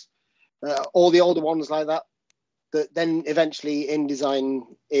 Calamus, all the older ones like that. That then eventually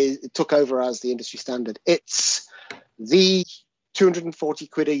InDesign took over as the industry standard. It's the 240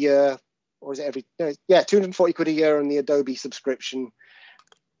 quid a year, or is it 240 quid a year on the Adobe subscription.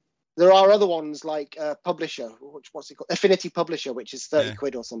 There are other ones like Publisher, what's it called? Affinity Publisher, which is 30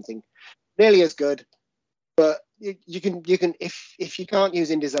 quid or something. Nearly as good, but you can if you can't use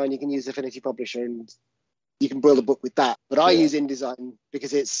InDesign, you can use Affinity Publisher and you can build a book with that. But I use InDesign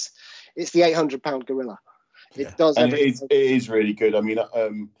because it's the £800 gorilla. It does, and it is really good. I mean, I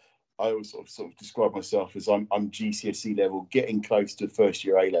always sort of describe myself as I'm GCSE level, getting close to first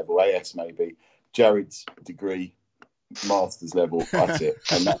year A level, AS maybe. Jared's degree, master's level, that's it.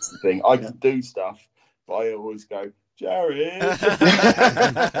 And that's the thing. I can do stuff, but I always go, "Jared."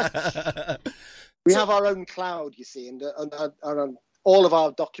 We have our own cloud, you see, and all of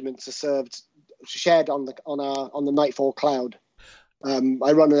our documents are shared on the Nightfall cloud.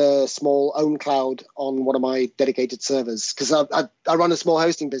 I run a small own cloud on one of my dedicated servers because I run a small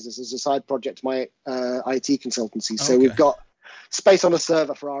hosting business as a side project to my IT consultancy. So we've got space on a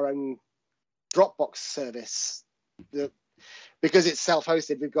server for our own Dropbox service. Because it's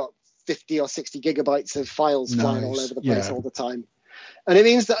self-hosted, we've got 50 or 60 gigabytes of files flying all over the place all the time. And it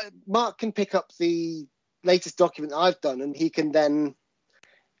means that Mark can pick up the latest document that I've done and he can then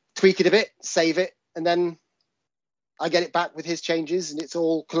tweak it a bit, save it, and then I get it back with his changes, and it's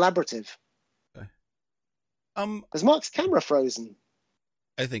all collaborative. Okay. Has Mark's camera frozen?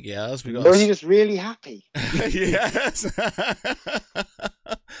 I think he has. Or is he just really happy? Yes.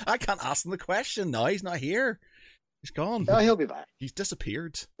 I can't ask him the question. No, he's not here. He's gone. No, he'll be back. He's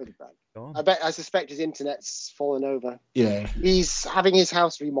disappeared. He'll be back. Gone. I suspect his internet's fallen over. Yeah. He's having his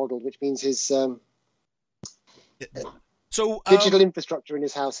house remodeled, which means his digital infrastructure in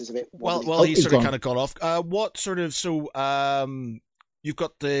his house is a bit wobbly. Well, he's sort of kind of gone off. You've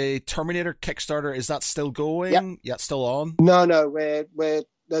got the Terminator Kickstarter. Is that still going? Yep. Yeah, it's still on. No,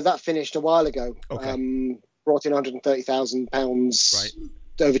 that finished a while ago. Okay. Brought in £130,000. Right.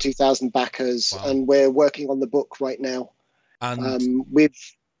 Over 2,000 backers, and we're working on the book right now. And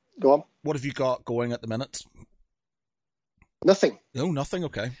go on. What have you got going at the minute? Nothing. No, nothing.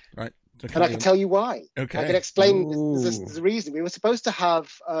 Okay, right. And I can tell you why. Okay. I can explain. There's a reason. We were supposed to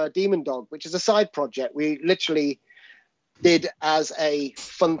have Demon Dog, which is a side project. We literally did as a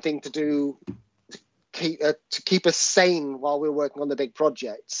fun thing to do to keep us sane while we were working on the big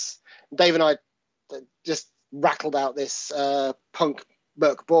projects. Dave and I just rattled out this punk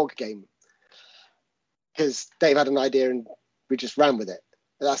Merc Borg game because Dave had an idea and we just ran with it.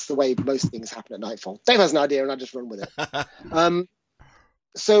 That's the way most things happen at Nightfall. Dave has an idea and I just run with it.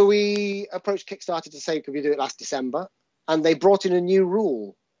 So we approached Kickstarter to say, could we do it last December? And they brought in a new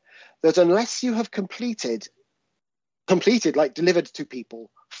rule that unless you have completed, like delivered to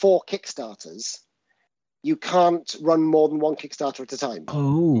people 4 Kickstarters, you can't run more than 1 Kickstarter at a time.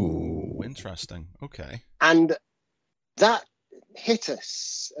 Oh, interesting. Okay. And that hit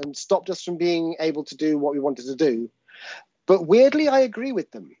us and stopped us from being able to do what we wanted to do. But weirdly, I agree with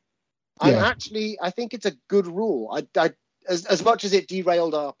them. Yeah. I think it's a good rule. As much as it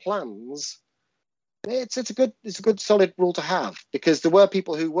derailed our plans, it's a good solid rule to have, because there were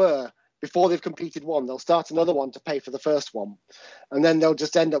people who were, before they've completed one, they'll start another one to pay for the first one, and then they'll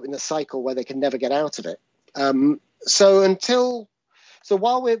just end up in a cycle where they can never get out of it. So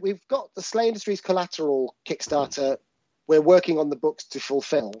while we've got the Slay Industries Collateral Kickstarter, we're working on the books to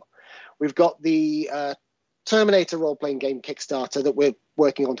fulfill. We've got the Terminator role-playing game Kickstarter that we're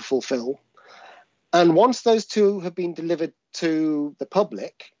working on to fulfill. And once those 2 have been delivered to the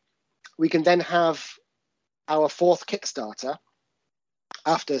public, we can then have our 4th Kickstarter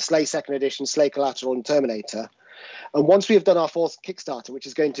after Slay 2nd Edition, Slay Collateral, and Terminator. And once we have done our 4th Kickstarter, which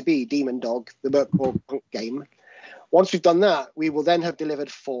is going to be Demon Dog, the Merc Borg punk game, once we've done that, we will then have delivered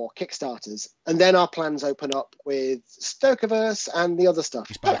 4 Kickstarters. And then our plans open up with Stokerverse and the other stuff.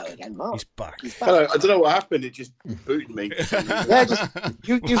 He's back. Hello again, Mark. He's back. Hello. I don't know what happened. It just booted me. Yeah,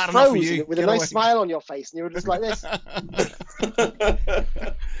 you froze with a nice smile on your face, and you were just like this.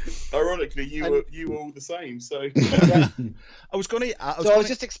 Ironically, you were all the same. So yeah. I was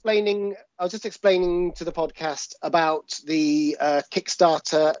just explaining to the podcast about the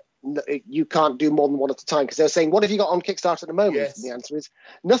Kickstarter. You can't do more than 1 at a time, because they're saying, what have you got on Kickstarter at the moment? Yes. And the answer is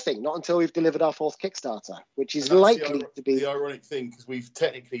nothing, not until we've delivered our 4th Kickstarter, which is likely to be the ironic thing, because we've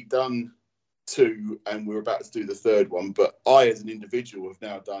technically done 2 and we're about to do the 3rd one, but I as an individual have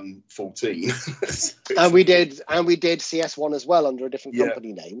now done 14. and we did CS1 as well under a different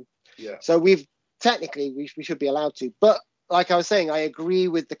company name. Yeah. So we should be allowed to, but like I was saying, I agree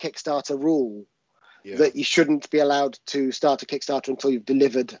with the Kickstarter rule that you shouldn't be allowed to start a Kickstarter until you've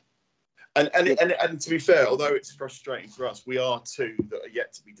delivered. And to be fair, although it's frustrating for us, we are 2 that are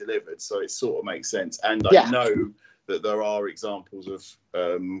yet to be delivered, so it sort of makes sense. And I know that there are examples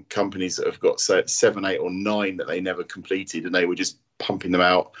of companies that have got 7, 8, or 9 that they never completed, and they were just pumping them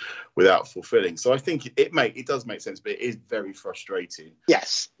out without fulfilling. So I think it does make sense, but it is very frustrating.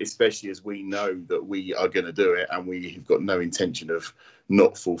 Yes, especially as we know that we are going to do it, and we have got no intention of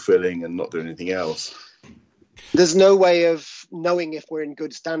not fulfilling and not doing anything else. There's no way of knowing if we're in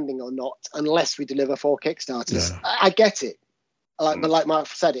good standing or not unless we deliver 4 Kickstarters. Yeah. I get it. But like Mark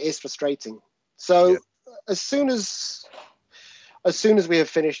said, it is frustrating. So as soon as we have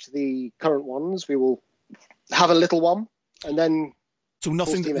finished the current ones, we will have a little one, and then... So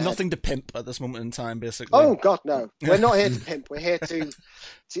nothing to pimp at this moment in time, basically. Oh, God, no. We're not here to pimp. We're here to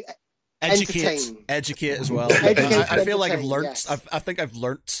educate as well. I feel like I've learnt. Yes. I think I've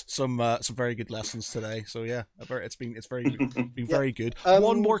learnt some very good lessons today. So yeah, it's been very good.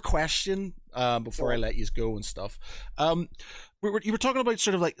 One more question before I let you go and stuff. You were talking about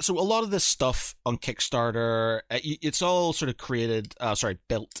sort of like, so a lot of this stuff on Kickstarter, it's all sort of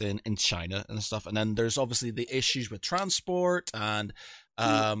built in China and stuff, and then there's obviously the issues with transport and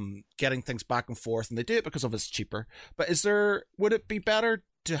getting things back and forth, and they do it because it's cheaper. But would it be better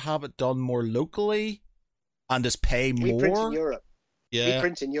to have it done more locally and just pay more? We print in Europe. Yeah. We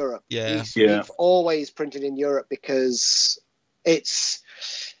print in Europe. Yeah. We've always printed in Europe because it's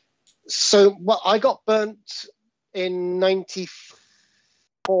so. Well, I got burnt in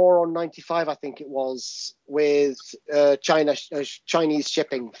 94 or 95, I think it was, with Chinese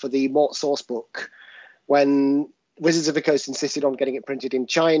shipping for the Mort source book, when Wizards of the Coast insisted on getting it printed in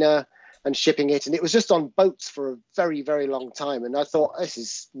China and shipping it, and it was just on boats for a very, very long time. And I thought,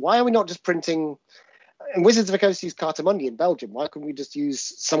 why are we not just printing? And Wizards of the Coast use Cartamundi in Belgium. Why couldn't we just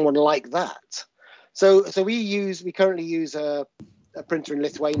use someone like that? So we currently use a printer in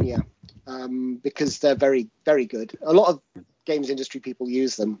Lithuania because they're very, very good. A lot of games industry people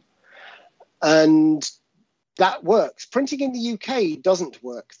use them, and that works. Printing in the UK doesn't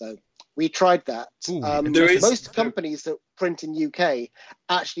work though. We tried that. Ooh, most companies that print in UK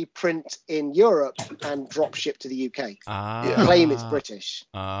actually print in Europe and drop ship to the UK. Claim it's British.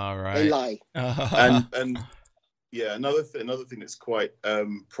 Right. They lie. And yeah, another thing that's quite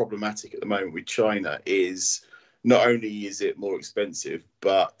problematic at the moment with China is not only is it more expensive,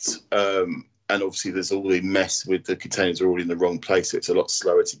 but and obviously there's all the mess with the containers are all in the wrong place, so it's a lot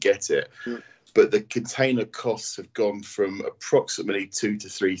slower to get it. But the container costs have gone from approximately £2,000 to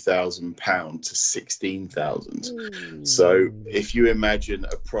 £3,000 to 16,000. So if you imagine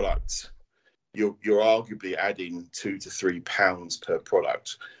a product, you're arguably adding £2 to £3 per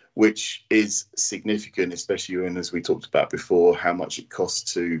product, which is significant, especially when, as we talked about before, how much it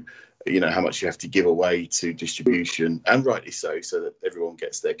costs to, how much you have to give away to distribution, and rightly so that everyone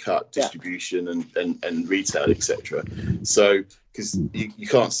gets their cut, distribution and retail, etc. So, because you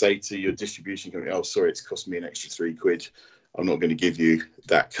can't say to your distribution company, oh, sorry, it's cost me an extra £3. I'm not going to give you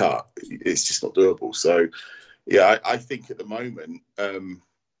that cut. It's just not doable. So, yeah, I think at the moment, and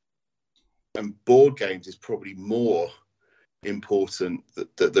board games is probably more important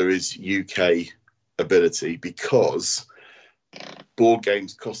that there is UK ability, because board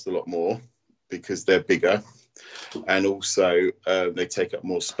games cost a lot more because they're bigger, and also they take up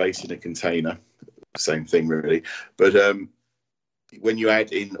more space in a container. Same thing, really. But when you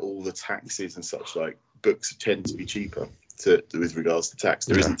add in all the taxes and such, like, books tend to be cheaper with regards to tax.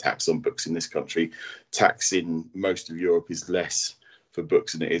 There isn't tax on books in this country. Tax in most of Europe is less for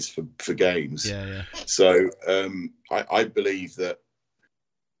books than it is for games. Yeah. So I believe that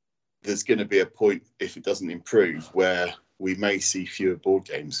there's going to be a point, if it doesn't improve, where we may see fewer board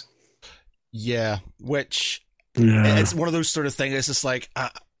games. Yeah, which it's one of those sort of things. It's just like,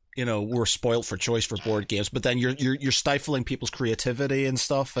 we're spoiled for choice for board games, but then you're stifling people's creativity and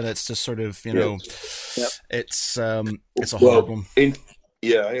stuff, and it's just sort of, it's a hard one.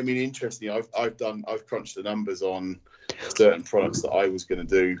 Interestingly, I've crunched the numbers on certain products that I was going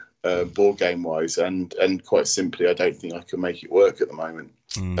to do board game wise, and quite simply, I don't think I can make it work at the moment,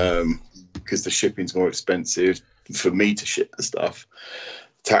 because the shipping's more expensive for me to ship the stuff.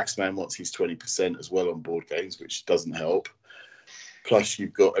 Taxman wants his 20% as well on board games, which doesn't help. Plus,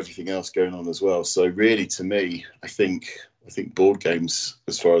 you've got everything else going on as well. So really, to me, I think board games,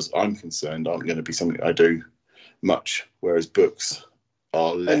 as far as I'm concerned, aren't going to be something I do much, whereas books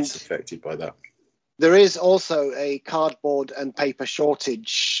are less affected by that. There is also a cardboard and paper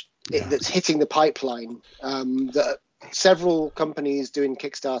shortage that's hitting the pipeline. That several companies doing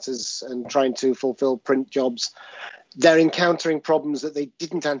Kickstarters and trying to fulfill print jobs, they're encountering problems that they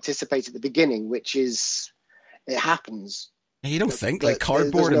didn't anticipate at the beginning, which is, it happens. You don't think, like,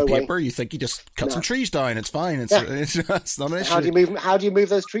 cardboard and paper, you think you just cut some trees down, it's fine. It's not an issue. How do you move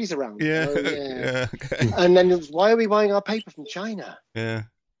those trees around? Yeah. Okay. And then why are we buying our paper from China? Yeah.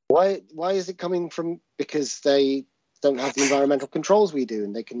 Why is it coming from? Because they don't have the environmental controls we do,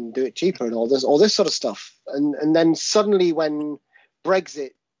 and they can do it cheaper and all this sort of stuff. And then suddenly when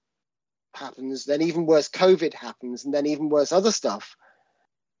Brexit happens, then even worse COVID happens, and then even worse other stuff.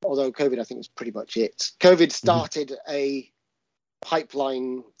 Although COVID, I think, was pretty much it. COVID started a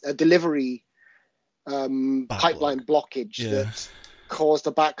delivery pipeline blockage that caused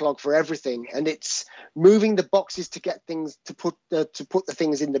a backlog for everything, and it's moving the boxes to get things to put the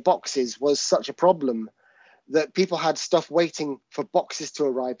things in the boxes was such a problem that people had stuff waiting for boxes to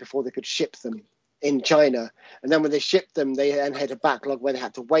arrive before they could ship them in China. And then when they shipped them, they then had a backlog where they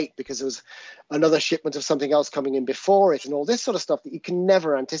had to wait because there was another shipment of something else coming in before it, and all this sort of stuff that you can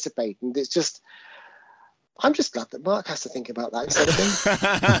never anticipate. And it's just, I'm just glad that Mark has to think about that instead of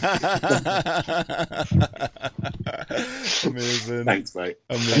me. Amazing. Thanks, mate.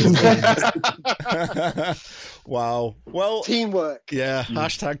 Amazing. Wow. Well, teamwork. Yeah.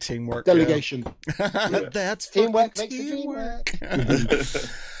 Hashtag teamwork. Delegation. Yeah. That's teamwork makes teamwork.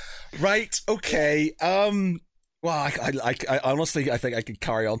 Right. Okay. Well, I honestly, I think I could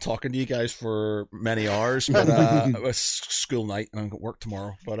carry on talking to you guys for many hours, but it's school night and I'm going to work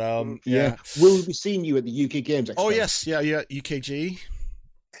tomorrow. But yeah. We'll be seeing you at the UK Games Expo. Oh yes, yeah, UKG.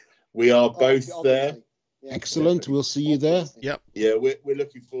 We are both there. Yeah. Excellent. We'll see you there. Yep. Yeah, we're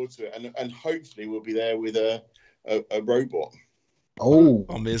looking forward to it, and hopefully we'll be there with a robot. Oh,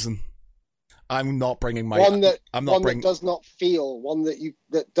 amazing! I'm not bringing my one that does not feel, one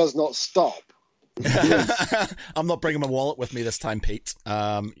that does not stop. I'm not bringing my wallet with me this time, Pete.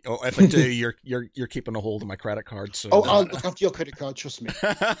 If I do, you're keeping a hold of my credit card. So I'll look after your credit card. Trust me.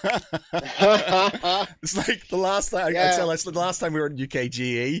 It's like the last time. The last time we were in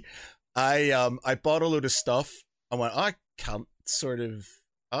UKGE, I bought a load of stuff. I went, I can't sort of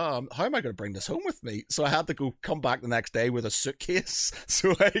how am I going to bring this home with me? So I had to come back the next day with a suitcase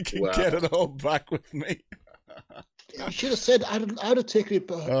so I could get it all back with me. I should have said I'd have taken it,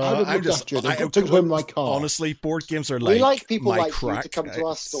 but I'd have looked after it. I took it home in my car. Honestly, board games are like, we like people like crack. you to come to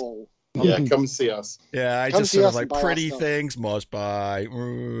our stall. Yeah, come see us. Yeah, I just sort of like pretty things must buy.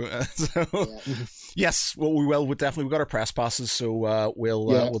 So, yes, well, we'll definitely. We've got our press passes, so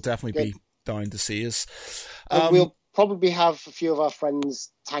we'll definitely be down to see us. We'll probably have a few of our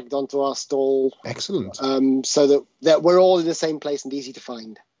friends tagged onto our stall. Excellent. So that we're all in the same place and easy to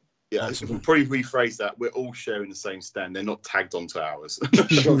find. Yeah, we'll probably rephrase that. We're all sharing the same stand. They're not tagged onto ours.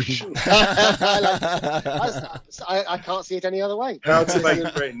 Sure. I can't see it any other way. How to make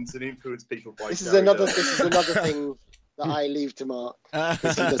friends and influence people by This is another thing that I leave to Mark. He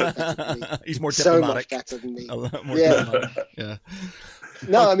does it better than me. He's more so diplomatic. Much better than me. A lot more diplomatic. Yeah.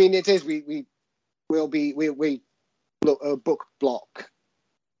 No, I mean it is. We look a block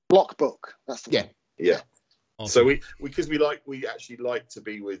book. That's the one. Yeah. Awesome. So we actually like to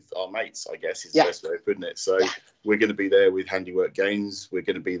be with our mates, I guess is the best way of putting it. So we're going to be there with Handiwork Games. We're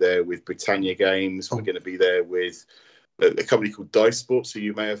going to be there with Britannia Games. We're going to be there with a company called Dice Sports, who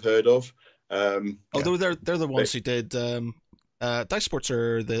you may have heard of. Although they're the ones who did Dice Sports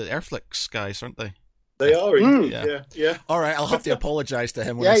are the Airflix guys, aren't they? They are, yeah. All right, I'll have to apologise to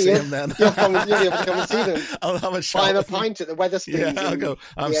him when I see him then. You'll be able to come and see them. I'll have a shot. Buy him a pint at the Wetherspoons. Yeah, I'll go.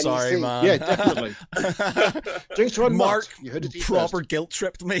 I'm sorry, man. Yeah, definitely. Drinks run Mark you heard it proper guilt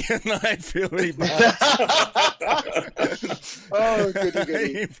tripped me, and I feel really bad. Oh,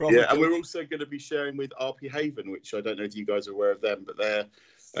 goody. Yeah, and we're also going to be sharing with RP Haven, which I don't know if you guys are aware of them, but they're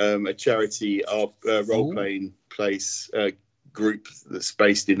a charity role-playing place. Group that's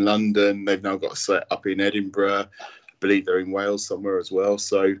based in London. They've now got a set up in Edinburgh. I believe they're in Wales somewhere as well.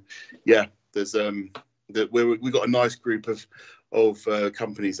 So yeah, there's we've got a nice group of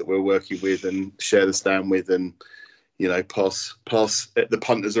companies that we're working with and share the stand with, and pass the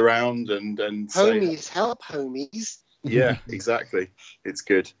punters around and homies help homies. Yeah, exactly. It's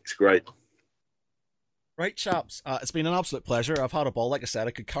good. It's great. Right, chaps, it's been an absolute pleasure. I've had a ball. Like I said,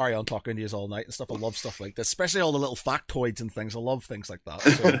 I could carry on talking to you all night and stuff. I love stuff like this, especially all the little factoids and things. I love things like that.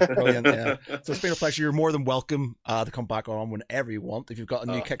 So brilliant, yeah. So it's been a pleasure. You're more than welcome to come back on whenever you want. If you've got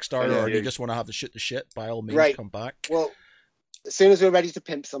a new Kickstarter or you just want to have the shit, by all means, come back. Well, as soon as we're ready to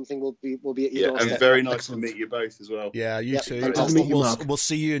pimp something, we'll be at your doorstep. And very nice to meet you both as well. Yeah, you too. We'll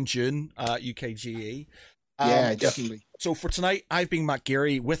see you in June at UKGE. Yeah, definitely. So for tonight, I've been Matt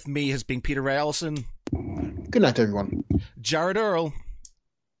Geary. With me has been Peter Ray Ellison. Good night, everyone. Jared Earl.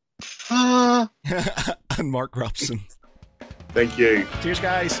 And Mark Robson. Thank you. Cheers,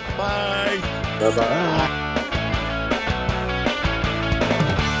 guys. Bye. Bye-bye.